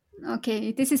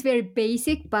okay. This is very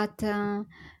basic, but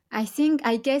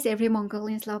I guess every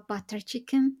Mongolians love butter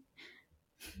chicken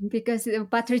because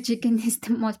butter chicken is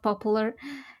the most popular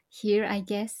here, I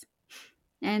guess.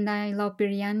 And I love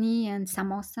biryani and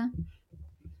samosa.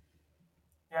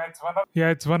 Yeah,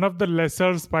 it's one of the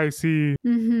lesser spicy.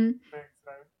 Mm-hmm.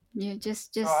 Yeah,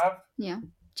 just yeah,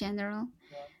 general.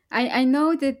 I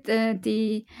know that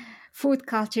the food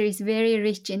culture is very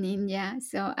rich in India,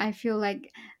 so I feel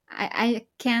like I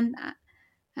can't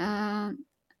uh,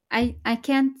 I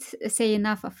can't say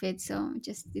enough of it. So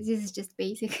just this is just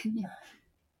basic. Yeah.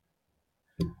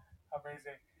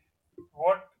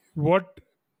 What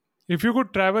if you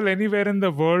could travel anywhere in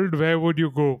the world? Where would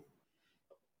you go?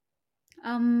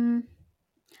 Um,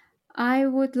 I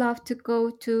would love to go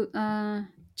to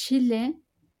Chile,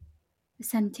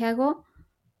 Santiago.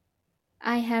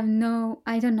 I don't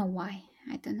know why.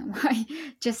 I don't know why.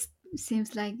 Just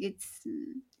seems like it's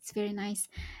very nice.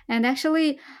 And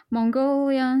actually,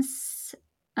 Mongolians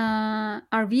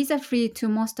are visa free to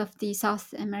most of the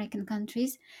South American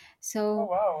countries. So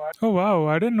Oh wow,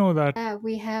 I didn't know that.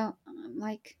 we have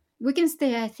like we can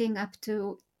stay, I think, up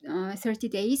to 30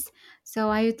 days. So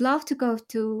I would love to go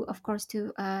to, of course,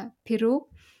 to Peru,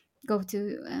 go to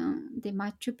the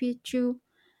Machu Picchu,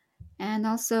 and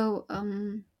also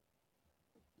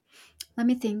let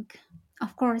me think.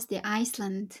 Of course, the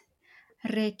Iceland,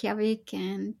 Reykjavik,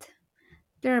 and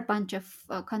there are a bunch of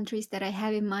countries that I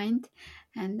have in mind,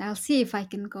 and I'll see if I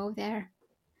can go there.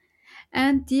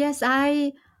 And yes,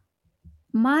 I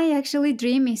my actually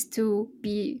dream is to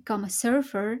become a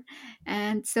surfer,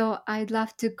 and so I'd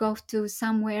love to go to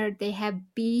somewhere they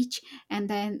have beach, and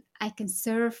then I can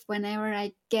surf whenever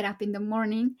I get up in the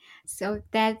morning. So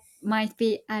that might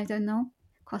be, I don't know,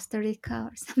 Costa Rica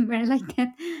or somewhere like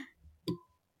that.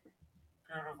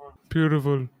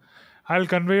 Beautiful. I'll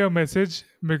convey your message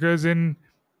because in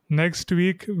next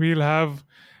week we'll have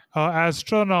an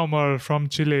astronomer from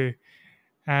Chile,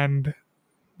 and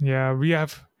yeah, we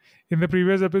have in the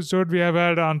previous episode we have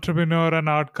had entrepreneur and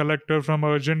art collector from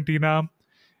Argentina,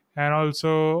 and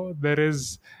also there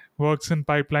is works in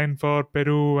pipeline for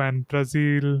Peru and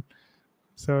Brazil.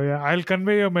 So yeah, I'll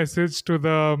convey your message to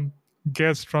the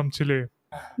guest from Chile.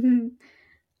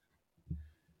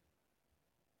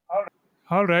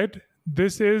 All right,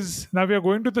 this is now we are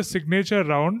going to the signature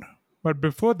round, but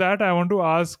before that I want to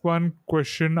ask one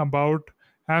question about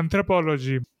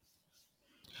anthropology.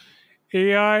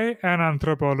 AI and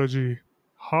anthropology.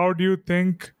 How do you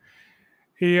think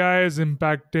AI is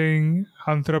impacting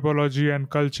anthropology and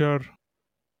culture?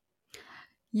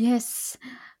 Yes.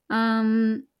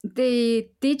 the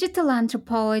digital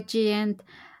anthropology and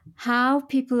how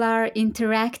people are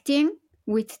interacting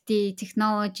with the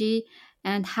technology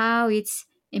and how it's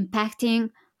impacting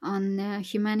on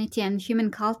humanity and human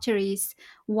culture is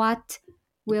what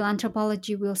will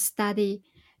anthropology will study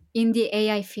in the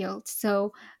AI field.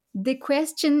 So the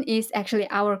question is actually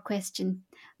our question,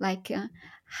 like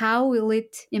how will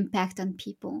it impact on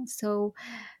people? So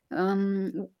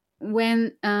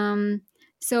when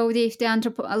so if the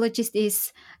anthropologist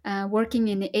is working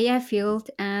in the AI field,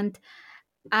 and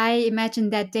I imagine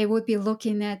that they would be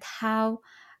looking at how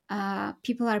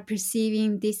people are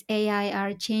perceiving this AI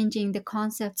are changing the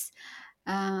concepts,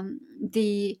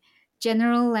 the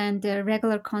general and the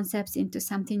regular concepts into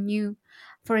something new.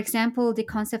 For example, the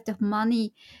concept of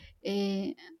money,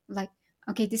 uh, like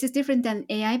okay, this is different than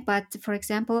AI, but for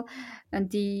example,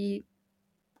 the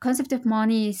concept of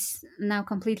money is now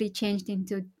completely changed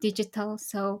into digital.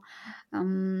 So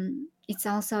it's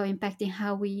also impacting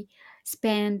how we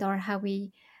spend or how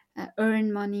we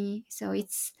earn money. So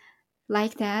it's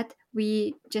like that.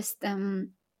 We just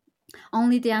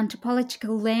only the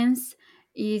anthropological lens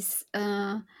is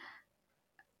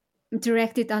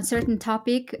directed on certain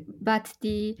topic, but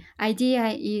the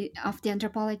idea of the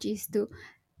anthropology is to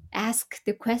ask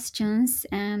the questions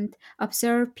and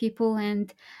observe people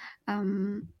and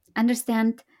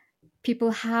understand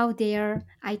people how they are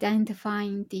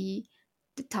identifying the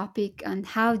topic and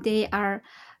how they are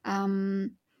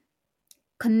um,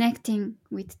 connecting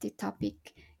with the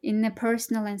topic in a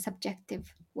personal and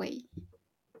subjective way.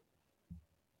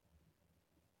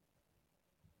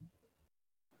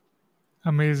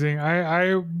 Amazing.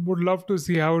 I would love to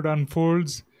see how it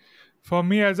unfolds. For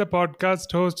me, as a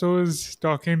podcast host who is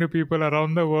talking to people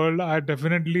around the world, I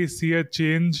definitely see a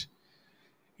change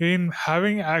in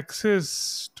having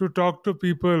access to talk to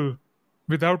people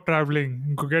without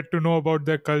traveling, to get to know about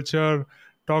their culture,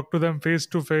 talk to them face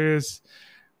to face.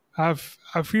 I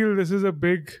feel this is a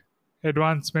big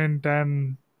advancement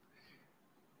and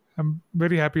I'm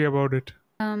very happy about it.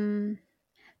 Um,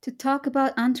 to talk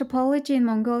about anthropology in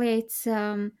Mongolia, it's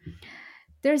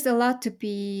there's a lot to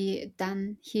be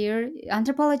done here.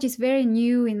 Anthropology is very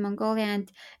new in Mongolia,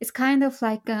 and it's kind of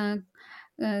like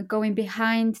going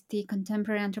behind the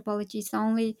contemporary anthropology. It's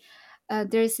only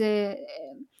there's a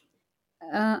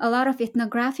lot of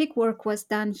ethnographic work was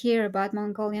done here about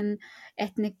Mongolian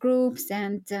ethnic groups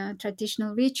and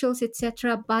traditional rituals,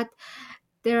 etc. But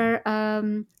there are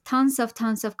tons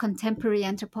of contemporary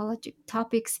anthropology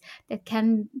topics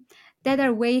that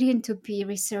are waiting to be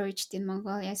researched in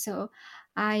Mongolia. So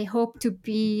I hope to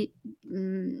be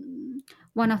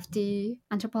one of the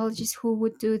anthropologists who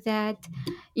would do that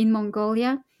in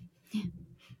Mongolia.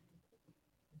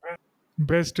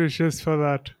 Best wishes for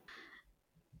that.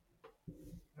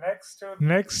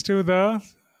 Next to the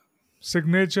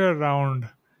signature round.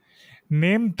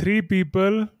 Name three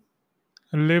people,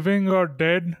 living or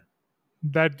dead,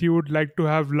 that you would like to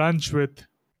have lunch with.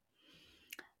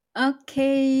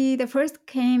 Okay, the first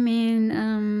came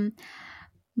in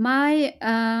my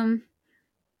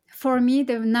for me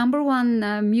the number one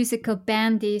musical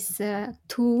band is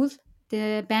Tool,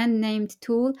 the band named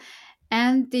Tool,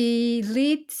 and the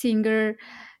lead singer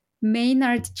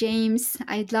Maynard James.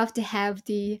 I'd love to have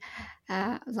the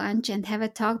lunch and have a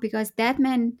talk because that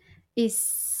man is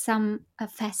some a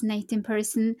fascinating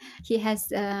person. He is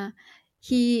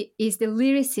the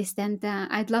lyricist, and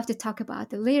I'd love to talk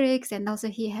about the lyrics. And also,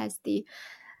 he has the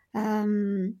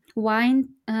wine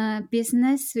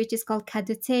business, which is called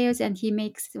Caduceus, and he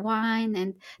makes wine,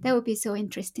 and that would be so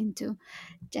interesting to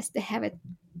just to have a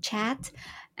chat.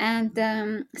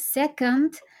 And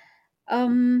second,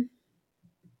 um,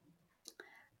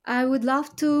 I would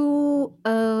love to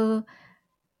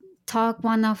talk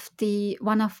one of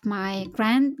my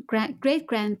great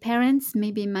grandparents,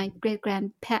 maybe my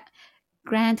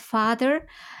grandfather,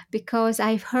 because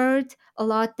I've heard a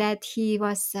lot that he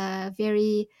was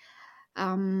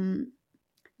um,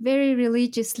 very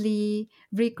religiously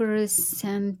rigorous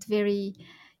and very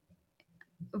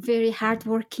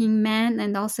hardworking man,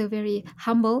 and also very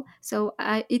humble. So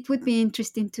it would be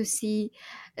interesting to see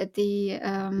the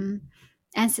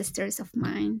ancestors of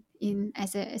mine in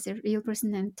as a real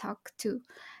person and talk to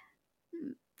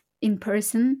in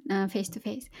person, face to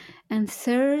face. And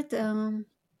third, um,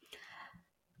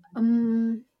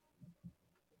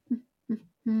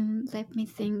 let me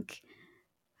think.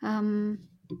 Um,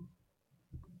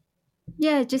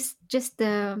 yeah, just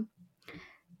a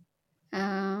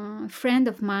friend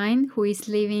of mine who is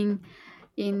living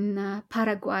in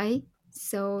Paraguay.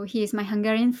 So he is my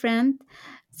Hungarian friend.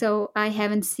 So I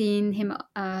haven't seen him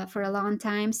for a long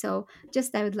time. So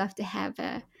just I would love to have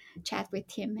a chat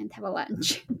with him and have a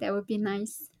lunch. That would be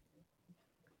nice.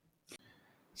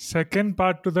 Second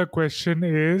part to the question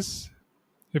is,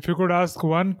 if you could ask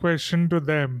one question to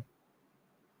them,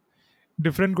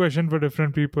 different question for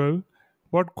different people,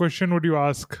 what question would you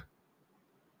ask?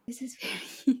 This is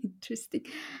very interesting.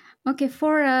 Okay,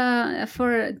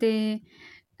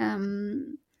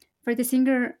 um, for the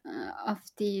singer of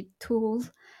the Tool,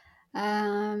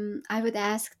 I would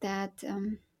ask that.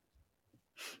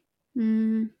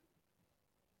 Mm,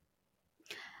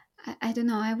 I don't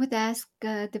know. I would ask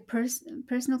the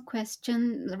personal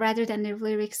question rather than the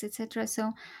lyrics, etc.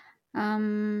 So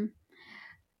um,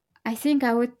 I think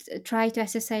I would try to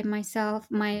assess myself,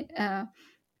 my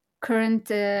current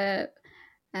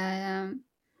um,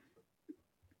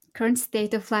 current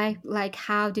state of life. Like,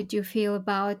 how did you feel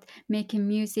about making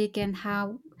music, and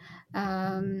how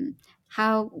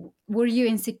were you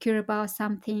insecure about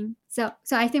something? So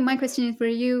I think my question is: were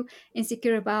you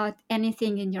insecure about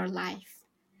anything in your life?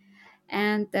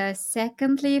 And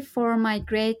secondly, for my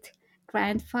great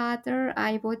grandfather,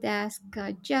 I would ask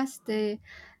just a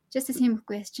simple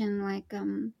question like,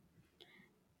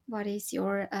 what is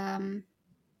your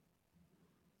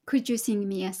could you sing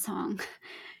me a song?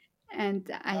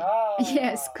 And I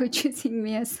yes, could you sing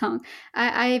me a song?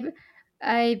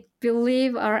 I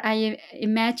believe, or I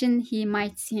imagine he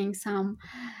might sing some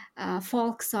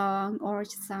folk song or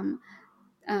some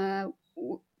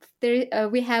there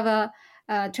we have a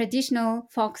traditional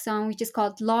folk song which is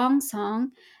called long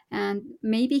song, and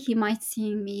maybe he might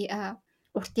sing me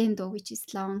ortendo, which is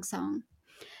long song.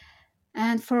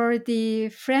 And for the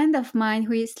friend of mine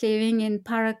who is living in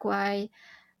Paraguay,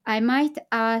 I might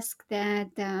ask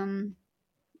that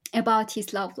about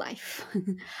his love life.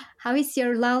 How is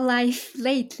your love life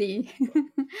lately?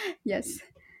 Yes.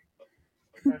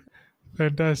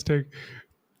 Fantastic.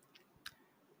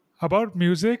 About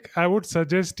music, I would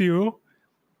suggest you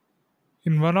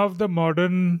in one of the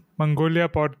modern Mongolia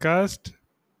podcast,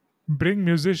 bring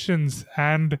musicians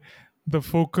and the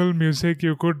vocal music.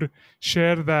 You could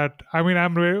share that. I mean,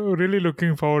 I'm really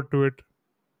looking forward to it.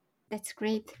 That's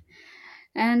great.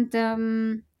 And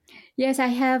yes, I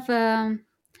have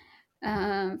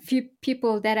few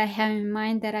people that I have in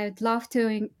mind that I would love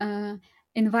to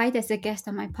invite as a guest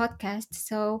on my podcast.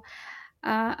 So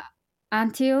uh,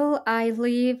 until I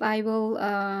leave, I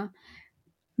will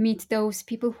meet those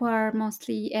people who are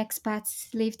mostly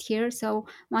expats lived here. So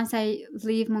once I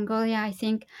leave Mongolia, I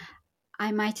think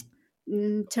I might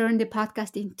turn the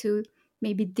podcast into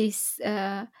maybe this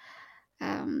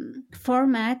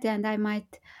format, and I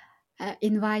might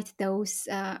invite those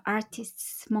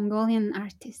artists, Mongolian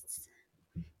artists.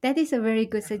 That is a very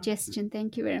good suggestion.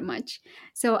 Thank you very much.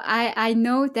 So I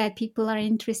know that people are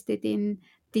interested in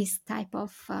this type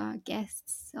of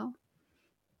guests. So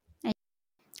I,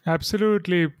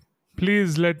 Absolutely.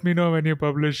 Please let me know when you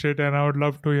publish it, and I would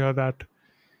love to hear that.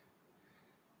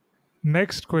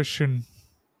 Next question: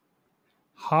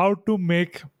 how to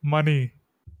make money?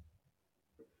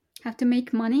 have to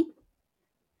make money.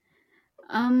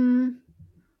 Um,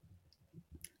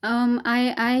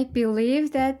 I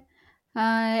believe that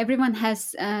everyone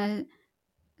has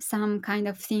some kind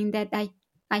of thing that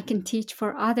I can teach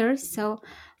for others. So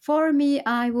for me,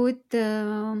 I would.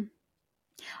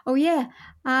 Oh yeah,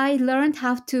 I learned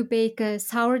how to bake a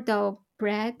sourdough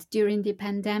bread during the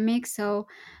pandemic. So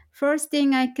first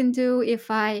thing I can do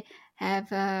if I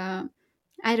have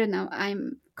I don't know,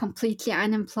 I'm completely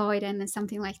unemployed and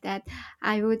something like that,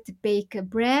 I would bake a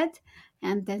bread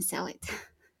and then sell it.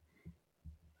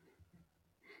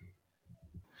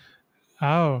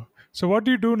 Oh, so what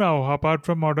do you do now apart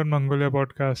from Modern Mongolia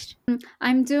podcast?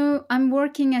 I'm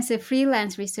working as a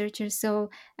freelance researcher.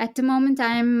 So at the moment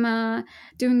I'm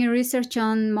doing a research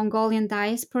on Mongolian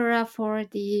diaspora for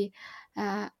the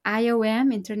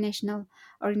IOM, International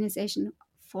Organization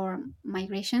for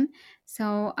Migration.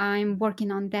 So I'm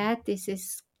working on that. This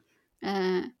is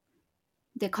uh,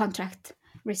 the contract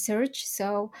research.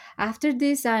 So after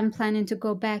this I'm planning to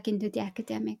go back into the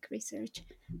academic research.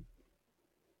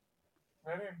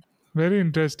 Very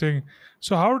interesting.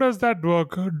 So how does that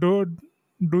work?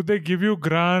 Do they give you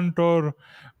grant, or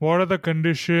what are the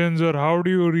conditions, or how do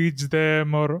you reach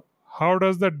them, or how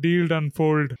does the deal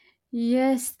unfold?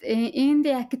 Yes, in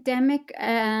the academic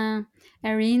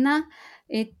arena,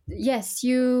 it yes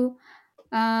you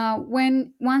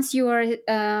when once you are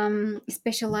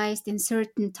specialized in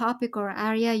certain topic or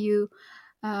area, you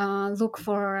look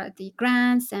for the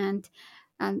grants, and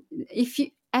if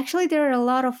you actually there are a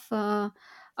lot of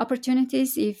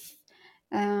opportunities if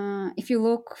you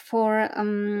look for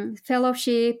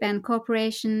fellowship and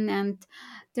cooperation, and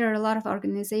there are a lot of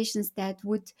organizations that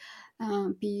would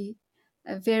be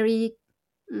very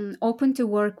open to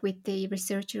work with the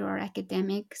researcher or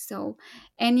academic. So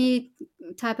any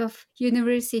type of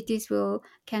universities will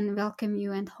can welcome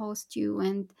you and host you,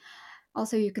 and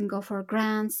also you can go for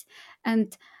grants.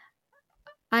 And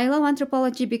I love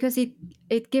anthropology because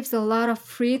it gives a lot of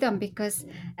freedom, because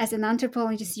as an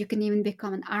anthropologist you can even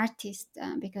become an artist,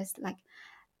 because like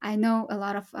I know a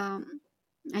lot of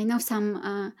I know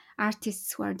some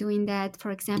artists who are doing that.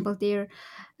 For example, they're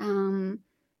um,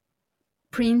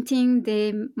 printing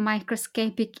the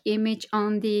microscopic image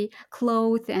on the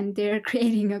cloth, and they're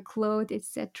creating a cloth,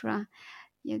 etc.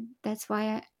 Yeah, that's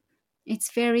why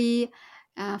it's very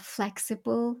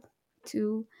flexible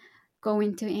to go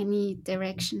into any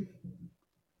direction.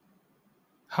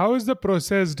 How is the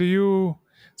process? Do you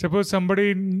suppose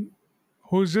somebody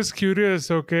who's just curious?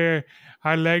 Okay,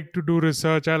 I like to do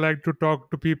research, I like to talk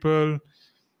to people,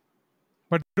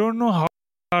 but don't know how to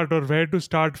start or where to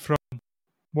start from.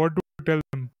 What do you tell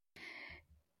them?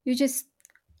 You just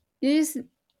you just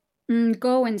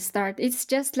go and start. It's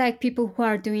just like people who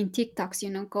are doing TikToks,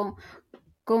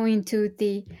 go into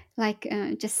the, like,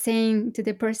 just saying to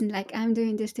the person like, I'm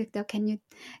doing this TikTok, can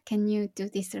you do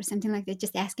this or something like that,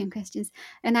 just asking questions.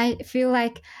 And I feel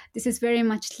like this is very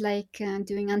much like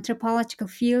doing anthropological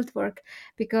field work,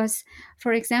 because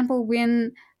for example,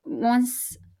 when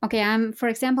once okay, I'm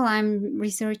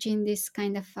researching this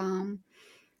kind of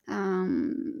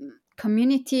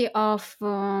community of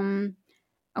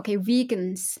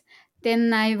vegans.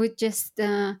 Then I would just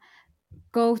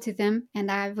go to them and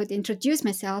I would introduce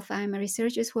myself. I'm a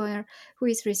researcher who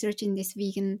is researching this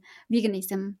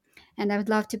veganism, and I would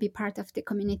love to be part of the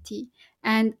community.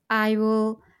 And I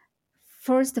will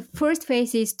the first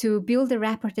phase is to build a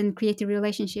rapport and create a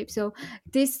relationship. So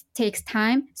this takes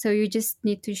time. So you just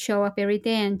need to show up every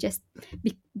day and just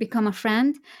become a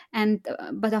friend. And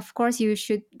but of course you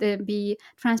should be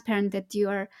transparent that you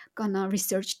are gonna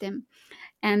research them,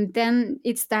 and then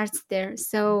it starts there.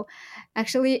 So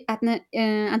actually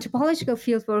anthropological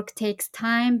fieldwork takes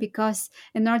time, because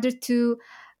in order to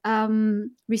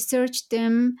research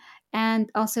them and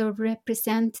also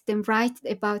represent them, write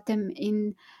about them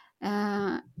in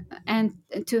and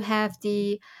to have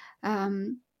the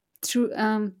um, true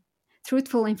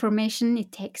truthful information,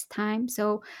 it takes time.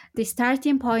 So the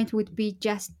starting point would be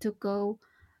just to go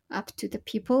up to the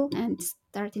people and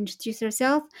start introduce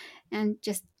yourself and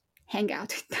just hang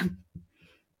out with them.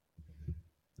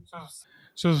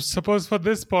 So, suppose for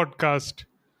this podcast,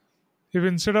 if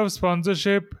instead of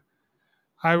sponsorship,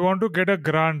 I want to get a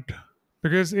grant,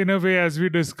 because in a way, as we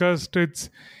discussed,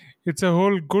 it's a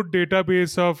whole good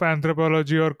database of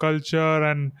anthropology or culture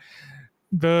and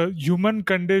the human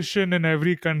condition in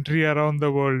every country around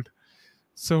the world.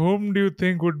 So, whom do you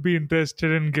think would be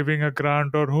interested in giving a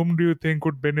grant, or whom do you think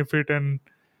would benefit, and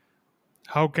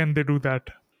how can they do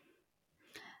that?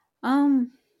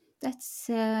 Um,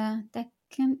 that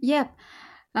can, yeah.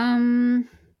 Um,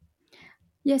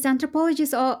 yes, anthropology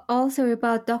is also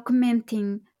about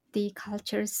documenting the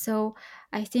cultures. So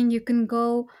I think you can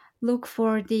go look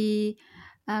for the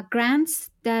grants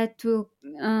that will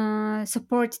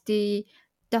support the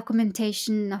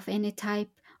documentation of any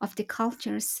type of the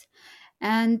cultures.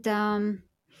 And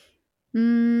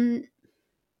mm,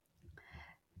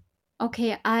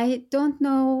 okay, I don't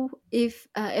know if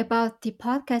about the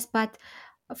podcast, but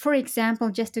for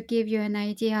example, just to give you an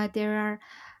idea,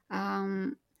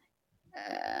 um,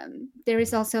 there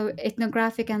is also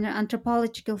ethnographic and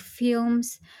anthropological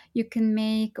films you can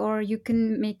make, or you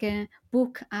can make a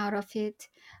book out of it,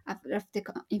 of the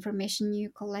information you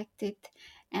collected.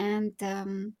 And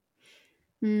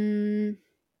mm,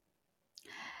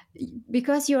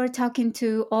 because you are talking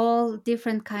to all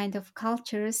different kind of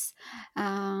cultures,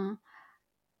 uh,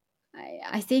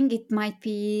 I think it might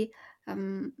be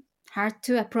hard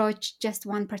to approach just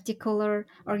one particular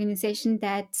organization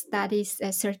that studies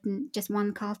a certain just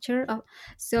one culture.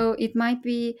 So it might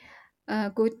be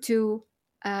good to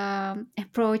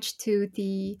approach to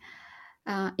the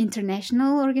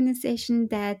international organization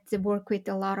that work with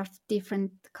a lot of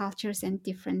different cultures and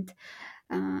different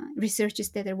researchers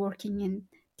that are working in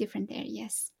different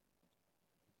areas.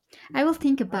 I will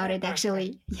think about it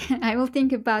actually. I will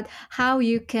think about how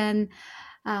you can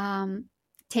um,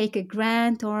 take a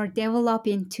grant or develop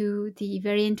into the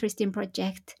very interesting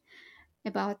project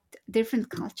about different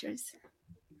cultures.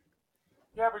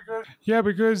 Yeah,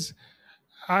 because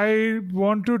I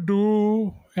want to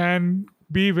do and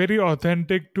be very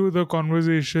authentic to the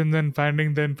conversation and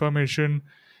finding the information.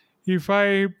 If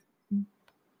I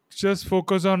just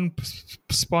focus on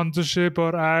sponsorship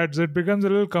or ads, it becomes a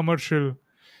little commercial.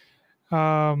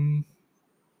 Um,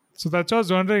 so that's why I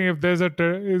was wondering if there's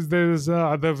a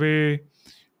other way.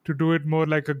 to do it more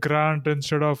like a grant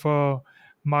instead of a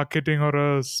marketing or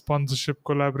a sponsorship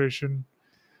collaboration.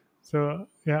 So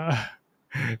yeah,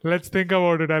 let's think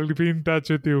about it. I'll be in touch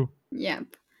with you.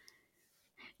 Yep.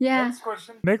 Yeah.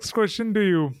 Next question to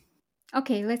you.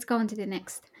 Okay, let's go on to the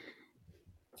next.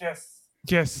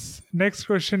 Yes. Next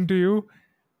question to you.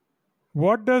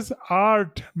 What does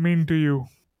art mean to you?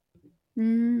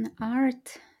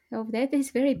 Art. Oh, that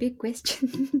is very big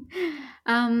question.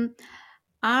 um,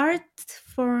 art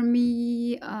for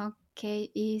me, okay,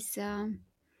 is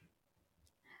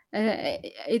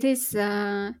it is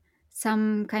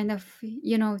some kind of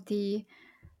the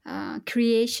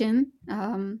creation,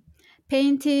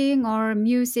 painting or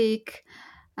music,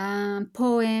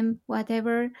 poem,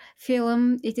 whatever,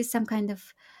 film. It is some kind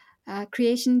of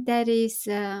creation that is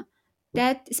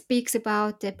that speaks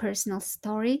about a personal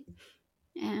story,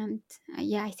 and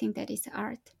yeah, I think that is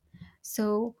art.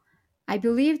 So I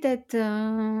believe that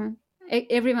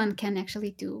everyone can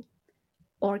actually do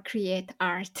or create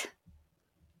art.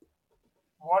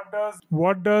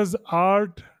 What does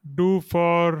art do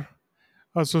for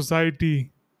a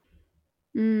society?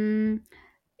 Mm,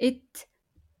 it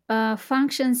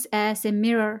functions as a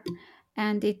mirror,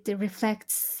 and it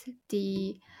reflects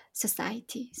the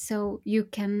society. So you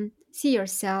can see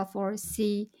yourself or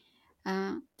see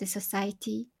the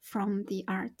society from the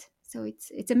art. So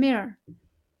it's a mirror.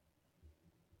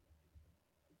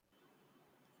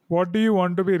 What do you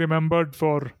want to be remembered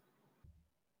for?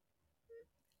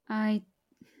 I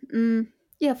mm,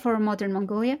 yeah, for Modern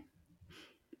Mongolia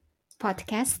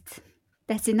podcast,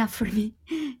 that's enough for me.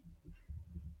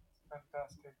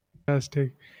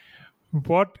 Fantastic.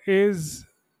 What is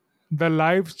the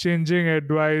life changing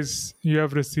advice you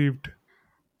have received?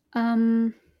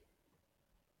 Um,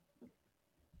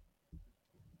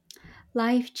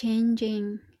 Life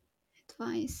changing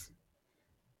advice.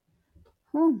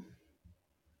 Oh,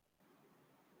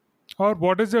 Or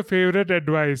what is your favorite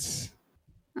advice?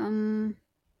 um,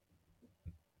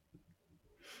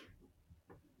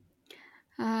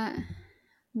 uh,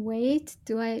 wait,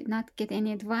 do I not get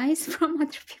any advice from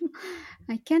other people?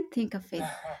 I can't think of it.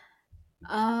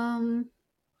 Um,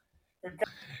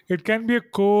 It can be a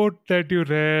quote that you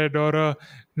read, or a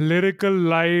lyrical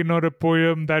line, or a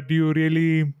poem that you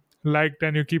really liked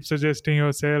and you keep suggesting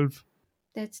yourself.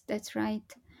 that's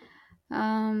right.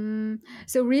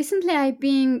 So recently I've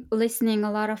been listening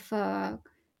a lot of the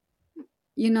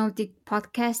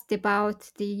podcast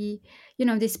about the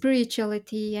the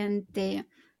spirituality and the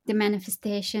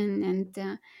manifestation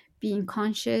and being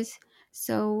conscious.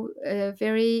 So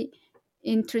very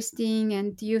interesting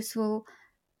and useful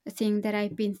thing that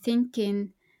I've been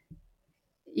thinking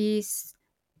is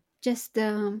just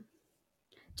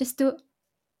just to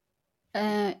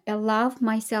allow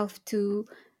myself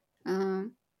uh,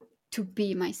 to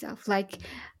be myself, like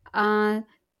uh,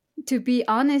 to be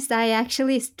honest, I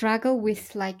actually struggle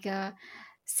with like a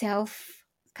self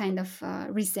kind of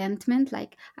resentment.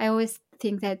 Like I always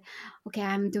think that, okay,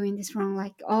 I'm doing this wrong,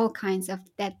 like all kinds of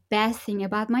that bad thing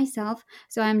about myself.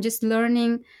 So I'm just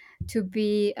learning to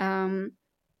be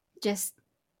just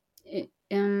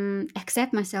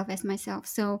accept myself as myself.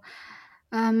 So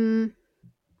um,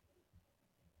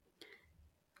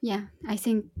 yeah, I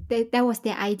think that was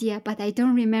the idea, but I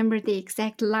don't remember the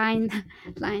exact line.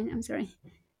 Line. I'm sorry.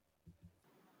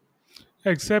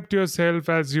 Accept yourself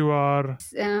as you are.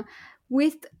 uh,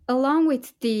 with along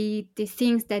with the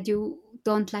things that you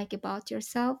don't like about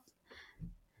yourself.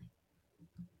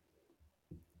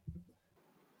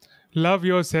 Love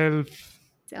yourself.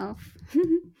 Self.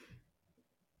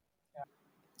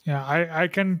 Yeah, I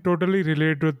can totally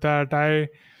relate with that. I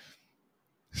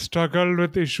struggled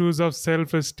with issues of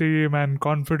self esteem and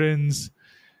confidence,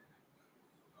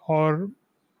 or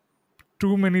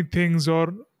too many things,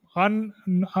 or un,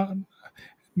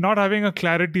 not having a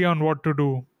clarity on what to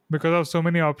do because of so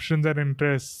many options and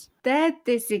interests. That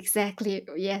is exactly,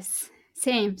 yes,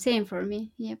 same for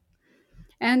me. Yep.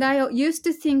 And I used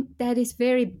to think that is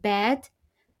very bad.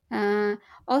 uh,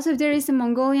 Also, there is a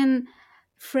Mongolian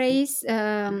phrase,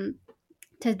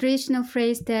 traditional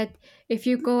phrase, that if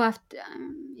you go after,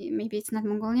 maybe it's not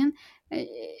Mongolian, uh,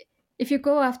 if you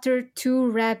go after two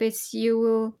rabbits, you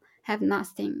will have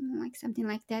nothing, like something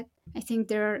like that. I think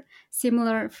there are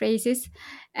similar phrases.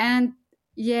 And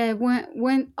yeah,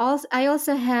 when also I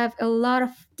also have a lot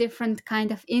of different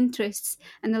kind of interests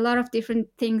and a lot of different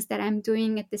things that I'm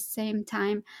doing at the same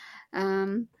time,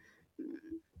 um,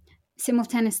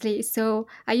 simultaneously. So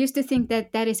I used to think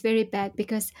that that is very bad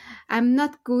because I'm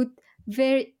not good,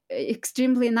 very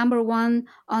extremely number one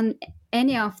on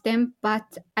any of them,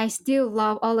 but I still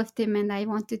love all of them and I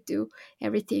want to do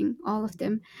everything, all of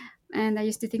them. and I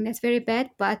used to think that's very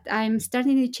bad, but I'm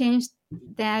starting to change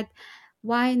that.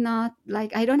 Why not?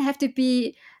 Like, I don't have to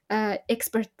be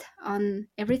expert on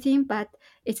everything, but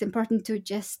it's important to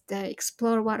just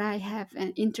explore what I have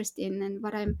an interest in and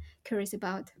what I'm curious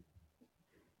about.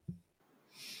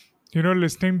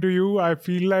 Listening to you, I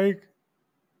feel like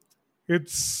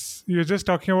you're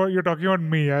talking about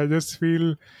me. I just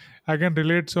feel I can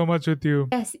relate so much with you.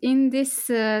 Yes, in this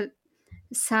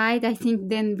side, I think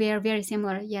then we are very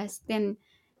similar. Yes, then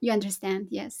you understand.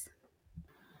 Yes.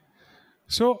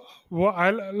 So,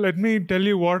 let me tell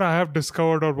you what I have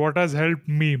discovered or what has helped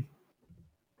me.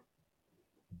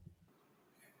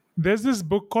 There's this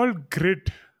book called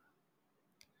Grit.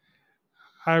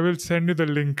 I will send you the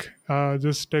link.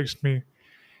 Just text me.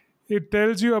 It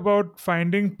tells you about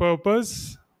finding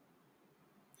purpose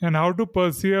and how to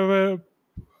persevere,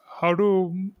 how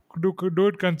to do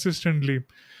it consistently.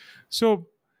 So,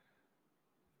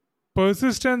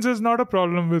 persistence is not a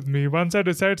problem with me. Once I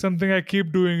decide something, I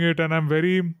keep doing it, and I'm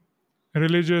very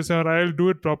religious, or I'll do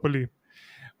it properly.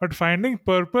 But finding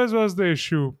purpose was the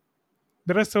issue.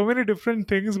 There are so many different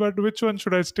things, but which one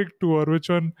should I stick to, or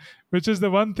which is the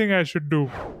one thing I should do?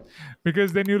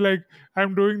 Because then you like,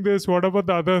 I'm doing this, what about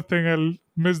the other thing? I'll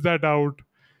miss that out,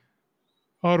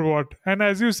 or what? And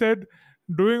as you said,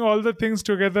 doing all the things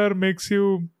together makes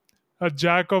you a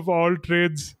jack of all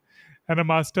trades and a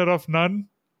master of none,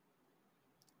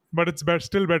 but it's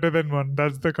still better than one.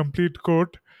 That's the complete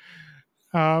quote.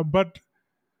 But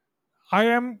I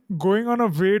am going on a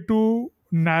way to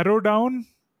narrow down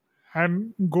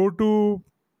and go to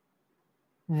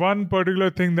one particular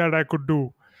thing that I could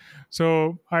do.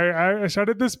 So I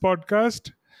started this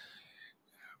podcast.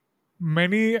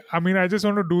 I just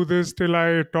want to do this till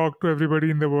I talk to everybody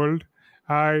in the world.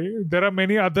 There are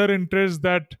many other interests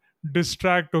that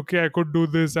distract. Okay, I could do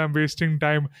this. I'm wasting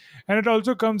time, and it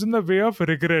also comes in the way of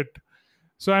regret.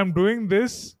 So I'm doing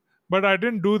this, but I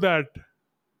didn't do that.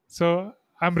 So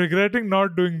I'm regretting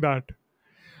not doing that.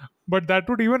 But that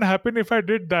would even happen if I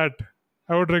did that.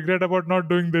 I would regret about not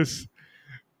doing this.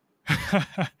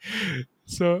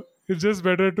 So it's just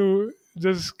better to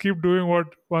just keep doing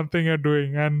what one thing you're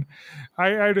doing. And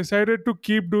I decided to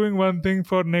keep doing one thing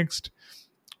for next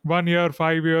 1 year,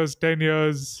 5 years, 10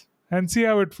 years, and see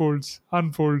how it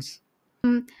unfolds.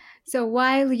 So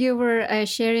while you were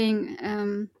sharing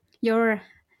your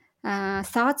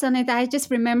thoughts on it, I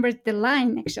just remembered the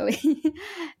line actually,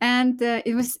 and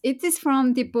it is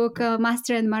from the book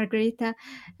Master and Margarita,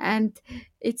 and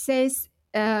it says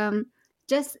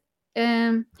just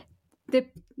um,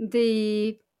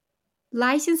 the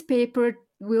license paper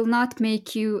will not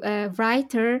make you a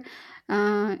writer.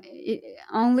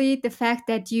 Only the fact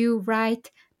that you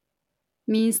write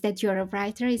means that you're a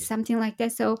writer is something like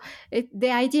that. So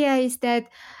the idea is that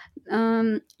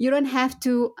you don't have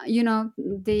to,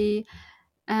 the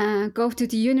go to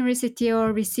the university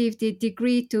or receive the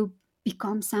degree to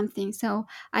become something. So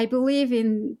I believe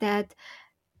in that.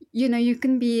 You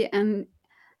can be an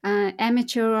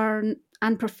amateur or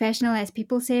unprofessional, as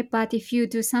people say, but if you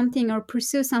do something or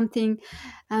pursue something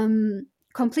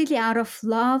completely out of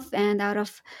love and out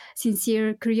of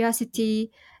sincere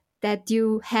curiosity, that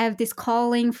you have this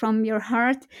calling from your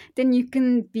heart, then you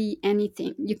can be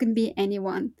anything. You can be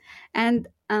anyone. And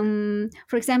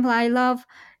for example, I love,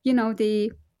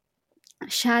 the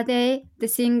Sade, the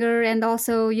singer, and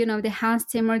also, the Hans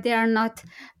Zimmer. They are not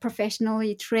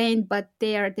professionally trained, but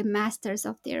they are the masters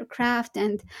of their craft.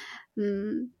 And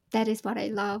that is what I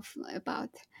love about,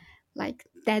 like,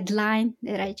 that line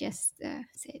that I just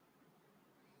said.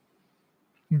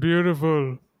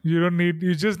 Beautiful.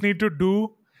 You just need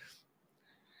to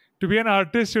be an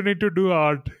artist, you need to do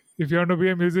art. If you want to be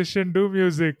a musician, do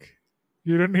music.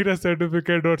 You don't need a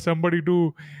certificate or somebody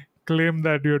to claim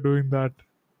that you're doing that.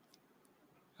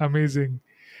 Amazing.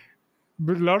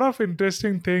 A lot of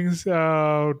interesting things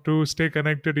to stay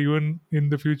connected even in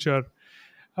the future.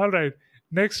 All right.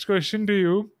 Next question to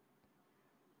you.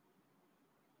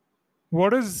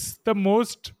 What is the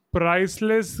most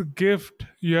priceless gift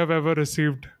you have ever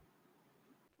received?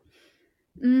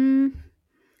 Mm,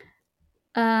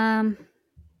 um,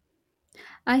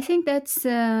 I think that's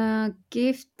a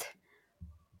gift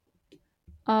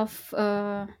of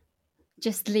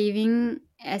just living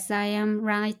as I am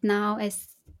right now, as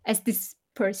this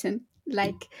person,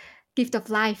 like gift of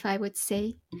life, I would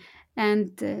say.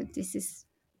 And this is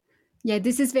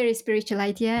very spiritual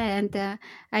idea, and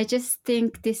I just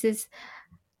think this is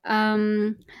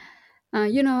um,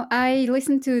 I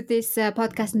listened to this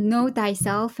podcast, Know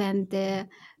Thyself, and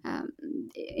um,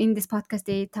 in this podcast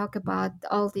they talk about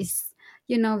all this,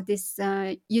 this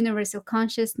universal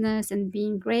consciousness and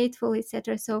being grateful,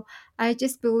 etc. So I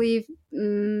just believe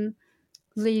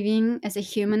living as a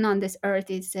human on this earth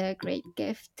is a great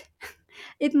gift.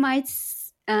 It might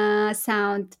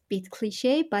sound a bit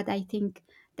cliche, but I think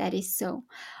that is so.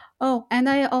 Oh, and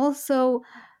I also,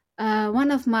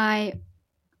 one of my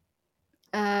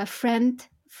friend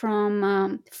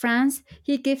from France,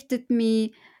 he gifted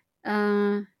me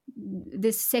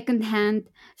this secondhand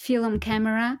film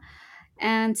camera,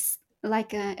 and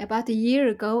like about a year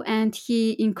ago, and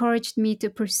he encouraged me to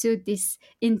pursue this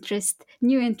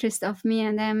new interest of me,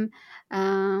 and I'm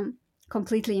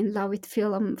completely in love with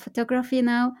film photography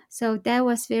now. So that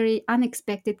was very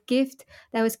unexpected gift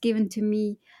that was given to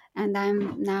me, and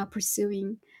I'm now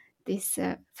pursuing this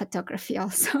photography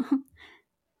also.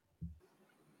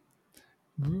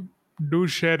 Do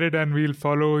share it and we'll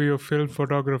follow your film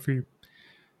photography.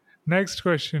 Next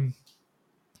question.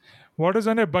 What is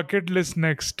on a bucket list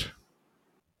next?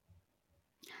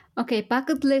 Okay,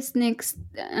 bucket list next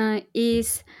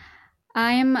is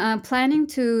I'm planning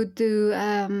to do.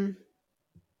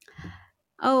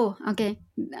 Oh, okay.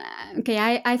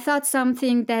 Okay, I thought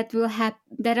something that will have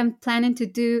that I'm planning to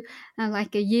do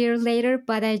like a year later,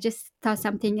 but I just thought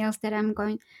something else that I'm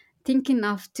going thinking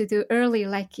of to do early,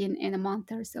 like in a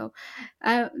month or so.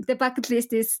 The bucket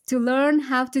list is to learn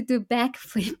how to do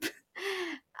backflip.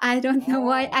 I don't know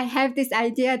why I have this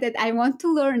idea that I want to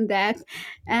learn that,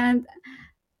 and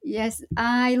yes,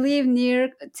 I live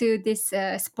near to this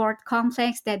sport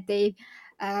complex that they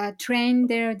train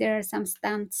there. There are some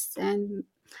stunts, and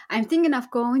I'm thinking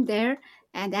of going there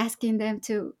and asking them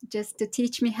to just to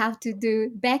teach me how to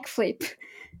do backflip.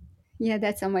 Yeah,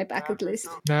 that's on my bucket list.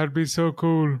 That'd be so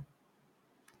cool.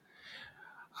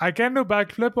 I can do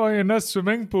backflip or in a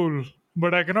swimming pool,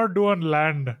 but I cannot do on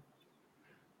land.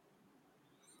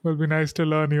 Will be nice to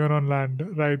learn even on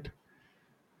land, right?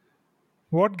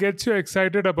 What gets you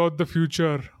excited about the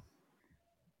future?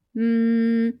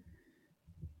 Mm,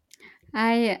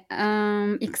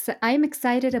 I'm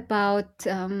excited about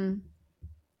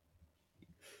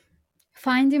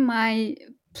finding my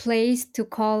place to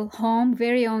call home,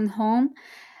 very own home,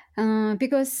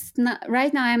 because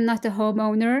right now I'm not a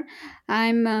homeowner.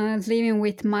 I'm living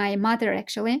with my mother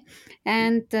actually,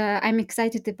 and I'm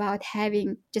excited about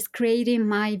having just creating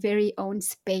my very own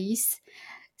space.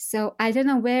 So I don't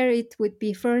know where it would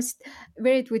be first,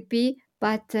 where it would be,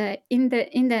 but in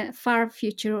the far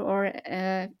future or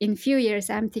in few years,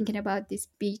 I'm thinking about this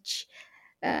beach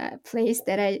place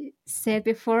that I said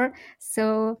before.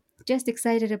 So just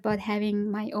excited about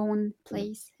having my own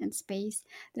place and space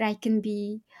that I can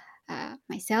be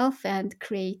myself and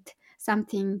create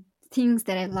something, things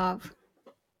that I love.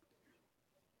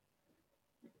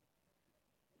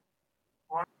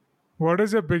 What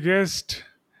is your biggest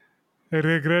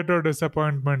regret or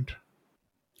disappointment?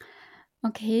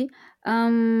 Okay.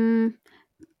 Um,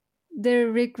 the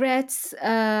regrets.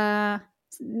 Yeah,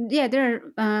 there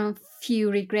are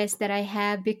few regrets that I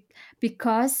have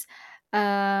because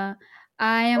I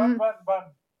am.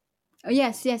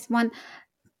 Yes, yes. One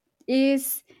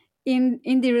is in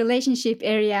the relationship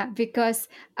area because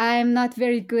I'm not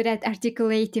very good at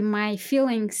articulating my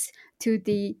feelings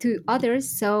to others.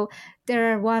 So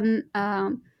there are one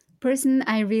person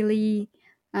I really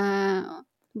uh,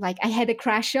 like I had a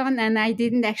crush on, and I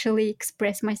didn't actually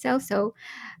express myself. So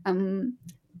um,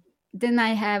 then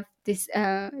I have this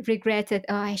regret that,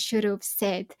 oh, I should have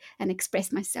said and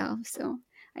expressed myself. So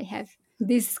I have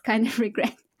this kind of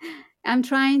regret. I'm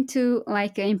trying to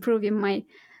like improve in my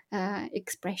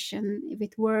expression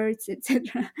with words,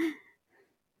 etc.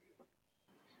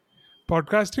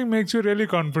 Podcasting makes you really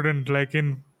confident, like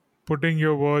in putting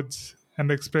your words and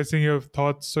expressing your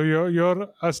thoughts. So you're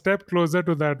a step closer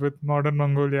to that with modern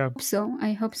Mongolia. So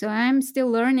I hope so. I'm still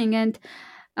learning, and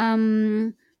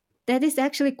um, that is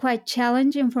actually quite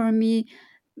challenging for me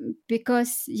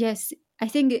because yes, I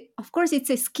think of course it's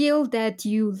a skill that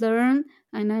you learn,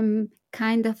 and I'm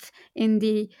kind of in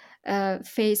the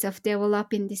phase of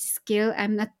developing this skill.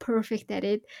 I'm not perfect at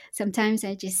it. Sometimes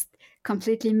I just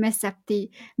completely mess up the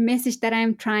message that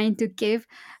I'm trying to give,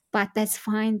 but that's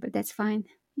fine. But that's fine.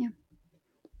 Yeah.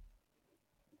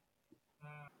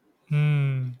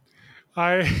 Hmm.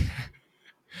 I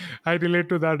I relate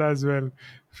to that as well.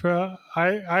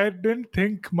 I didn't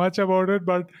think much about it,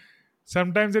 but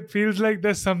sometimes it feels like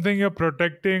there's something you're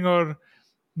protecting, or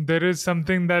there is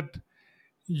something that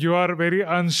you are very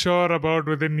unsure about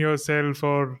within yourself,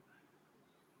 or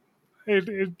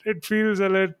it feels a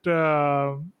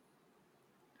little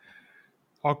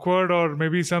awkward, or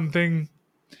maybe something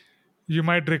you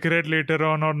might regret later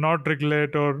on, or not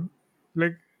regret, or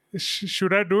like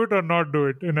should I do it or not do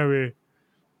it in a way.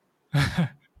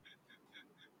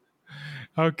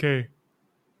 Okay.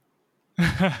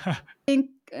 think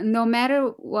no matter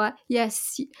what,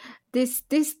 yes, this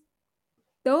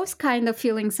those kind of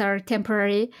feelings are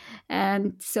temporary,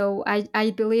 and so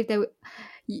I believe that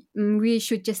we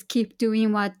should just keep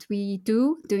doing what we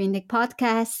do, doing the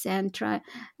podcasts and try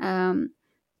um,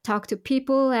 talk to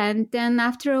people, and then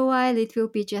after a while it will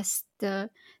be just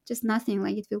nothing.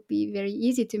 Like it will be very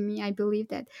easy to me. I believe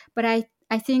that, but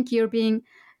I think you're being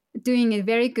doing it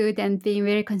very good and being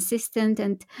very consistent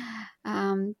and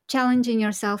challenging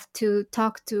yourself to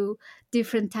talk to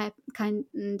different type kind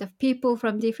of people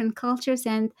from different cultures,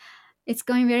 and it's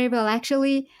going very well.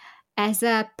 Actually, as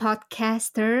a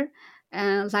podcaster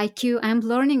like you, I'm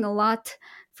learning a lot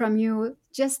from you.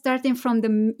 Just starting from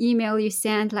the email you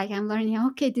sent, like I'm learning.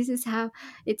 Okay, this is how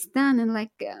it's done, and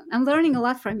like I'm learning a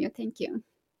lot from you. Thank you.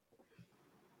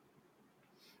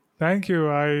 Thank you.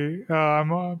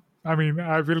 I mean,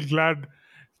 I feel glad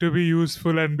to be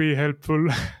useful and be helpful.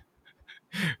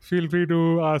 Feel free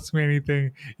to ask me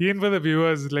anything. Even for the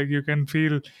viewers, like you can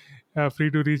feel free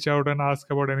to reach out and ask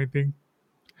about anything.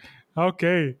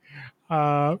 Okay.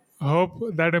 Hope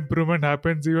that improvement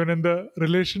happens even in the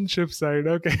relationship side.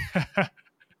 Okay.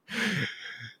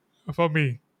 For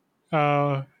me.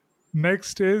 Uh,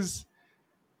 Next is,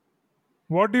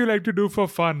 what do you like to do for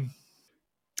fun?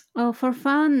 Oh, for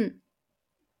fun.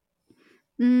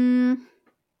 Mm,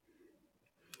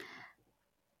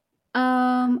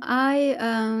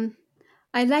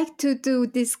 I like to do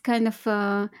this kind of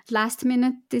last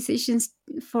minute decisions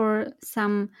for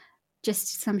some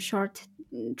short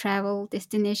travel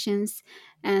destinations,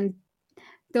 and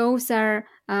those are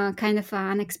kind of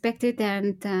unexpected,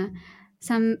 and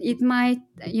some it might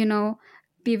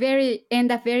be very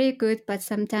end up very good, but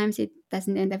sometimes it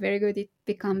doesn't end up very good. It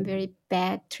become very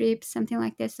bad trips, something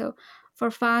like that. So for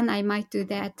fun, I might do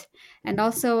that, and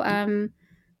also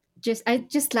just I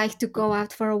just like to go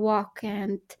out for a walk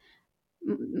and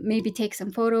maybe take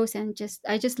some photos, and just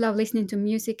I just love listening to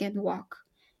music and walk.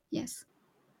 Yes.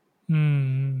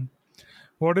 Hmm.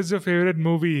 What is your favorite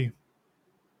movie?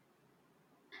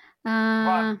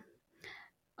 Uh,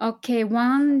 okay,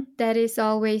 one that is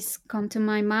always come to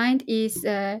my mind is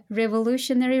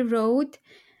Revolutionary Road.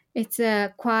 It's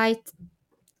a quite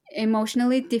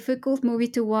emotionally difficult movie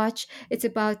to watch. It's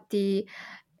about the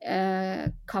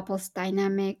couples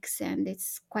dynamics, and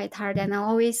it's quite hard, and I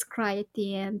always cry at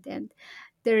the end. And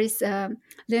there is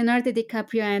Leonardo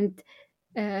DiCaprio and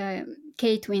uh,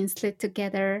 Kate Winslet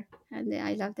together, and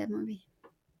I love that movie.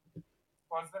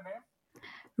 What's the name?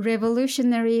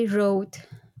 Revolutionary Road.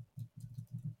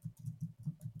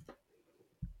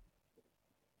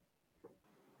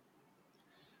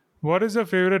 What is your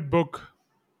favorite book?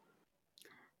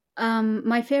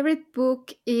 My favorite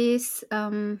book is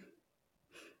that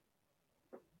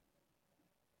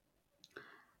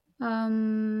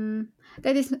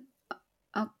is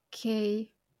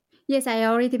okay. Yes, I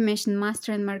already mentioned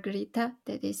Master and Margarita.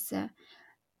 That is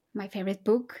my favorite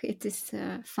book. It is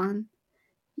fun.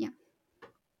 Yeah,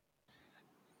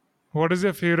 What is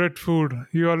your favorite food?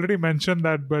 You already mentioned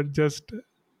that, but just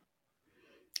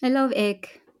I love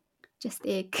egg. Just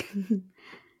egg.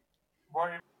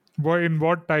 why in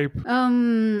what type?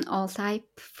 All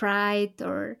type, fried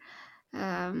or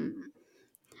um,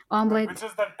 omelet. Which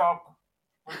is the top?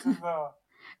 Which is the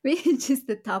Which is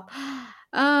the top?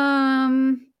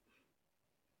 Um,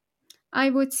 I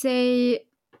would say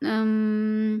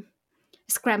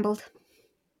scrambled.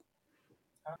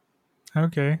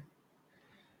 okay?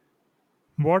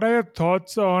 What are your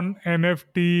thoughts on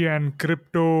NFT and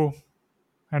crypto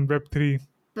and Web3?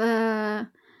 Uh,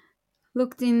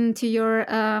 Looked into your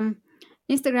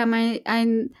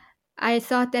Instagram. I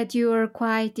thought that you were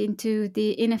quite into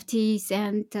the NFTs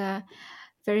and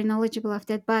very knowledgeable of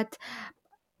that. But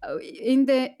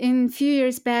in few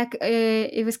years back,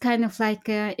 it was kind of like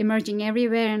emerging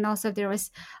everywhere, and also there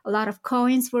was a lot of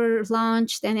coins were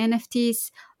launched and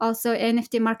NFTs, also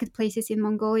NFT marketplaces in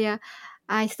Mongolia.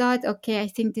 I thought, okay, I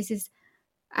think this is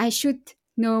I should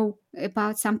know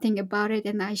about something about it,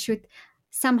 and I should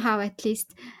somehow at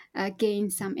least gain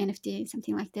some NFT,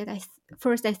 something like that.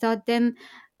 First I thought, then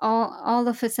all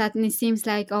of a sudden it seems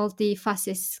like all the fuss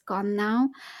is gone now,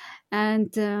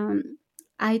 and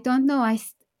I don't know. I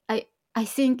I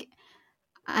think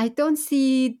I don't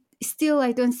see. Still,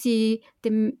 I don't see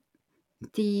the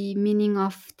meaning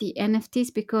of the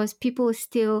NFTs, because people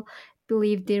still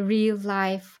believe the real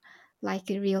life, like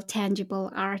a real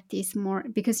tangible art, is more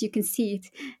because you can see it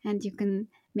and you can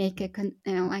make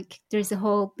like there's a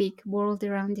whole big world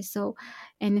around it. So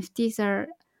NFTs are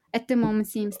at the moment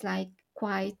seems like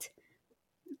quite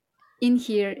in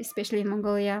here, especially in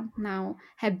Mongolia now,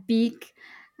 have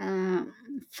uh,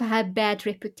 have bad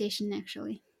reputation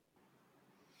actually.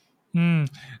 Hmm.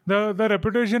 The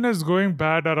reputation is going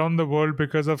bad around the world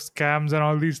because of scams and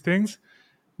all these things.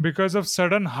 Because of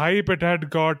sudden hype it had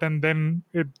got, and then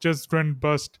it just went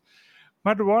bust.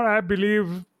 But what I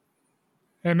believe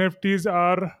NFTs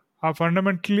are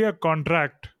fundamentally a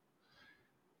contract.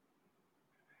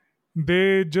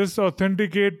 They just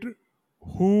authenticate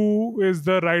who is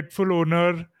the rightful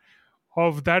owner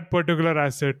of that particular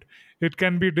asset. It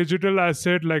can be digital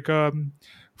asset like a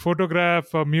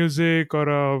photograph, a music, or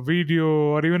a video,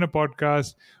 or even a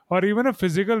podcast, or even a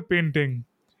physical painting.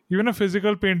 Even a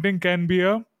physical painting can be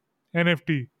a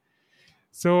NFT.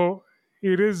 So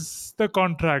it is the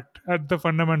contract at the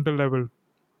fundamental level,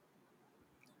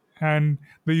 and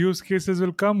the use cases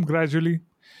will come gradually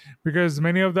because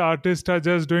many of the artists are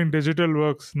just doing digital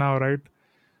works now, right?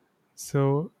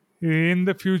 So in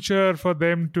the future, for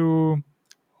them to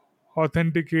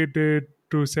authenticate it,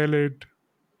 to sell it.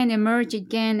 And emerge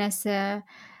again as a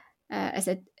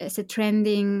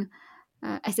trending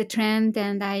as a trend,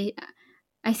 and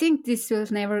I think this will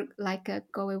never like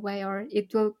go away, or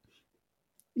it will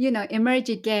emerge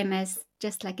again as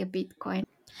just like a Bitcoin.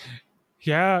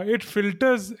 Yeah, it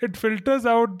filters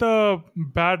out the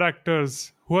bad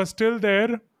actors who are still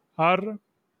there, are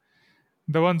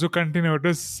the ones who continue. It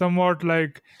is somewhat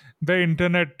like the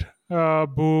internet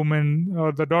boom and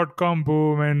or the dot-com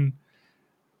boom in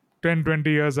 10,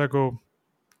 20 years ago.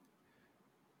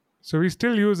 So we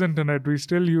still use internet, we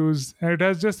still use, and it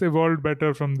has just evolved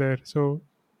better from there. So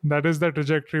that is the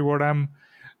trajectory what I'm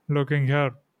looking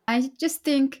here. I just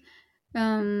think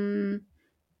um,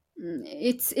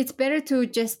 it's better to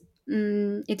just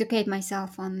educate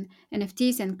myself on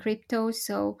NFTs and crypto.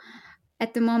 So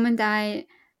at the moment, I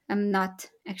am not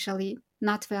actually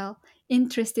not well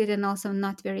interested and also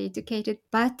not very educated.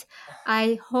 But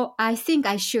I think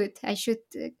I should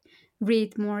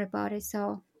read more about it.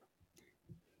 So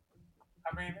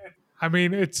I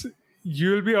mean, it's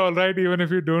you'll be all right even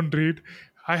if you don't read.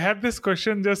 I had this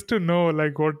question just to know,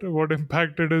 like, what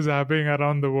impact it is having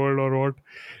around the world or what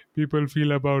people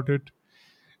feel about it.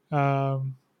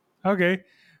 Okay,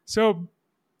 so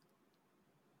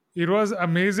it was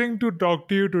amazing to talk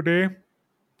to you today.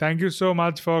 Thank you so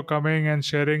much for coming and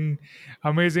sharing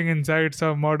amazing insights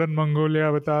of modern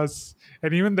Mongolia with us,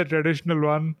 and even the traditional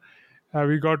one.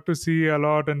 We got to see a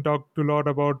lot and talk to a lot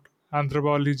about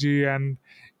anthropology and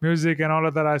music and all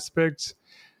other aspects.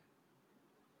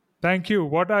 Thank you.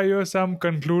 What are your some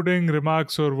concluding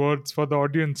remarks or words for the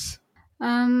audience?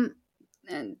 um,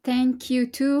 thank you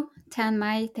too, Tan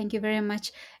Mai. Thank you very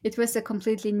much. It was a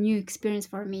completely new experience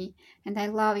for me, and I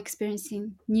love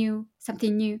experiencing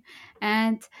something new.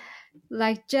 And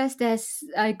like just as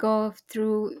I go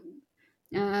through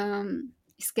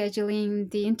scheduling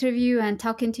the interview and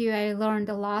talking to you, I learned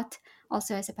a lot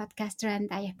also as a podcaster, and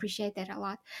I appreciate that a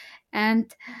lot.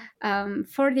 And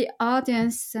for the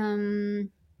audience,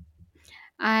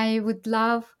 I would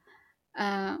love,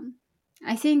 um,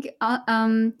 I think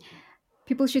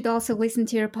people should also listen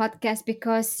to your podcast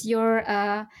because your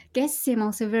guests seem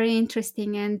also very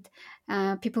interesting, and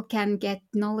people can get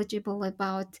knowledgeable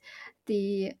about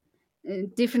the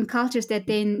different cultures that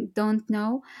they don't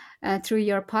know through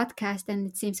your podcast, and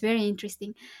it seems very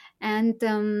interesting. And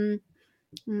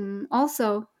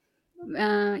also,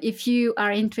 if you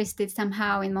are interested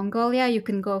somehow in Mongolia, you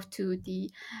can go to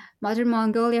the Modern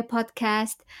Mongolia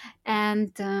podcast.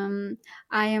 And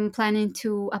I am planning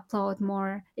to upload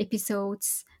more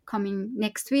episodes coming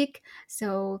next week.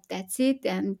 So that's it.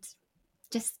 And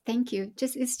just thank you.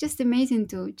 Just it's just amazing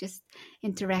to just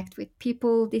interact with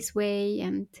people this way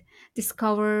and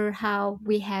discover how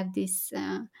we have this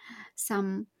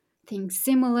some things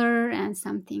similar and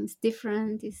some things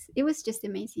different. It was just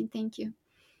amazing. Thank you.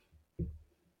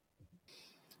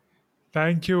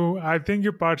 Thank you. I think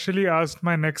you partially asked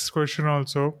my next question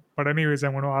also, but anyways,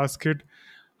 I'm going to ask it.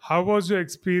 How was your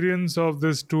experience of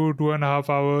this 2.5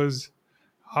 hours?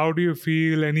 How do you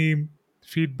feel? Any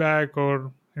feedback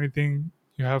or anything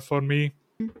you have for me?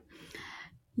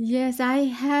 Yes, I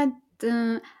had.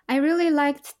 I really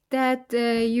liked that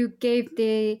you gave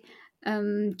the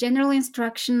general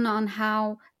instruction on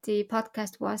how the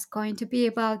podcast was going to be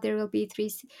about. There will be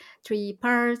three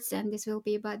parts, and this will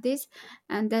be about this,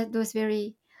 and that was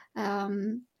very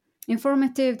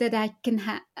informative. That I can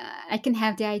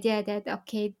have the idea that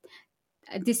okay,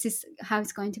 this is how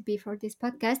it's going to be for this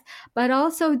podcast. But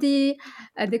also the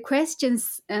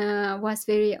questions was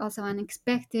very also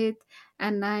unexpected,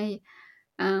 and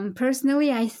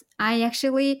personally, I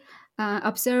actually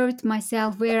observed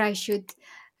myself where I should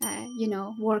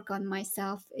work on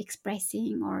myself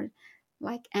expressing or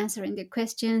like answering the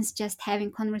questions, just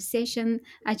having conversation.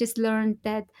 I just learned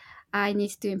that I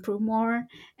need to improve more,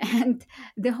 and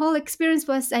the whole experience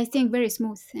was, I think, very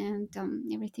smooth, and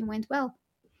everything went well.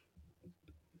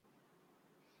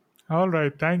 All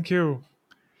right, thank you.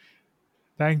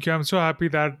 Thank you. I'm so happy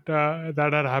that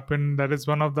that had happened. That is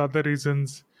one of the other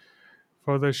reasons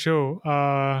for the show.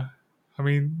 I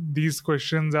mean, these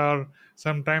questions are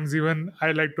sometimes even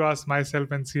I like to ask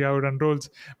myself and see how it unrolls.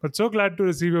 But so glad to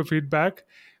receive your feedback.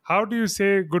 How do you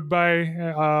say goodbye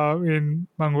in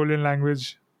Mongolian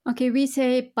language? Okay, we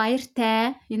say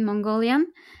Pairte in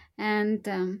Mongolian, and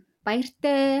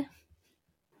Pairte.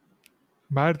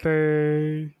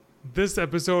 Bharti. This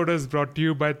episode is brought to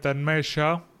you by Tanmay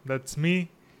Shah. That's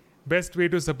me. Best way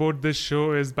to support this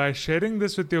show is by sharing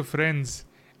this with your friends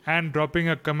and dropping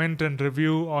a comment and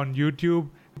review on YouTube,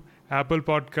 Apple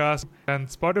Podcasts, and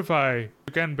Spotify.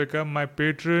 You can become my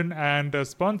patron and a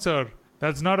sponsor.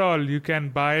 That's not all. You can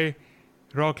buy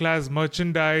Rockla's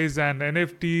merchandise and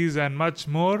NFTs and much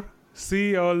more.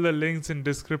 See all the links in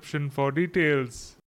description for details.